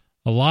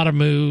a lot of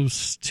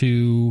moves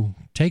to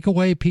take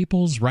away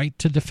people's right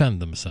to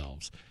defend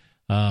themselves.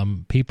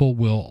 People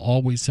will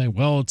always say,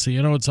 well, it's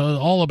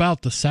all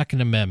about the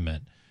Second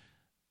Amendment.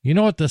 You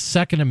know what the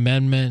Second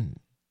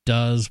Amendment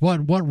does?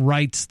 What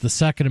rights the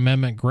Second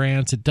Amendment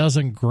grants? It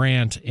doesn't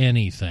grant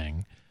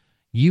anything.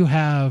 You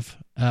have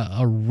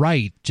a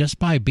right just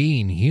by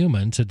being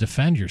human to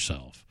defend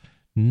yourself.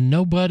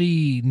 No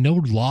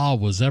law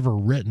was ever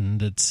written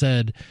that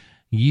said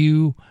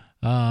you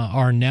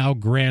are now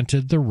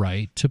granted the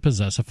right to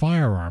possess a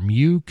firearm.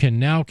 You can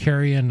now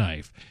carry a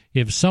knife.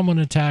 If someone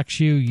attacks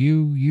you,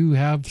 you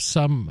have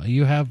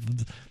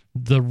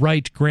the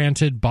right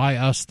granted by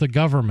us, the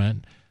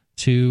government,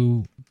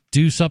 to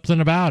do something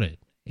about it.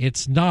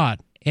 It's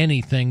not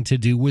anything to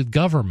do with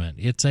government.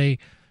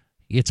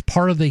 It's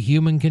part of the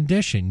human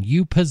condition.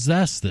 You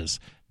possess this.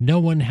 No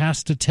one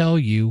has to tell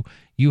you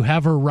you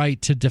have a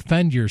right to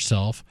defend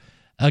yourself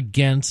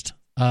against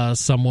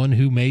someone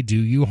who may do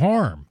you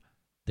harm.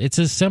 It's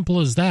as simple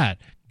as that.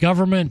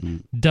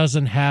 Government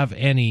doesn't have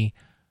any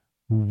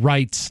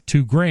rights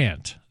to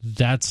grant.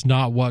 That's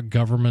not what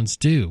governments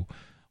do.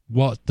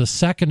 What the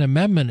Second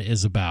Amendment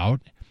is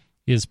about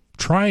is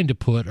trying to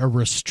put a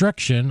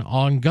restriction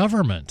on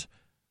government.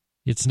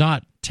 It's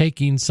not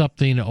taking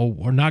something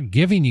or not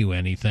giving you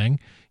anything.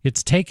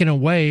 It's taking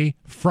away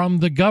from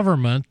the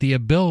government the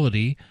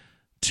ability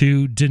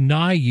to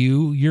deny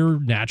you your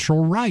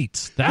natural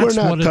rights. That's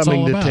We're not what it's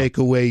coming all to about. take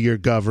away your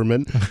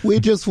government. We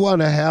just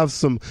want to have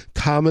some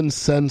common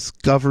sense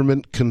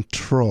government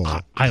control.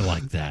 I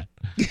like that.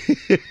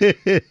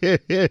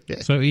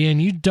 So, Ian,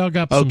 you dug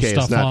up some Okay,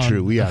 stuff it's not on...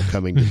 true. We are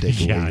coming to take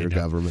Yeah, away I your know.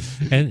 government.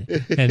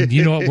 And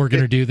you know what we're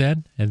going to do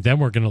then? And then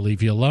we're going to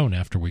leave you alone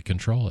after we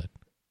control it.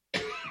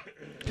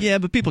 Yeah,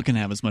 but people can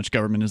have as much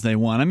government as they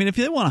want. I mean, if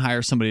they want to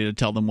hire somebody to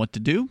tell them what to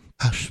do,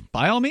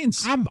 by all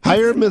means.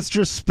 Hire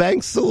Mr.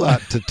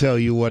 Spanks-a-Lot to tell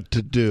you what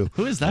to do.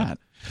 Who is that?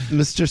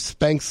 Mr.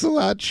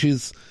 Spanks-a-Lot.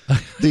 She's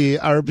the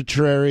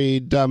arbitrary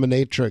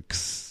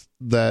dominatrix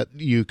that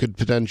you could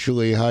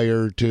potentially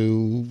hire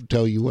to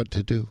tell you what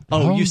to do.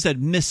 Oh, you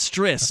said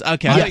mistress.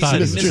 Okay, I I thought thought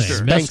you it said was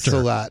Mr.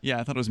 Spanks-a-Lot.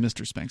 Yeah, I thought it was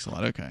Mr.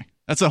 Spanks-a-Lot. Okay.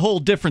 That's a whole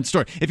different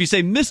story. If you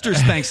say Mr.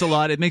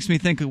 Spanks-a-Lot, it makes me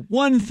think of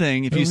one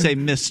thing. If you say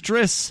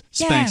Mistress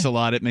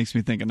Spanks-a-Lot, it makes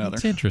me think another.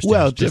 It's interesting.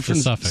 Well, It's just a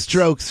different suffix.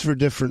 strokes for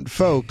different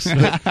folks.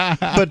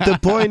 But the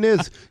point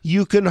is,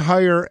 you can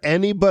hire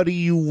anybody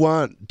you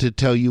want to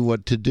tell you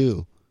what to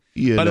do.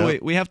 By the way,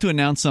 we have to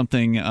announce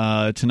something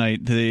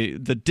tonight.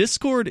 The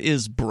Discord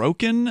is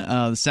broken.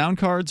 The sound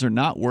cards are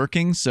not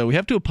working, so we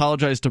have to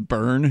apologize to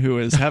Byrne, who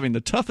is having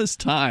the toughest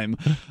time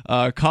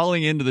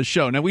calling into the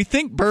show. Now, we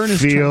think Byrne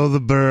is... Feel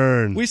the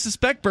burn. We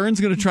suspect Byrne's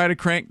going to try to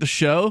crank the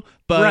show,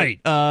 but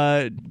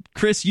Right.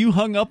 Chris, you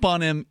hung up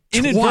on him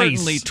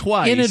inadvertently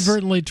twice.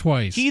 Inadvertently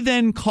twice. He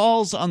then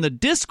calls on the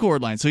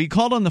Discord line. So he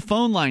called on the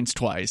phone lines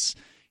twice.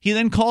 He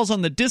then calls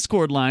on the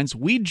Discord lines.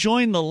 We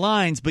joined the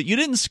lines, but you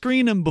didn't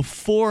screen him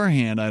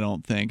beforehand, I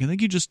don't think. I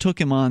think you just took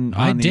him on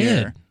I the did.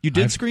 air. You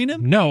did screen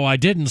him? No, I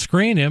didn't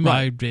screen him.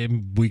 Right.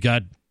 We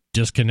got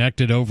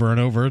disconnected over and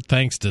over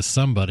thanks to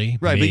somebody.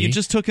 Right, me. but you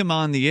just took him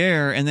on the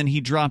air, and then he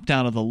dropped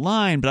out of the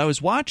line. But I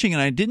was watching,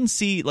 and I didn't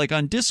see, like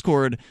on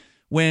Discord,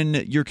 when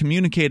you're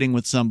communicating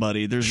with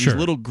somebody, there's Sure. these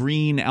little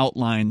green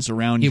outlines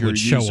around It your would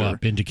show user.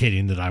 up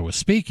indicating that I was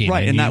speaking.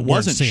 Right, and you that weren't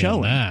wasn't seeing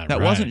showing. That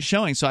right. wasn't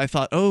showing. So I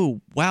thought,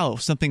 oh, wow,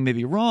 something may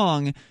be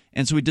wrong.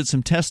 And so we did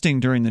some testing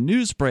during the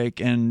news break.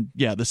 And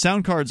yeah, the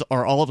sound cards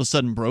are all of a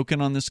sudden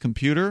broken on this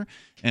computer.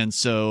 And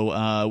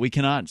so we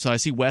cannot. So I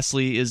see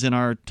Wesley is in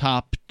our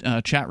top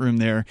chat room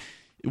there.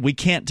 We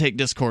can't take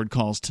Discord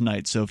calls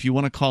tonight. So if you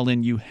want to call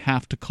in, you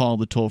have to call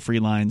the toll-free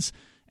lines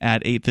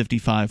at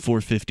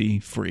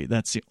 855-450-FREE.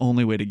 That's the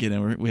only way to get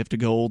in. We have to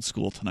go old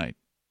school tonight.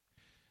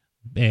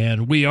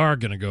 And we are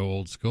going to go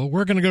old school.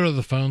 We're going to go to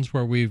the phones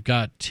where we've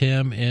got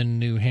Tim in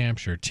New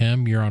Hampshire.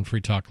 Tim, you're on Free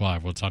Talk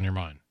Live. What's on your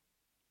mind?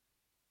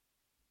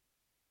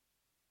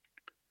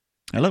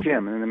 Hello.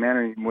 Jim, in the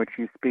manner in which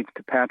you speak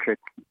to Patrick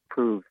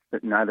proves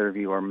that neither of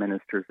you are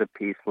ministers of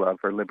peace, love,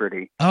 or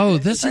liberty. Oh,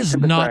 this I is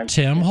sympathize- not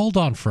Tim. Hold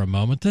on for a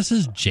moment. This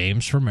is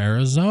James from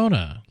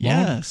Arizona.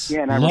 Yes.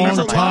 Yeah, and I Long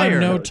remember my time honor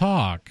no code.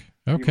 talk.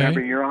 You remember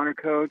Okay. your honor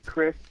code,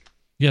 Chris?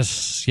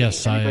 Yes.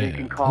 Anybody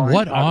can call in,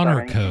 What talk about honor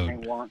anything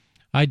code? they want.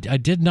 I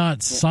did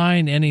not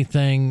sign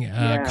anything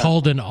Yeah.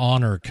 called an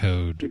honor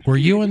code. Were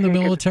you in the Take it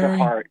to military?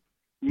 heart.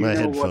 You My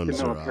know what the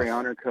headphones are military off.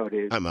 honor code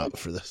is. I'm out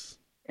for this.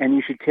 And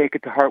you should take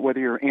it to heart whether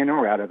you're in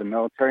or out of the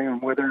military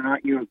and whether or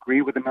not you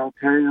agree with the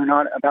military or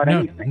not about No,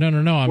 anything. no.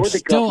 I'm Or the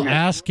still government. You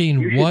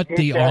asking should what take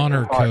the that to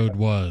honor heart. code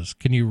was.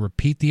 Can you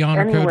repeat the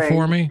honor code Anyway,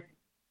 for me?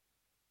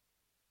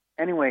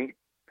 Anyway,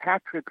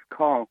 Patrick's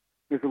call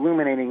is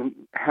illuminating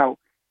how,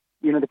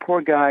 the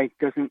poor guy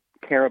doesn't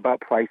care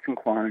about price and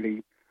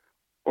quantity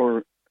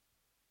or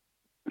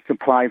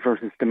supply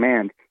versus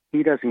demand.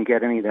 He doesn't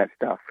get any of that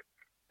stuff.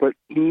 But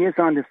he is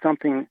onto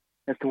something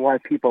as to why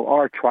people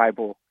are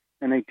tribal,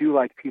 and they do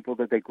like people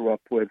that they grew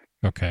up with,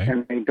 Okay.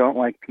 and they don't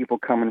like people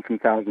coming from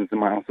thousands of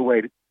miles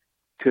away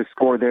to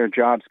score their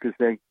jobs because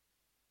they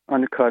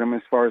undercut them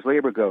as far as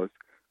labor goes.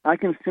 I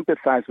can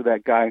sympathize with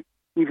that guy,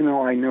 even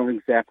though I know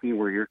exactly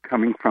where you're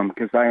coming from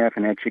because I have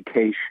an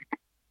education.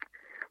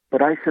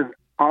 But I should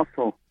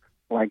also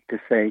like to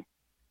say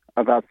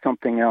about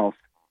something else.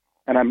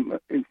 And I'm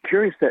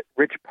curious that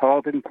Rich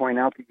Paul didn't point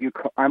out that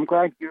I'm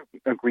glad you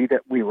agree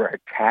that we were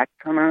attacked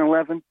on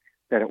 9/11,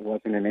 that it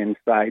wasn't an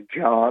inside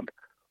job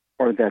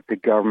or that the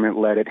government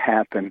let it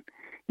happen.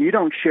 You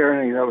don't share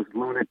any of those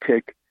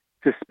lunatic,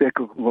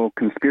 despicable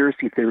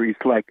conspiracy theories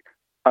like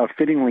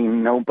fittingly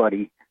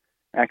nobody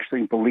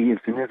actually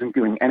believes and isn't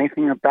doing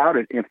anything about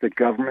it if the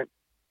government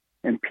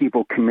and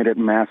people committed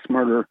mass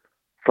murder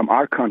from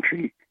our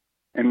country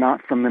and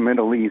not from the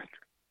Middle East.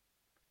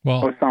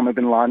 Well, Osama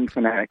bin Laden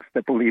fanatics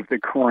that believe the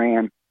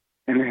Quran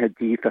and the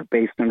Hadith are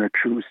based on a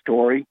true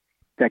story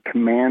that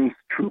commands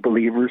true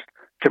believers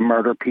to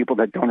murder people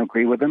that don't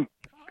agree with them.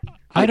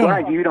 I I'm don't.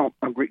 glad you don't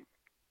agree.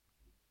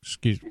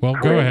 Well,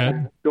 go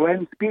ahead. Go ahead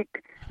and speak,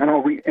 and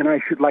I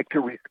should like to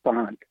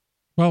respond.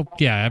 Well,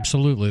 yeah,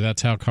 absolutely.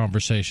 That's how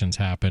conversations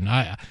happen.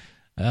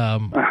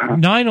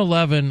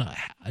 9/11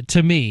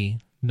 to me,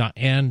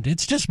 and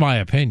it's just my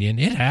opinion.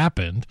 It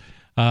happened.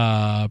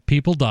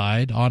 People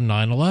died on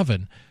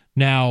 9/11.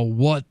 Now,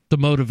 what the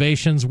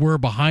motivations were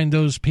behind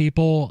those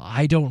people,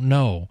 I don't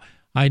know.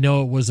 I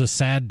know it was a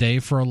sad day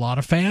for a lot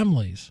of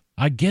families.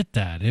 I get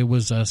that. It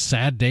was a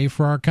sad day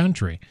for our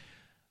country.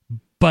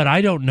 But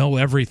I don't know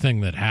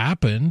everything that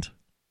happened.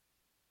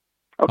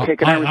 Okay,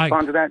 can I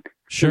respond to that?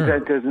 Sure.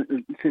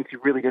 Since you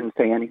really didn't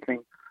say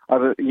anything,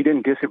 you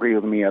didn't disagree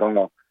with me at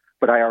all,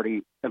 but I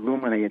already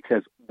illuminated. It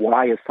says,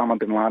 why Osama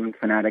bin Laden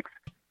fanatics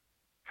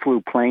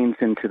flew planes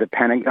into the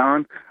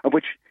Pentagon, of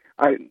which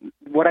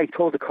what I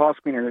told the call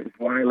screener is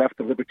why I left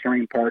the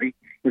Libertarian Party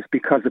is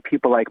because of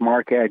people like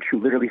Mark Edge,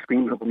 who literally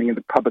screamed over me in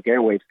the public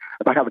airwaves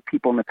about how the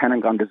people in the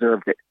Pentagon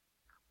deserved it.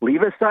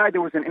 Leave aside,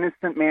 there was an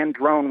innocent man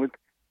drone with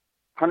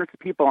hundreds of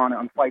people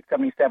on Flight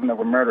 77 that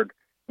were murdered,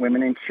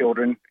 women and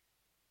children,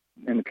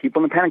 and the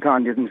people in the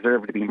Pentagon didn't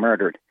deserve to be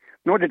murdered,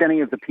 nor did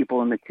any of the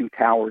people in the two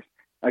towers.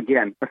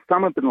 Again,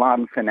 Osama bin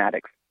Laden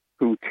fanatics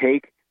who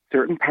take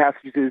certain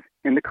passages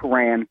in the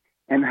Quran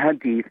and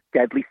Hadith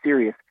deadly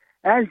serious,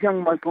 as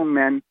young Muslim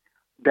men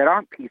that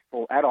aren't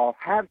peaceful at all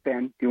have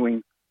been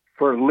doing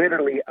for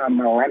literally a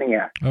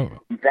millennia. Oh.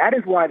 That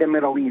is why the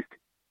Middle East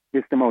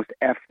is the most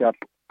effed up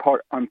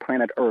part on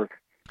planet Earth,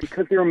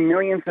 because there are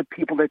millions of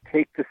people that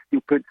take the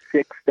stupid,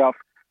 sick stuff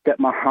that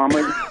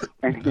Muhammad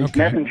and his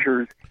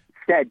messengers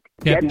said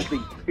deadly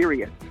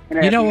serious. And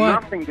it has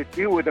nothing to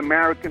do with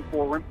American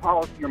foreign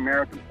policy or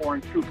American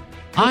foreign troops.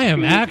 I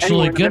am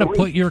actually going to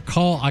put your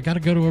call. I got to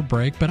go to a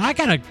break, but I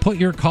got to put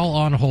your call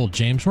on hold,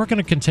 James. We're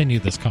going to continue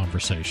this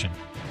conversation.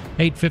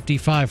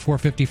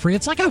 855-450-FREE.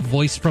 It's like a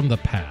voice from the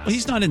past. Well,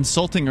 he's not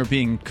insulting or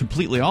being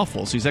completely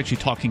awful, so he's actually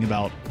talking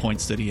about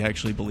points that he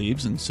actually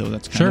believes, and so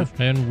that's kind of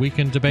and we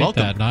can debate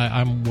welcome. that, and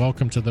I'm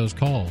welcome to those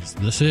calls.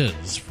 This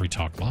is Free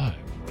Talk Live.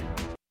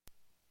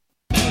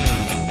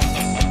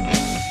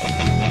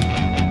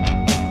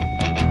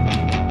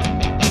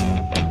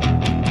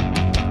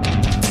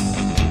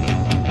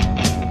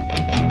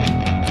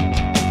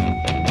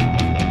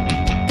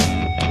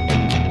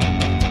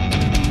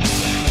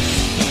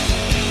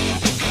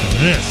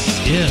 This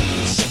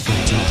is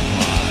Free Talk Live.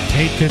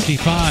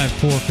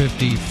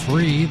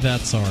 855-450-FREE.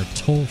 That's our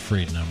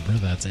toll-free number.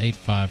 That's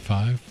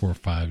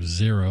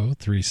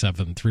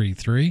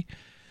 855-450-3733.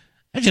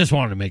 I just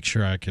wanted to make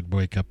sure I could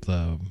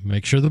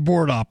make sure the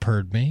board op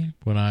heard me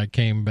when I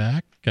came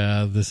back.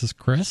 This is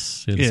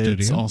Chris in studio.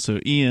 It's also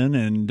Ian,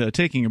 and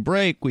taking a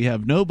break, we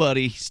have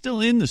nobody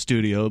still in the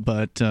studio,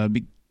 but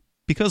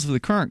because of the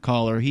current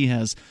caller, he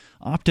has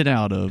opted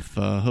out of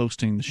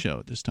hosting the show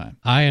at this time.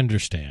 I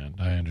understand,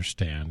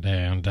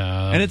 and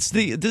this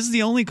is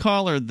the only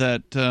caller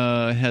that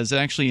has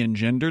actually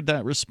engendered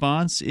that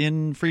response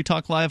in Free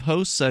Talk Live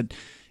hosts.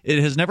 It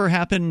has never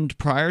happened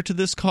prior to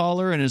this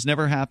caller, and has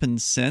never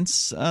happened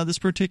since this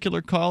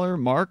particular caller,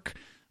 Mark.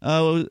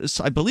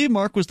 I believe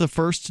Mark was the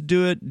first to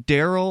do it.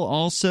 Daryl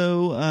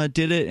also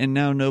did it, and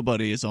now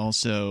nobody is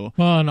also.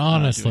 Well, and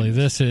honestly,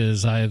 this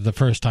is the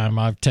first time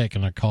I've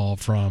taken a call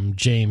from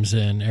James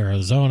in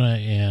Arizona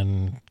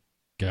in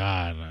 2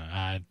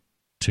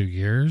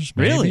 years.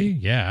 Maybe? Really?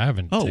 Yeah, I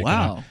haven't. Oh,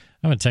 wow! I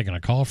haven't taken a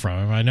call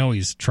from him. I know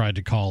he's tried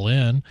to call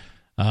in,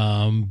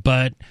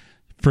 but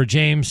for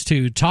James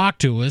to talk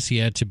to us, he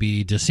had to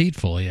be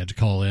deceitful. He had to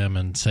call him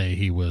and say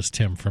he was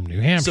Tim from New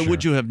Hampshire. So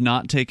would you have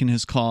not taken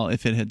his call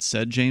if it had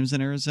said James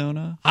in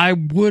Arizona? I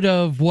would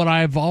have. What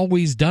I've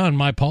always done,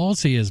 my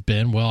policy has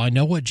been, well, I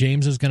know what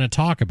James is going to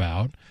talk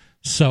about,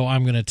 so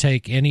I'm going to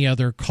take any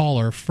other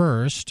caller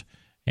first.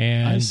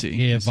 And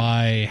if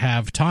I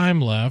have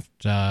time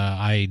left,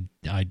 I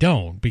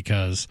don't,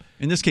 because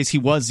in this case he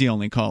was the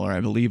only caller, I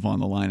believe, on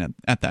the line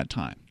at that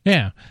time.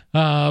 Yeah,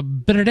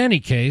 but in any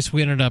case,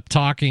 we ended up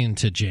talking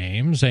to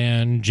James,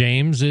 and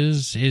James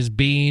is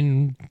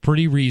being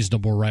pretty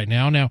reasonable right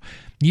now. Now,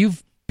 you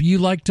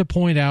like to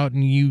point out,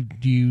 and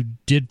you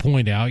did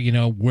point out,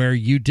 where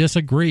you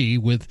disagree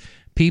with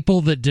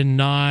people that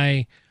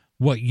deny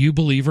what you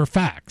believe are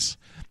facts.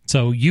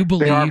 So you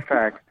believe they are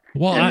facts.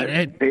 Well,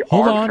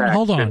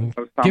 hold on.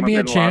 Give me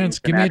a chance.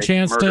 Give me a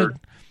chance to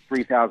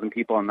 3,000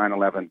 people on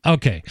 9/11.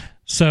 Okay,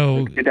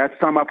 so did that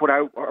sum up what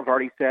I've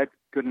already said?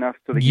 Good enough,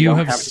 so that you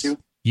don't have to.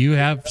 You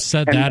have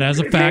said that as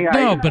a fact.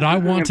 No, but I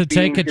want to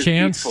take a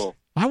chance.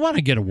 I want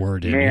to get a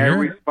word in here. May I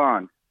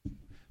respond?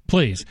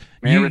 Please.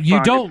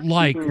 You don't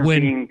like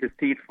when being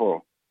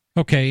deceitful.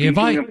 Okay, if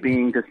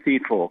being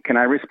deceitful, can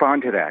I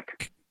respond to that?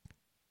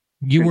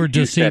 You were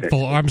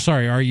deceitful. I'm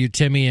sorry. Are you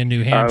Timmy in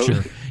New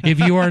Hampshire? If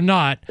you are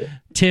not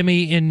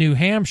Timmy in New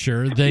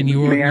Hampshire, then you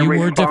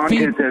were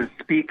defeated.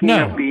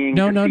 No.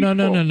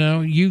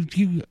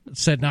 You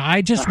said no.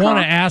 I just want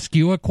to ask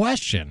you a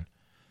question.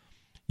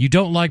 You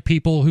don't like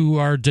people who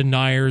are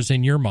deniers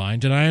in your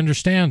mind, and I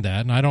understand that,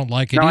 and I don't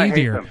like it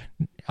either.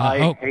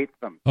 I hate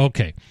them.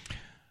 Okay.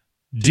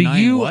 Do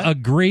you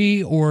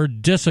agree or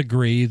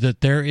disagree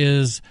that there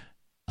is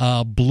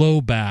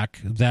blowback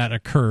that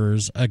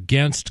occurs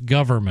against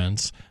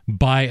governments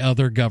by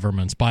other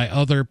governments, by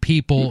other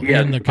people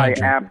in the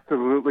country? I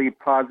absolutely,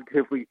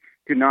 positively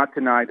do not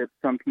deny that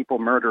some people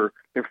murder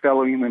their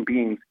fellow human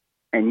beings,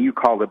 and you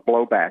call it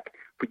blowback.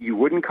 But you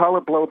wouldn't call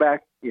it blowback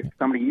if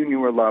somebody you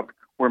knew or loved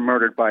were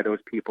murdered by those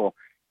people.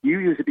 You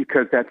use it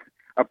because that's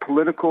a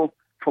political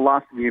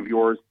philosophy of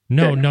yours.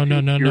 No.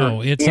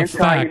 It's a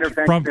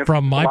fact.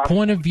 From my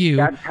point of view,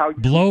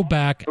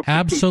 blowback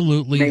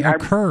absolutely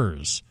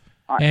occurs.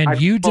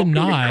 And you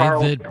deny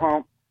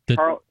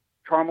that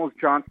Charles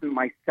Johnson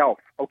myself.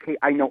 Okay,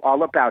 I know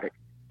all about it.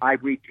 I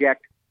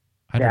reject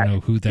I don't know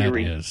who that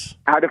is.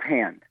 Out of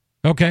hand.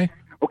 Okay.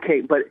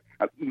 Okay, but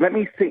let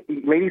me say,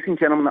 ladies and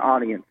gentlemen in the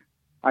audience,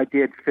 I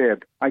did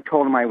fib. I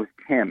told him I was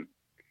Tim.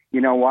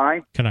 You know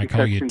why? Can I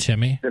call you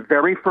Timmy? The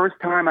very first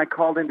time I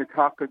called in to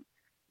talk to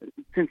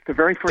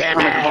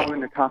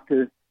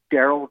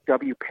Daryl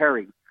W.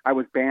 Perry, I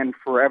was banned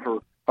forever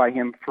by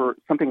him for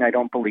something I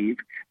don't believe.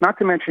 Not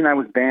to mention I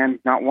was banned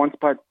not once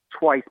but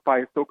twice by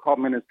a so-called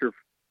minister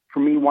for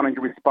me wanting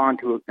to respond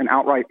to an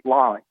outright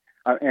lie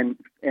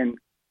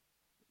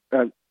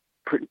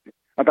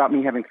about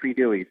me having 3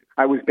 Deweys.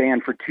 I was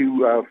banned for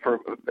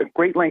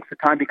great lengths of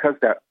time because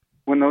of that,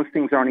 when those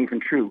things aren't even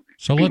true.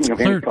 So let's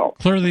clear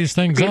these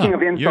things Speaking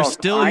up. Of insults, you're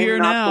still here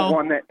now.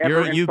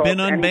 You've been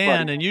unbanned,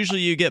 anybody. and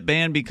usually you get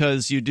banned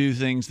because you do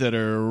things that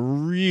are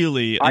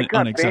really I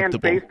got unacceptable.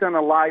 banned based on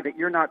a lie that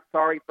you're not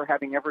sorry for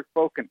having ever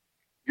spoken.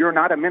 You're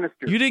not a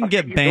minister. You didn't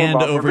get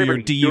banned over your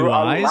DUIs. You're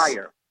a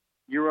liar.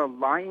 You're a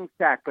lying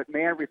sack. But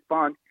may I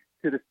respond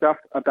to the stuff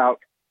about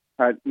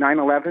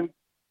 9/11?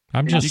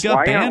 You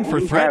got banned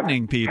for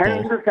threatening people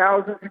tens of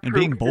thousands of and troops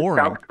being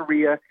boring. in South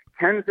Korea,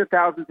 tens of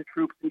thousands of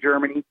troops in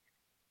Germany,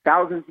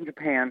 thousands in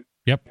Japan.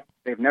 Yep.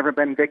 They've never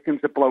been victims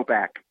of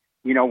blowback.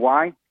 You know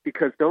why?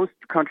 Because those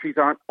countries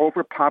aren't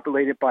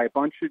overpopulated by a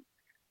bunch of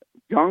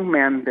young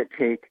men that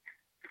take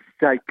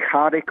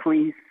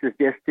psychotically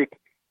sadistic,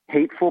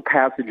 hateful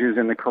passages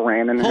in the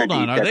Quran and the Hold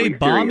on, Hadith are they serious.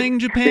 bombing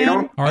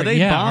Japan? Are they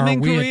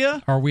bombing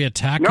Korea? Are we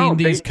attacking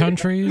these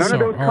countries? None of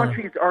those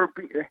countries are.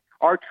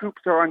 Our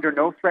troops are under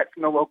no threat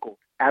from the locals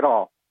at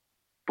all.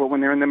 But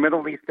when they're in the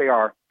Middle East, they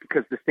are,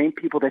 because the same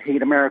people that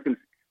hate Americans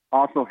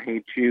also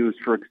hate Jews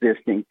for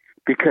existing,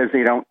 because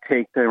they don't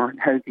take their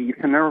Hadith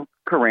and their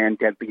Quran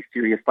deadly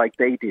serious like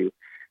they do.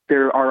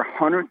 There are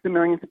hundreds of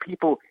millions of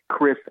people,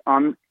 Chris,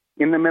 in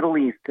the Middle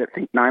East that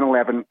think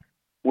 9/11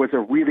 was a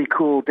really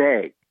cool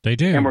day. They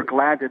do. And we're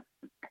glad that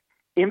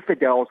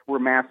infidels were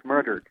mass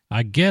murdered.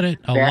 I get it.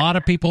 A lot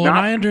of people, and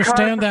I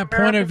understand that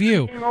point of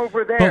view.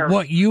 But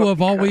what you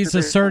have always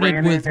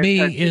asserted with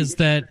me is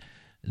that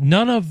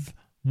none of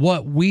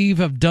what we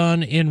have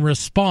done in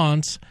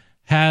response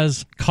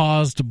has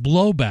caused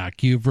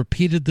blowback. You've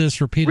repeated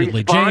this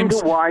repeatedly. Respond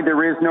James, to why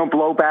there is no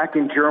blowback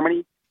in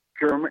Germany,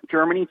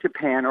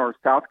 Japan, or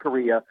South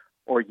Korea,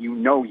 or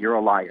you're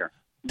a liar.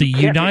 The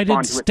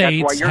United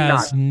States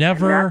has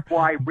never. And that's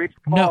why Rich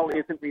Paul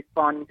isn't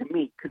responding to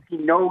me, because he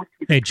knows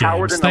he's Hey, a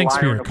coward James, and thanks a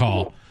liar for your and a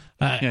call. fool.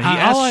 He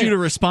asks you to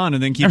respond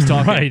and then keeps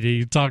talking. Right,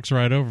 he talks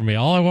right over me.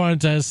 All I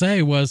wanted to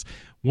say was,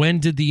 when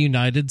did the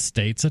United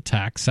States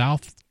attack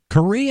South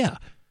Korea?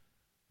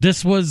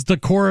 This was the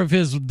core of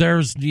his.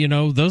 Those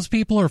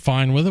people are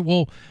fine with it.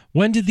 Well,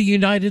 when did the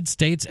United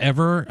States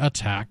ever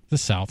attack the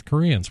South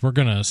Koreans? We're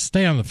going to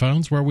stay on the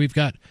phones where we've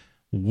got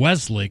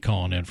Wesley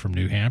calling in from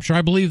New Hampshire.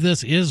 I believe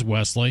this is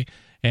Wesley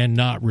and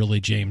not really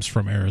James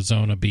from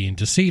Arizona being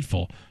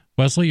deceitful.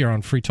 Wesley, you're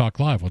on Free Talk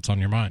Live. What's on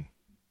your mind?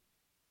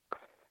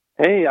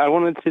 Hey, I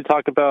wanted to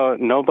talk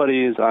about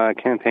nobody's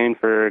campaign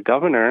for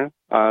governor,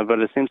 but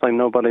it seems like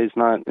nobody's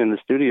not in the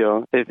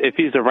studio. If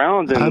he's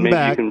around, then maybe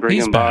you can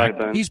bring him by.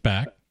 Then. He's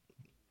back.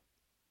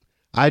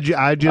 I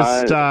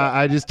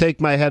just take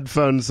my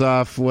headphones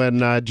off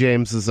when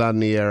James is on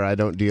the air. I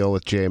don't deal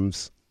with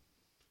James.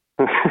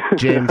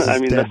 James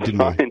is dead to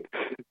me.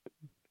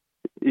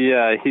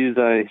 Yeah, he's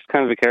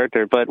kind of a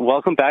character. But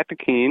welcome back to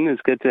Keen.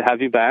 It's good to have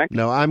you back.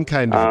 No, I'm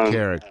kind of a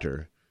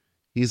character.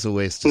 He's a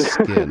waste of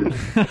skin.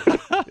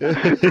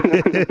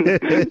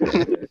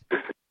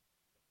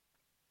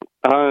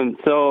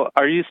 So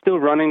are you still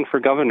running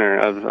for governor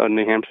of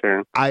New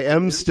Hampshire? I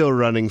am still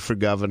running for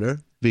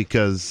governor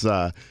because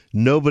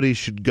nobody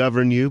should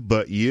govern you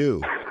but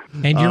you.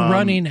 And you're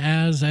running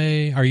as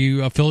are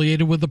you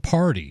affiliated with the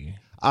party?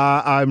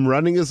 I'm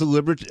running as a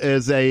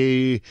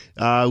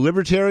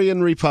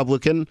libertarian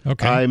Republican.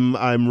 Okay.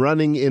 I'm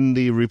running in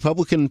the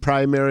Republican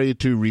primary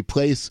to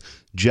replace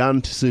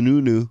John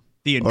Sununu.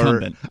 The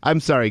incumbent. I'm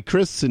sorry,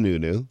 Chris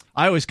Sununu.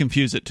 I always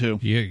confuse it too.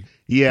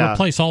 Yeah.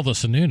 Replace all the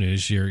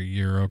Sununus.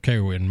 You're okay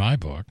in my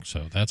book,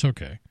 so that's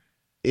okay.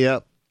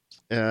 Yep.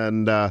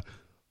 And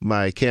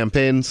my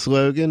campaign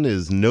slogan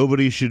is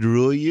 "Nobody should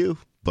rule you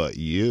but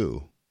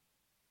you."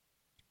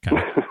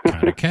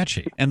 Kind of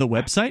catchy. And the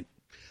website?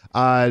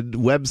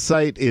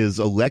 Website is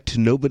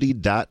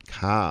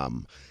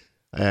electnobody.com.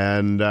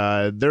 And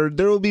there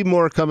will be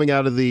more coming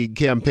out of the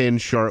campaign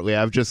shortly.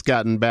 I've just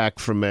gotten back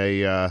from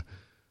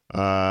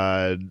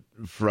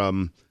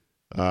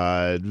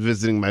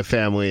visiting my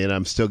family, and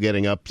I'm still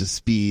getting up to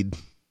speed.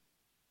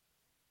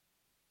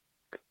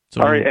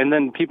 All right, and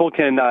then people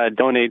can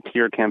donate to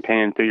your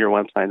campaign through your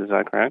website. Is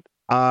that correct?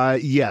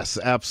 Yes,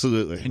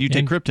 absolutely. And you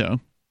take crypto?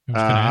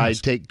 I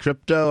take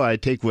crypto. I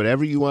take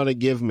whatever you want to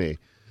give me.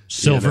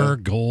 Silver,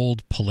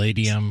 gold,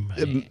 palladium.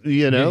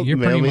 Mail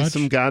me much...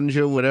 some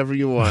ganja, whatever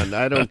you want.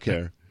 I don't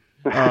care.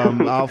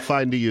 I'll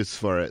find a use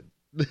for it.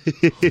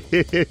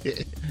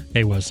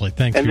 Hey, Wesley,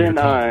 thanks And for your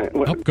then,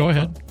 call. Go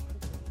ahead.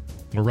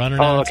 We're running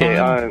out of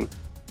time.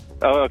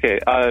 Okay.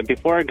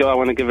 Before I go, I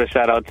want to give a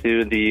shout out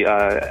to the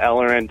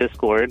LRN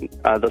Discord.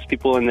 Those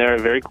people in there are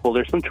very cool.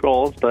 There's some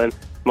trolls, but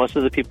most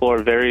of the people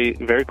are very,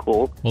 very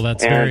cool. Well,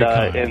 that's very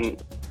kind.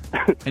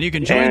 And you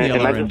can join the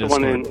LRN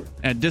Discord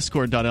at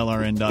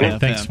discord.lrn.fm.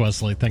 Thanks,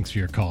 Wesley. Thanks for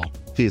your call.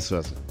 Peace,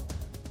 Wesley.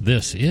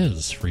 This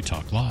is Free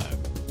Talk Live.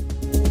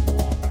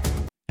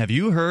 Have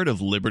you heard of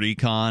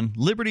LibertyCon?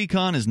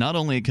 LibertyCon is not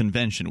only a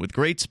convention with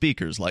great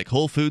speakers like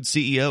Whole Foods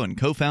CEO and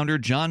co-founder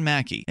John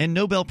Mackey and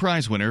Nobel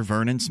Prize winner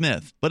Vernon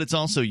Smith, but it's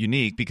also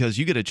unique because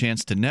you get a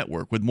chance to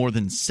network with more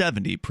than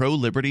 70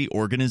 pro-liberty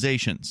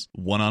organizations,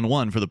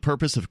 one-on-one for the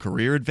purpose of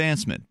career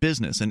advancement,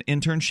 business, and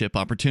internship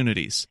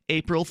opportunities.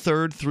 April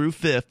 3rd through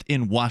 5th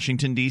in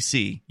Washington,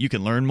 D.C. You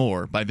can learn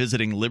more by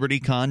visiting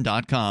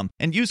libertycon.com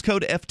and use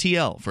code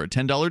FTL for a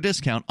 $10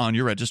 discount on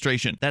your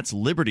registration. That's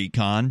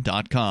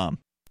libertycon.com.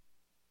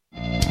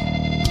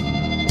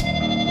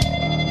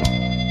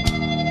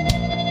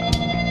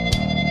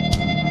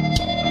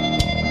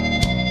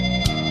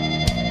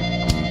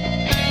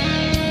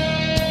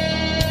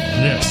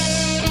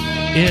 This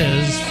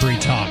is Free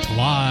Talk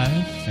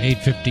Live,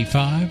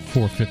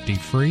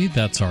 855-450-FREE.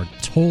 That's our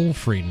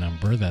toll-free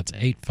number. That's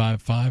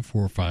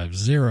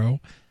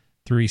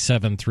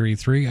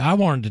 855-450-3733. I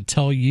wanted to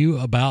tell you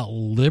about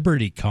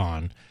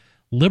LibertyCon.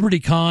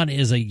 LibertyCon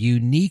is a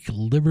unique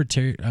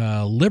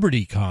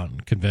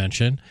LibertyCon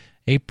convention,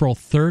 April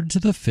 3rd to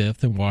the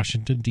 5th in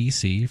Washington,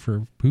 D.C.,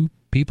 for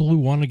people who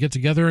want to get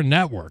together and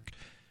network.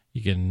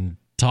 You can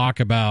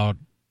talk about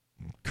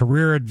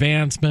career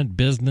advancement,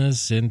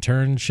 business,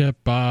 internship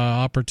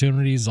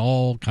opportunities,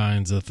 all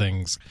kinds of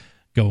things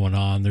going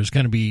on. There's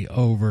going to be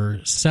over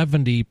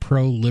 70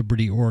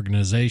 pro-liberty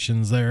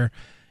organizations there.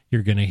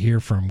 You're going to hear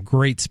from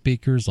great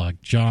speakers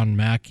like John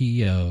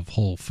Mackey of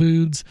Whole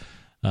Foods,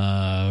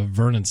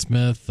 Vernon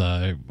Smith,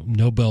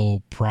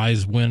 Nobel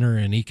Prize winner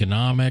in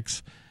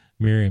economics,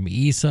 Miriam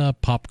Issa,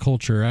 pop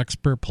culture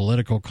expert,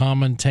 political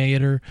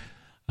commentator,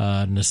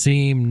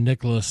 Nassim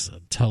Nicholas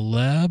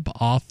Taleb,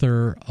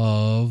 author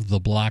of The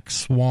Black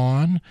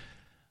Swan,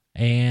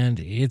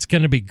 and it's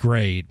going to be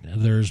great.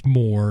 There's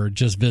more.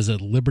 Just visit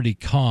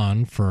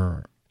LibertyCon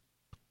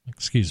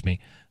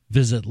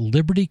visit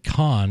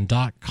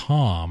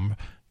libertycon.com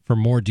for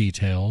more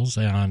details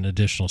on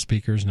additional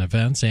speakers and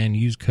events, and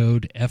use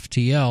code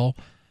FTL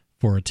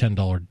for a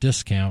 $10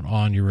 discount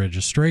on your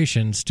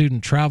registration.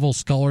 Student travel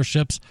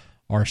scholarships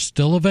are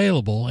still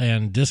available,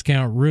 and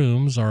discount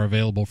rooms are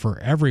available for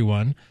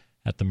everyone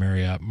at the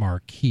Marriott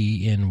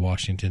Marquis in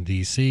Washington,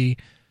 D.C.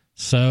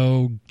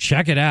 So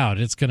check it out.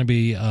 It's going to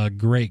be a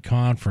great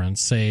conference.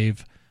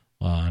 Save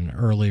on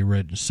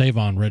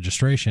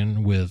registration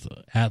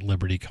at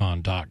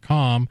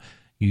libertycon.com.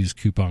 Use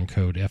coupon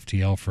code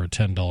FTL for a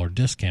 $10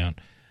 discount.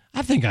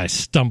 I think I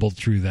stumbled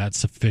through that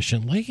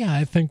sufficiently.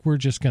 I think we're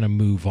just going to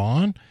move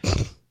on.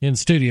 In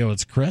studio,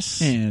 it's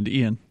Chris. And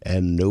Ian.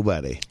 And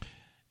nobody.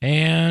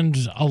 And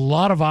a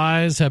lot of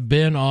eyes have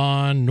been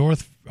on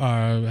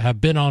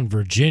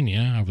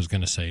Virginia. I was going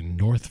to say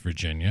North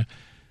Virginia.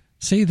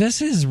 See, this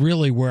is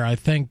really where I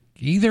think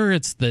either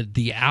it's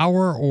the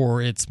hour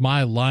or it's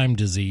my Lyme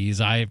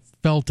disease. I've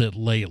felt it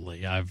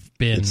lately.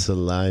 It's the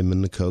lime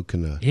and the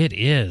coconut. It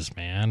is,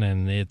 man,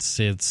 and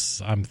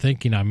it's. I'm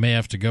thinking I may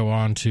have to go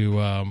on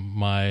to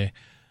my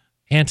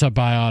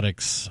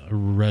antibiotics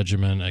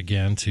regimen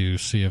again to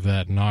see if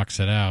that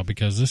knocks it out,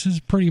 because this is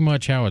pretty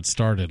much how it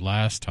started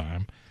last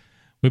time.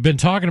 We've been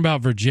talking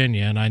about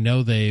Virginia, and I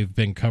know they've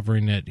been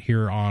covering it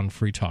here on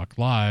Free Talk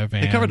Live.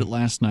 And they covered it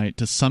last night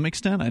to some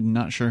extent. I'm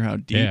not sure how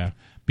deep. Yeah,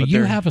 but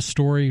you have a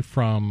story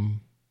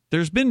from...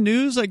 There's been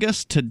news, I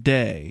guess,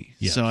 today.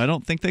 Yes. So I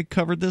don't think they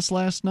covered this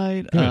last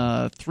night.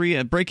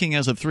 Breaking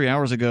as of 3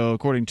 hours ago,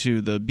 according to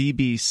the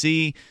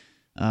BBC,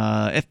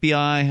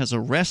 FBI has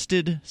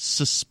arrested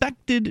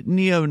suspected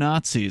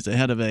neo-Nazis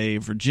ahead of a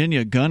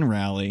Virginia gun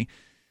rally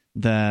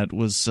that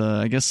was,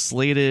 I guess,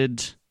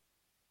 slated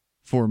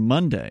for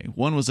Monday.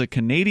 One was a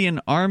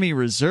Canadian Army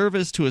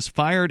reservist who was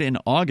fired in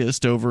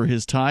August over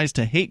his ties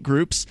to hate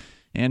groups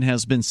and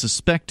has been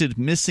suspected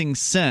missing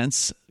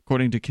since,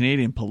 according to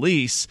Canadian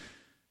police.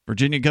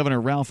 Virginia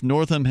Governor Ralph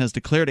Northam has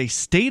declared a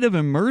state of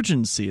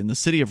emergency in the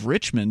city of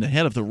Richmond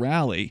ahead of the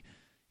rally.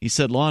 He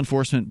said law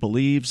enforcement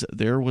believes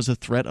there was a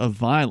threat of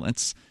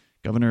violence.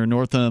 Governor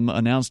Northam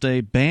announced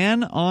a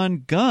ban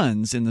on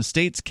guns in the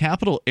state's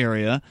capital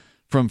area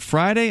from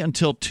Friday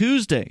until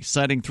Tuesday,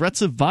 citing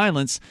threats of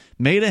violence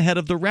made ahead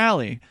of the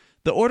rally.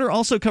 The order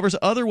also covers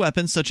other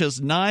weapons such as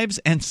knives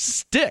and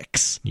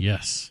sticks.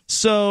 Yes.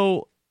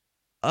 So,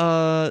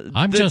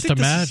 I'm just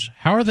imagining,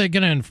 how are they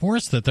going to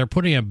enforce that? They're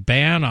putting a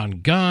ban on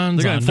guns.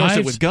 They're going to enforce knives?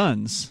 It with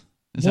guns.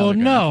 Well,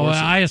 no,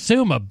 I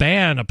assume a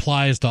ban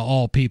applies to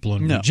all people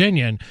in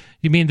Virginia. And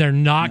you mean they're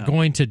not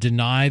going to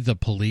deny the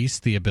police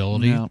the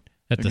ability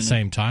at the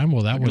same time?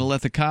 Well, that would going to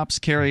let the cops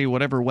carry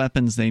whatever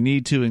weapons they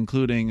need to,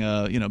 including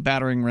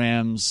battering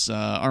rams,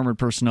 armored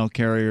personnel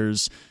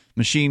carriers,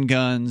 machine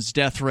guns,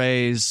 death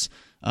rays,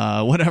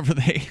 whatever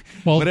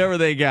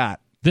they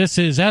got. This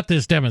is at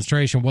this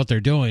demonstration. What they're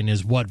doing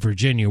is what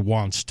Virginia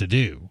wants to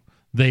do.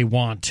 They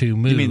want to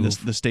move. You mean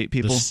the state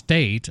people? The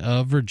state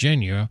of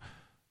Virginia,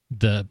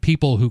 the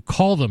people who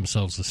call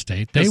themselves a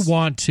state, they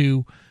want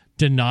to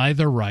deny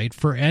the right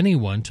for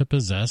anyone to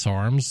possess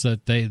arms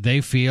that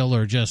they feel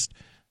are just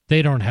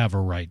they don't have a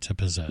right to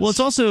possess. Well, it's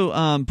also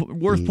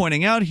worth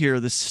pointing out here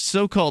the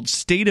so-called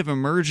state of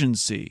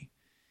emergency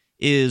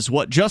is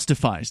what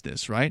justifies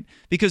this, right?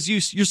 Because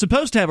you're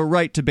supposed to have a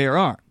right to bear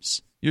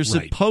arms. You're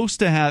supposed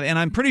to have, and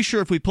I'm pretty sure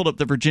if we pulled up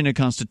the Virginia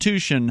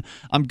Constitution,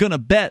 I'm going to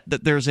bet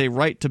that there's a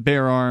right to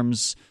bear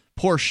arms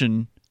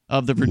portion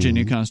of the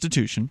Virginia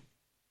Constitution.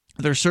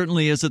 There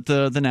certainly is at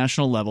the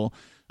national level.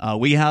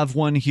 We have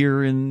one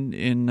here in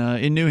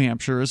New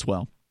Hampshire as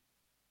well.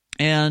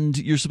 And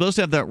you're supposed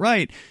to have that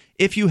right.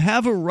 If you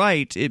have a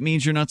right, it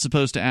means you're not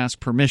supposed to ask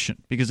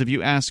permission. Because if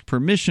you ask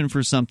permission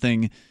for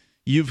something,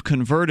 you've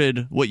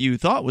converted what you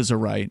thought was a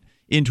right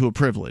into a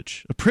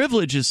privilege. A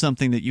privilege is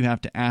something that you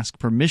have to ask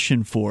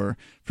permission for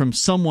from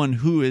someone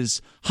who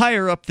is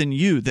higher up than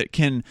you that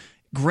can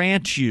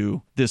grant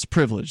you this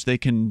privilege. They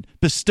can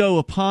bestow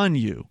upon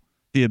you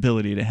the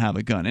ability to have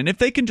a gun. And if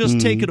they can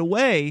just take it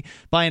away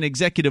by an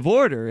executive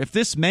order, if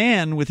this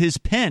man with his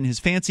pen,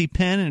 his fancy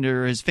pen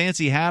or his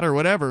fancy hat or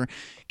whatever,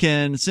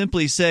 can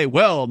simply say,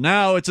 well,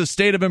 now it's a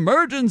state of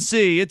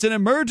emergency. It's an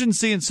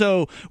emergency. And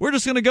so we're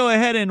just going to go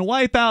ahead and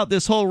wipe out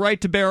this whole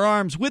right to bear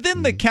arms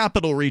within the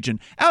capital region.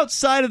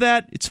 Outside of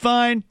that, it's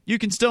fine. You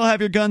can still have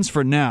your guns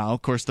for now.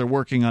 Of course, they're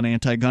working on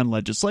anti-gun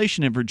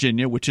legislation in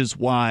Virginia, which is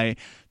why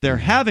they're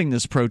having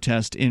this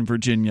protest in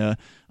Virginia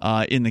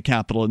in the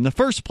Capitol in the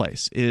first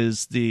place,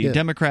 is the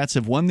Democrats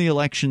have won the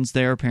elections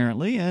there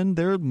apparently, and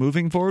they're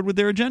moving forward with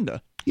their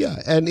agenda. Yeah,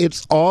 and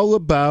it's all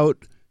about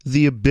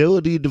the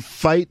ability to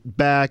fight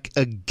back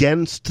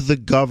against the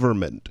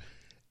government.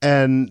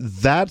 And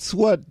that's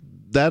what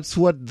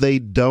they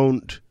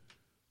don't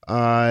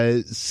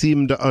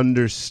seem to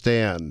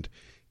understand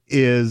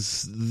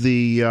is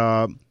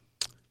the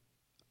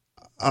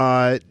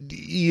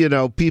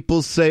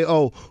people say,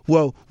 oh,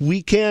 well,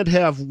 we can't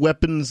have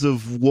weapons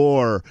of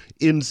war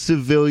in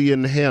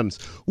civilian hands.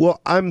 Well,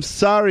 I'm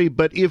sorry,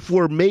 but if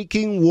we're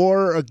making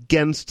war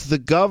against the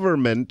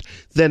government,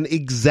 then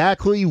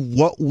exactly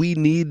what we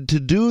need to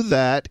do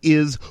that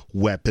is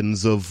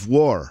weapons of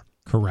war.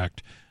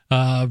 Correct.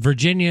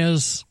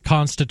 Virginia's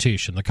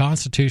Constitution, the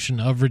Constitution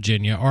of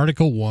Virginia,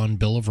 Article 1,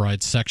 Bill of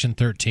Rights, Section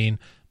 13,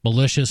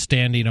 militia,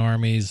 standing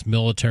armies,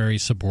 military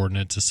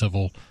subordinate to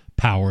civil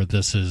power.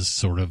 This is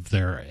sort of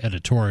their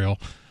editorial.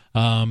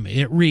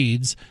 It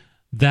reads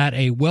that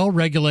a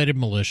well-regulated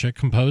militia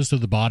composed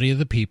of the body of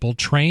the people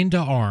trained to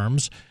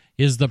arms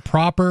is the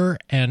proper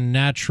and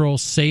natural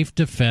safe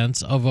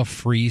defense of a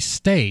free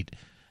state.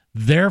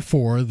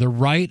 Therefore, the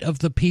right of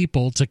the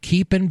people to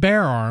keep and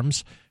bear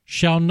arms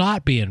shall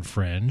not be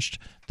infringed,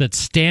 that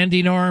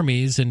standing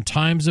armies in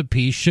times of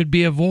peace should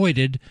be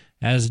avoided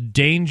as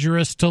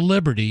dangerous to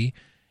liberty,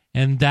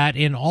 and that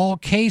in all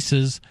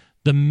cases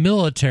the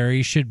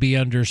military should be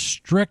under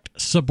strict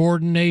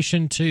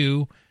subordination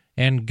to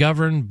and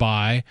governed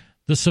by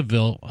the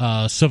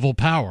civil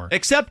power.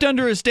 Except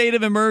under a state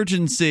of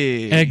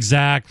emergency.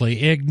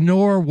 Exactly.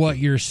 Ignore what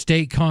your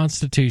state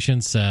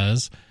constitution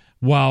says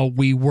while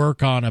we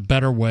work on a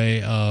better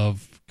way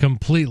of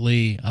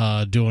completely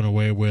doing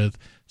away with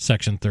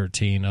Section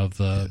 13 of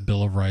the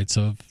Bill of Rights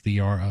of the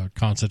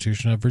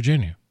Constitution of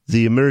Virginia.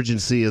 The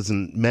emergency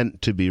isn't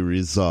meant to be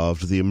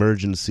resolved. The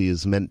emergency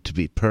is meant to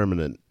be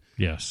permanent.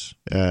 Yes.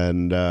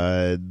 And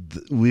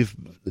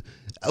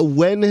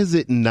when has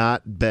it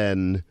not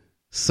been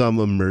some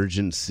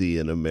emergency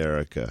in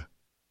America?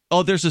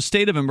 Oh, there's a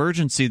state of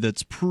emergency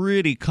that's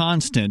pretty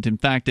constant. In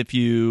fact, if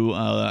you,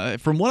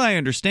 from what I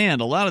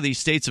understand, a lot of these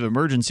states of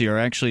emergency are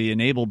actually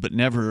enabled but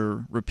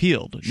never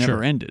repealed,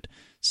 never ended.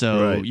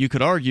 So you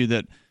could argue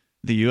that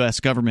the U.S.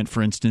 government,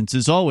 for instance,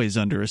 is always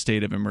under a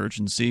state of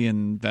emergency,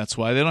 and that's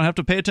why they don't have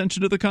to pay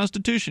attention to the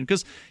Constitution.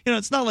 Because,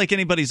 it's not like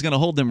anybody's going to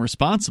hold them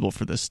responsible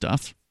for this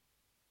stuff.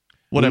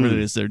 Whatever it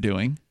is they're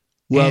doing.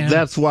 Well,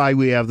 that's why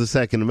we have the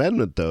Second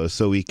Amendment, though,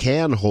 so we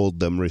can hold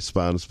them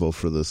responsible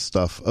for this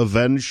stuff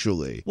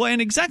eventually. Well,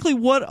 and exactly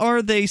what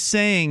are they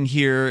saying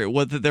here,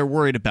 what they're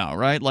worried about,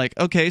 right? Like,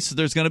 okay, so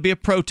there's going to be a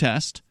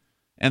protest,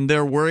 and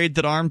they're worried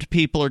that armed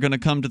people are going to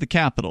come to the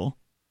Capitol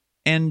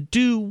and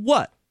do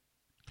what?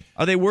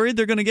 Are they worried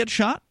they're going to get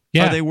shot?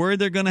 Yeah. Are they worried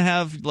they're going to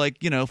have,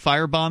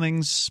 fire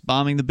bombings,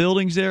 bombing the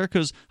buildings there?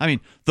 Because,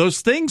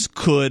 those things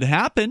could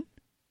happen.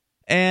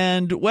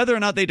 And whether or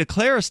not they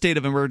declare a state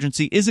of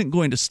emergency isn't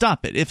going to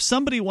stop it. If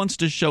somebody wants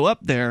to show up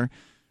there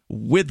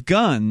with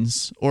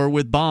guns or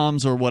with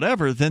bombs or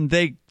whatever, then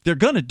they're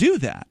going to do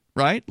that,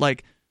 right?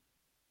 Like,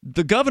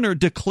 the governor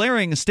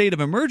declaring a state of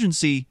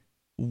emergency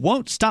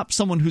won't stop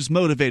someone who's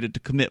motivated to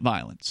commit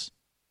violence.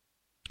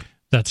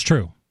 That's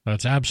true.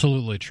 That's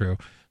absolutely true.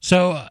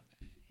 So,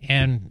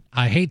 and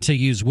I hate to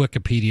use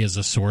Wikipedia as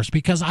a source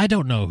because I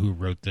don't know who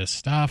wrote this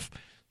stuff.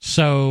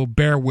 So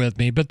bear with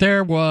me, but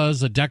there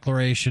was a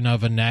declaration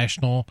of a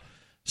national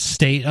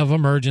state of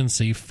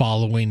emergency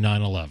following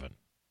 9/11.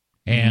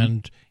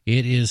 and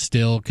it is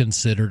still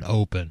considered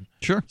open.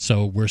 Sure.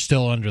 So we're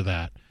still under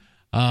that.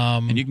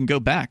 And you can go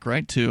back,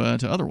 right, to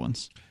other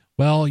ones.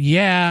 Well,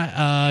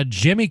 yeah.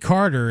 Jimmy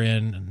Carter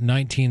in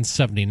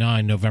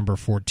 1979, November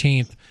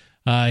 14th,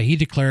 he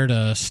declared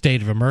a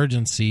state of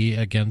emergency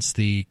against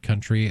the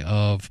country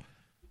of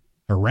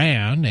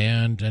Iran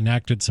and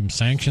enacted some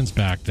sanctions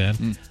back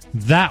then.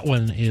 That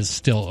one is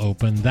still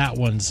open. That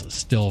one's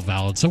still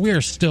valid. So we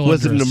are still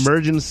Was it under an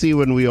emergency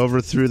when we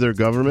overthrew their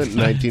government in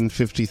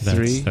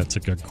 1953? That's a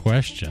good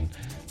question.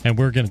 And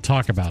we're going to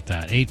talk about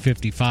that.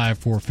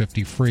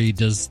 855-450-FREE.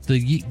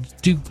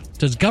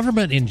 Does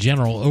government in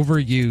general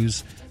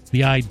overuse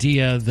the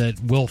idea that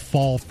we'll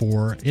fall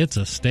for it's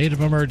a state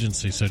of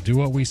emergency, so do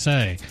what we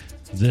say?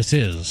 This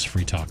is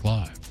Free Talk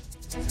Live.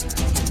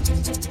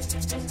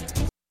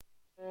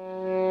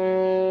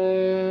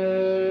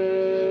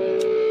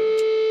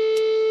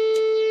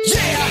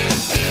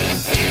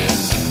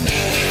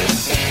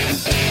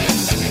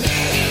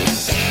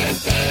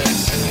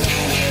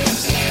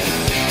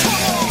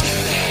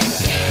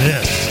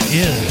 This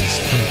is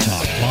Free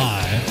Talk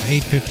Live,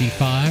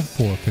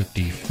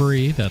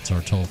 855-450-FREE. That's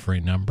our toll-free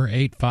number,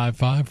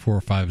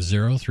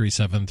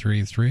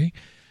 855-450-3733.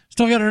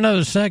 Still got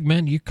another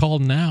segment. You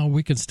called now.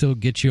 We can still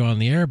get you on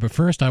the air. But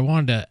first, I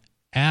wanted to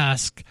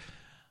ask,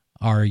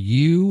 are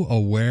you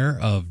aware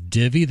of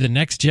Divvy? The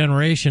next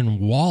generation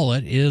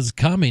wallet is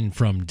coming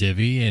from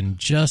Divvy. In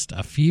just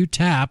a few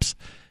taps,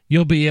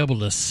 you'll be able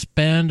to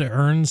spend,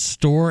 earn,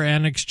 store,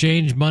 and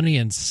exchange money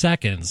in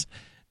seconds.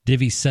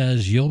 Divvy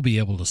says you'll be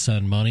able to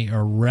send money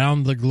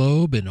around the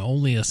globe in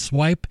only a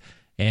swipe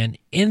and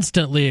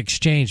instantly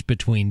exchange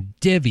between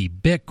Divvy,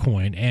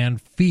 Bitcoin,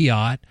 and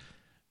fiat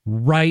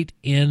right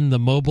in the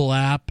mobile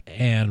app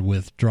and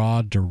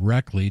withdraw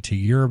directly to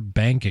your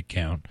bank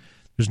account.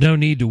 There's no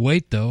need to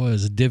wait, though,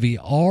 as Divvy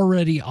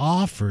already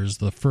offers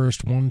the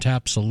first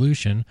one-tap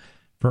solution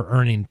for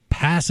earning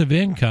passive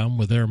income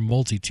with their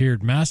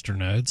multi-tiered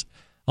masternodes,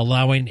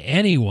 allowing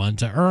anyone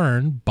to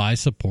earn by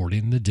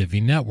supporting the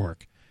Divvy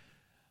network.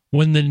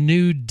 When the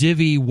new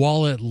Divvy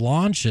wallet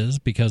launches,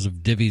 because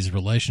of Divvy's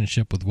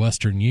relationship with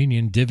Western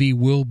Union, Divvy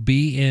will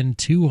be in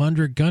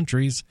 200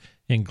 countries,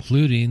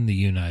 including the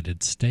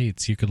United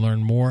States. You can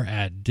learn more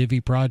at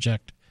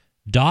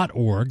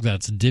divvyproject.org.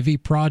 That's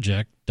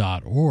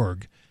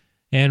divvyproject.org.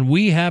 And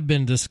we have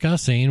been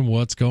discussing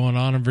what's going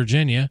on in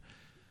Virginia.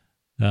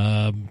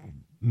 It's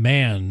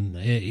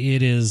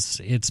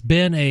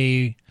been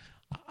a,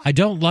 I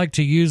don't like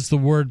to use the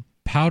word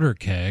powder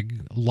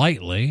keg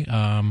lightly,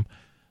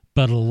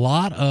 but a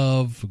lot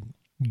of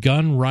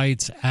gun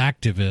rights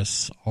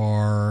activists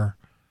are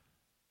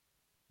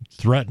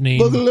threatening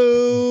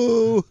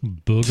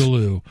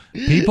Boogaloo.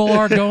 People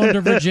are going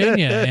to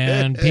Virginia,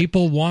 and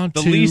people want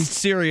the least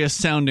serious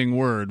sounding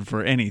word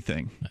for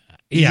anything.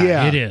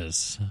 Yeah, it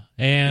is.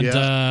 And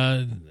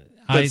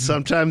but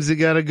sometimes you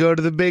got to go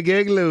to the big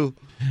igloo.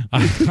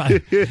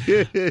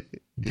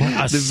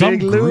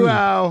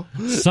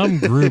 Some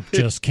group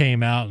just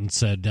came out and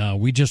said,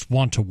 we just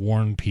want to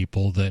warn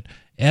people that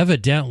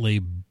evidently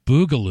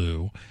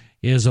Boogaloo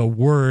is a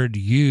word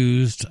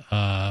used,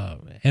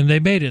 and they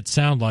made it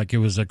sound like it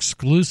was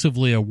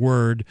exclusively a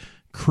word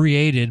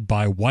created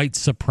by white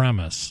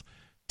supremacists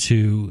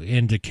to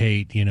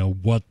indicate,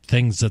 what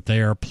things that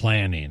they are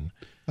planning.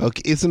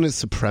 Okay, isn't it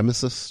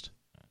supremacist?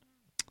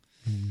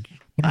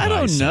 I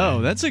don't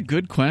know. That's a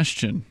good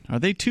question. Are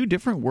they two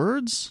different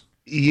words?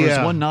 Yeah. Or is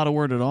one not a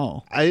word at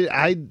all?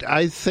 I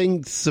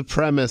think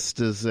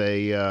supremacist is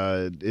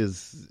a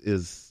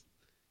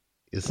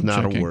is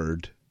not a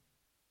word.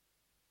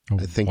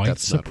 I think white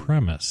that's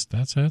supremacist.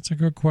 That's a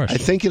good question. I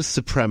think it's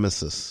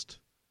supremacist.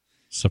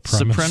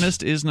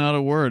 Supremacist is not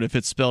a word if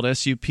it's spelled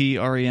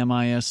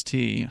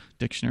SUPREMIST,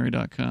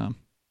 dictionary.com.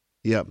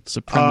 Yep.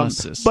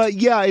 Supremacist. But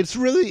yeah, it's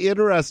really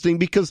interesting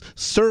because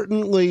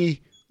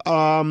certainly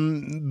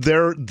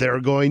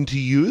they're going to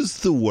use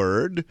the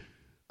word,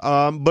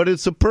 but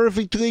it's a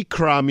perfectly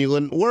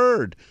cromulent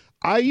word.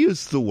 I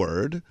use the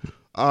word,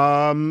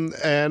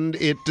 and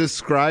it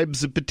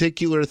describes a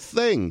particular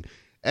thing,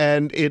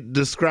 and it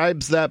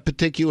describes that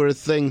particular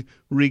thing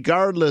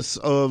regardless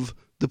of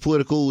the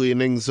political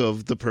leanings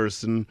of the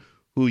person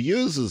who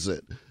uses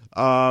it.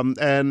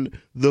 And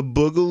the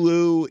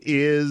Boogaloo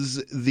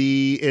is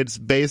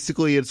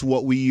it's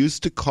what we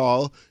used to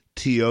call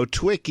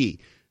Teotwiki,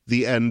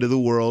 the end of the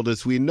world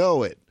as we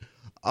know it.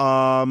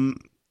 And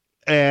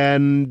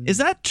is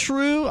that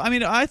true? I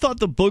mean, I thought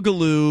the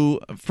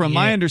Boogaloo, from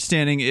my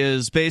understanding,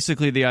 is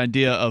basically the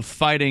idea of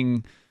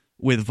fighting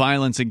with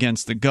violence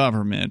against the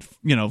government.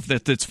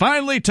 That it's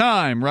finally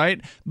time,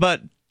 right?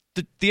 But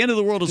the end of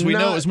the world, as we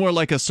know, is more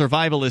like a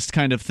survivalist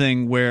kind of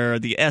thing where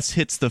the S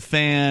hits the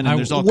fan and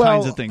there's all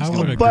kinds of things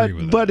going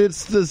on. But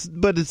it's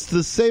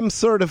the same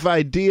sort of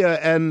idea,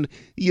 and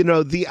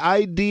the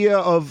idea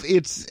of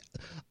it's.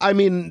 I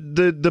mean,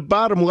 the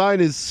bottom line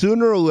is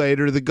sooner or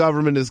later the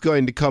government is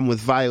going to come with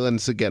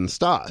violence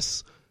against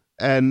us,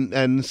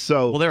 and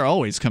so they're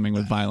always coming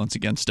with violence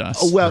against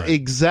us. Well, right.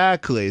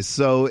 Exactly.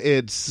 So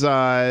it's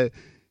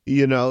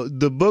You know,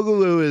 the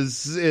boogaloo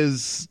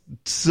is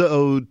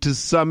so to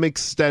some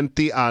extent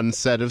the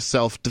onset of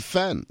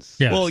self-defense.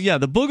 Yes. Well, yeah,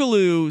 the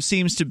boogaloo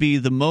seems to be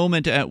the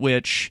moment at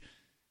which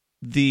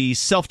the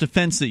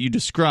self-defense that you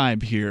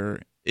describe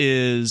here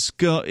is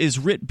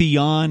writ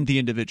beyond the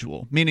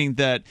individual, meaning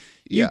that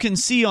you can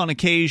see on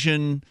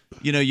occasion,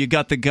 you know, you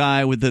got the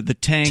guy with the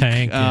tank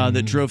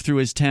that drove through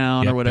his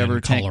town or whatever.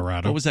 In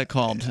Colorado. What was that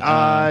called?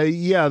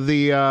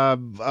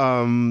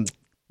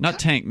 Not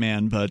Tank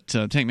Man, but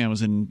Tank Man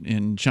was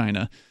in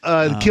China.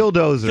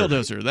 Killdozer.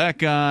 Killdozer, that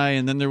guy.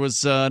 And then there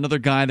was another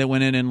guy that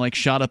went in and like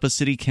shot up a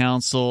city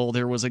council.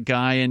 There was a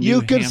guy in New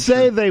Hampshire.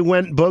 Say they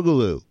went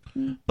boogaloo.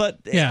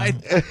 But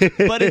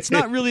but it's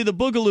not really the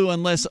boogaloo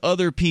unless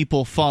other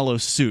people follow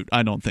suit,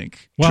 I don't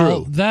think.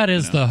 Well, that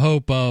is the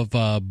hope of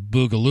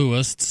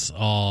boogalooists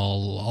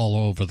all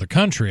over the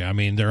country. I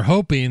mean, they're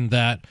hoping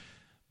that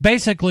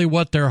basically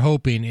what they're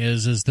hoping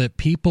is that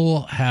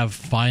people have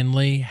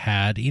finally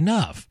had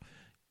enough.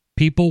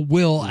 People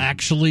will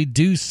actually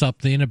do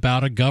something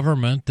about a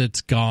government that's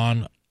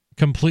gone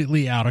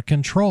completely out of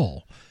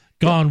control,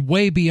 gone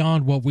way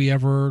beyond what we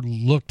ever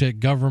looked at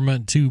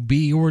government to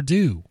be or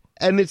do.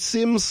 And it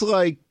seems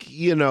like,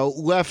 you know,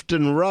 left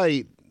and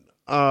right,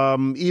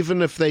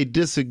 even if they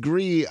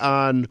disagree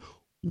on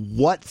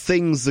what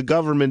things the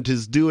government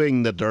is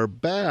doing that are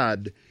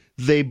bad,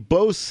 they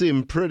both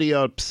seem pretty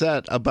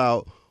upset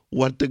about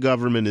what the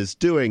government is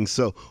doing.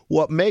 So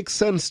what makes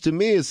sense to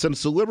me is,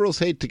 since the liberals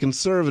hate the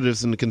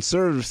conservatives and the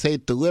conservatives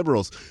hate the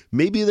liberals,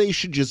 maybe they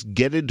should just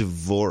get a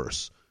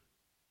divorce.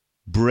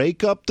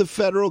 Break up the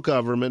federal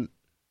government,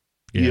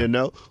 you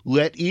know,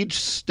 let each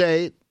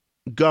state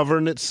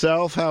govern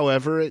itself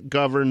however it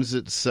governs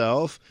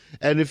itself.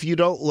 And if you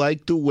don't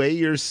like the way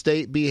your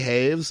state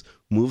behaves,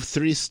 move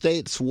 3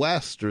 states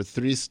west or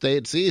 3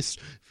 states east.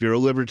 If you're a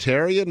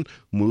libertarian,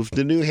 move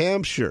to New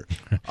Hampshire.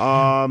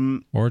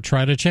 Or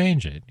try to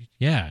change it.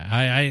 Yeah,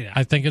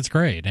 I think it's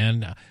great.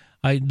 And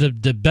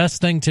the best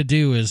thing to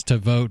do is to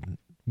vote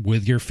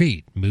with your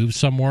feet. Move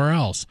somewhere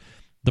else.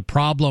 The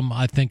problem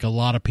I think a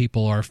lot of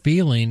people are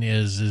feeling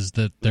is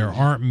that there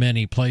aren't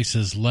many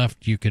places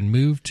left you can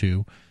move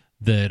to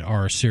that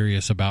are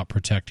serious about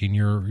protecting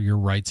your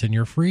rights and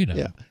your freedom.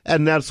 Yeah,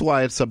 and that's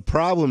why it's a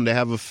problem to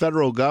have a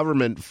federal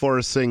government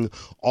forcing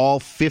all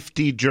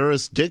 50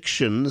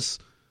 jurisdictions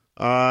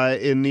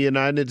in the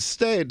United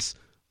States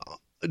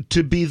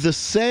to be the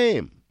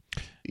same,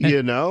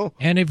 you know?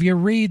 And if you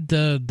read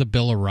the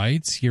Bill of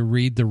Rights, you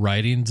read the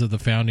writings of the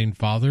Founding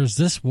Fathers,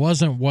 this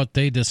wasn't what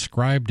they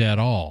described at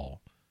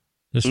all.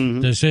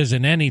 This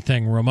isn't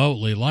anything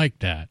remotely like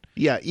that.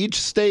 Yeah, each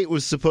state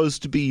was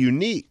supposed to be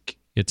unique.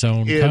 Its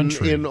own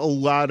country in a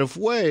lot of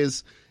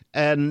ways,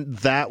 and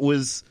that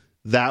was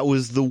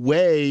the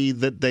way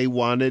that they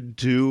wanted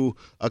to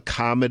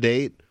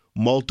accommodate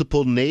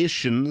multiple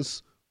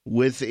nations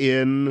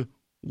within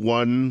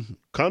one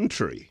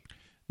country.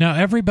 Now,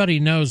 everybody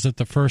knows that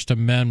the First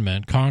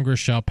Amendment, Congress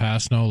shall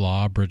pass no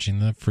law abridging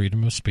the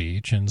freedom of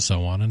speech, and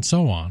so on and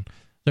so on.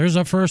 There's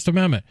a First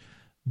Amendment.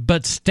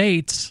 But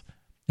states,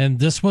 and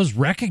this was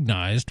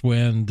recognized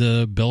when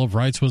the Bill of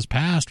Rights was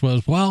passed,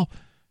 was, well,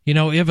 you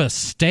know, if a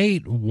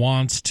state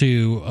wants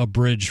to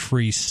abridge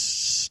free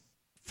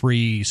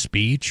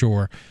speech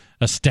or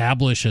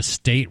establish a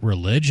state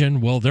religion,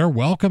 well, they're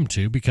welcome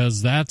to,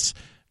 because that's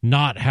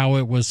not how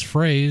it was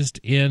phrased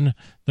in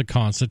the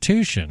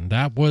Constitution.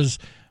 That was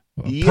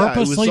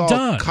purposely it was all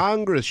done.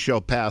 Congress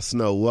shall pass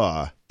no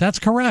law. That's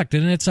correct,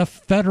 and it's a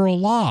federal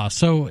law.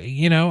 So,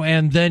 you know,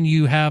 and then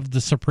you have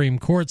the Supreme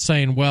Court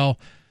saying, well,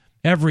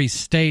 every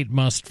state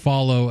must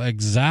follow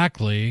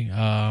exactly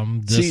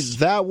this. See,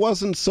 that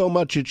wasn't so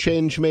much a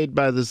change made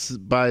by the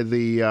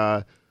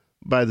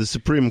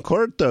Supreme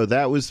Court, though.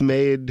 That was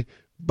made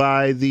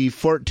by the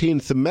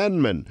 14th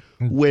Amendment,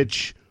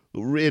 which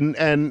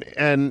it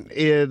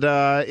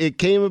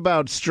came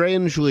about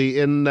strangely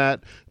in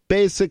that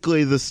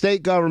basically the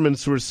state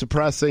governments were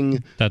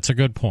suppressing. That's a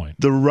good point.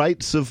 The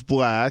rights of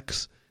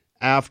blacks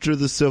after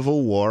the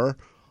Civil War,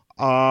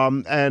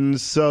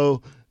 and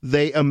so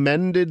they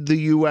amended the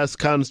U.S.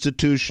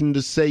 Constitution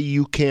to say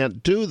you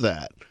can't do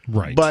that.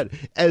 Right. But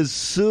as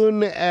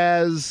soon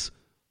as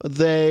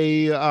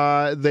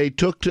they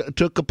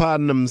took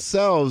upon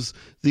themselves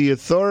the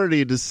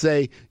authority to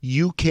say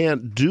you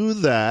can't do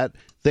that,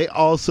 they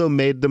also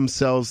made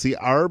themselves the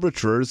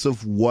arbiters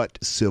of what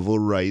civil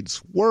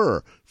rights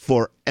were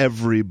for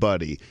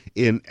everybody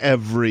in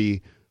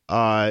every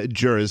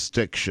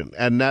jurisdiction.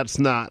 And that's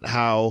not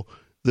how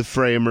the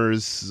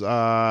framers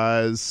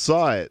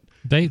saw it.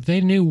 They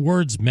knew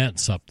words meant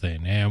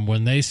something, and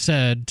when they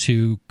said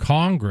to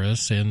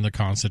Congress in the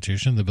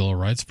Constitution, the Bill of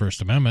Rights,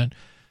 First Amendment,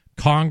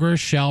 Congress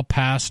shall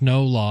pass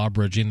no law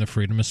abridging the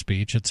freedom of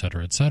speech,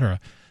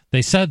 etc.,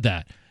 they said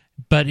that.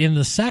 But in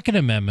the Second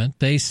Amendment,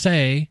 they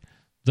say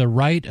the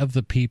right of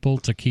the people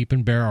to keep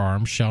and bear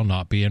arms shall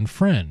not be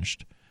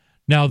infringed.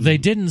 Now, they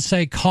didn't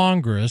say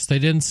Congress, they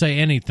didn't say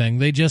anything,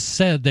 they just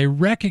said they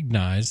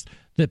recognized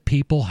that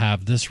people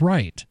have this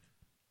right.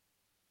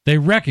 They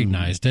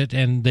recognized it,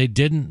 and they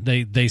didn't.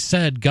 They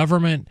said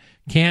government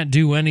can't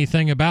do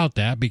anything about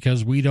that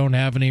because we don't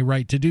have any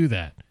right to do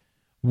that.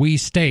 We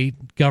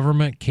state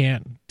government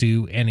can't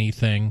do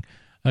anything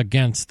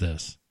against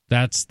this.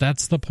 That's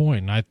the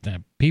point.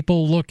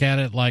 People look at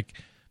it like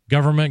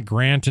government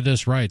granted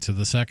us rights, or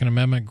the Second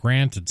Amendment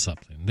granted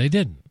something. They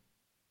didn't.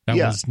 That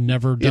was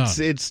never done.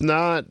 It's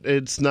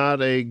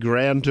not a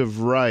grant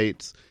of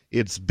rights.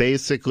 It's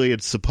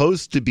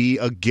supposed to be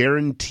a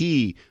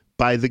guarantee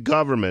by the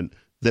government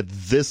that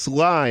this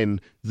line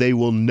they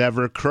will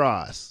never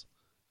cross.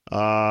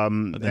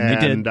 And they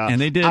did.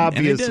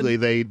 Obviously,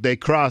 they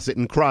cross it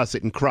and cross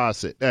it and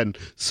cross it. And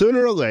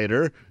sooner or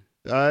later,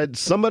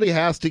 somebody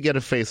has to get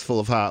a face full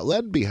of hot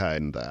lead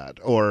behind that,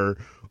 or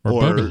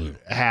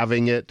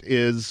having it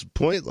is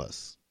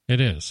pointless. It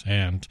is.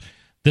 And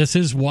this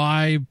is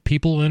why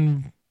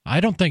I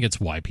don't think it's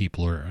why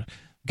people are...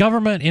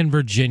 Government in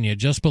Virginia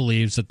just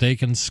believes that they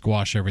can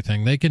squash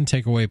everything. They can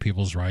take away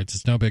people's rights.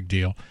 It's no big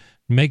deal.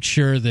 Make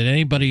sure that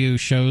anybody who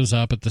shows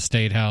up at the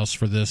State House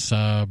for this,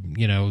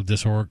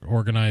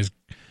 organized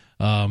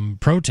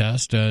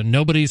protest,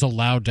 nobody's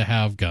allowed to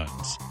have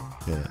guns.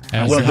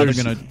 Yeah.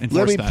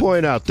 Let me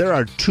point out, there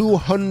are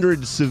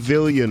 200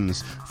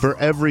 civilians for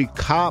every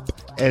cop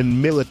and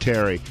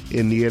military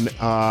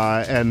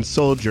and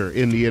soldier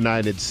in the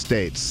United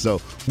States.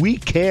 So we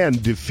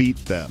can defeat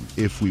them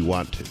if we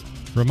want to.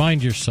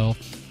 Remind yourself,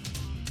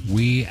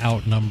 we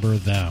outnumber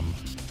them.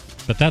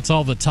 But that's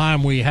all the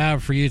time we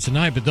have for you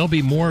tonight. But there'll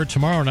be more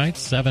tomorrow night,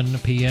 7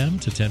 p.m.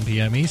 to 10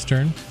 p.m.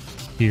 Eastern,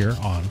 here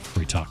on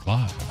Free Talk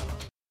Live.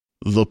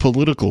 The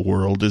political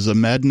world is a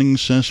maddening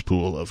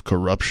cesspool of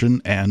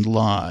corruption and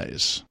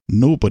lies.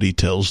 Nobody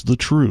tells the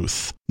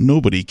truth.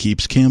 Nobody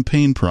keeps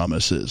campaign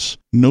promises.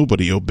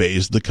 Nobody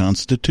obeys the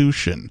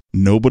Constitution.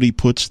 Nobody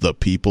puts the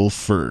people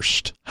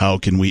first. How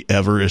can we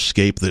ever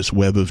escape this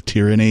web of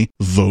tyranny?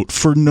 Vote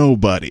for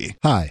nobody.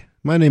 Hi,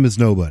 my name is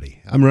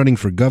Nobody. I'm running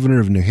for governor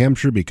of New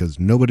Hampshire because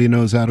nobody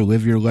knows how to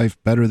live your life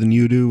better than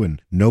you do,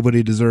 and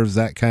nobody deserves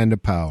that kind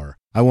of power.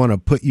 I want to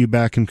put you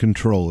back in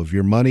control of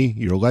your money,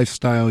 your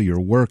lifestyle, your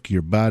work,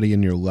 your body,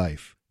 and your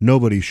life.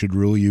 Nobody should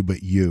rule you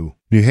but you.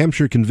 New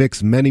Hampshire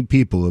convicts many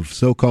people of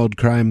so-called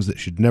crimes that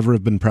should never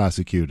have been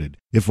prosecuted.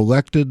 If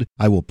elected,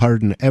 I will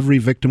pardon every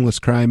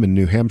victimless crime in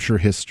New Hampshire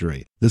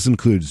history. This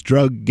includes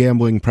drug,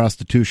 gambling,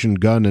 prostitution,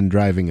 gun, and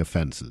driving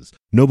offenses.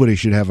 Nobody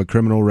should have a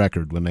criminal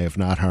record when they have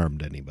not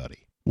harmed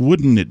anybody.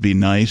 Wouldn't it be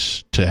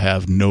nice to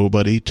have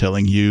nobody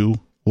telling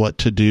you what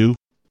to do?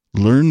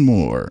 Learn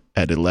more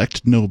at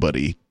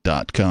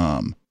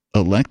electnobody.com.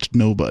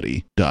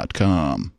 electnobody.com.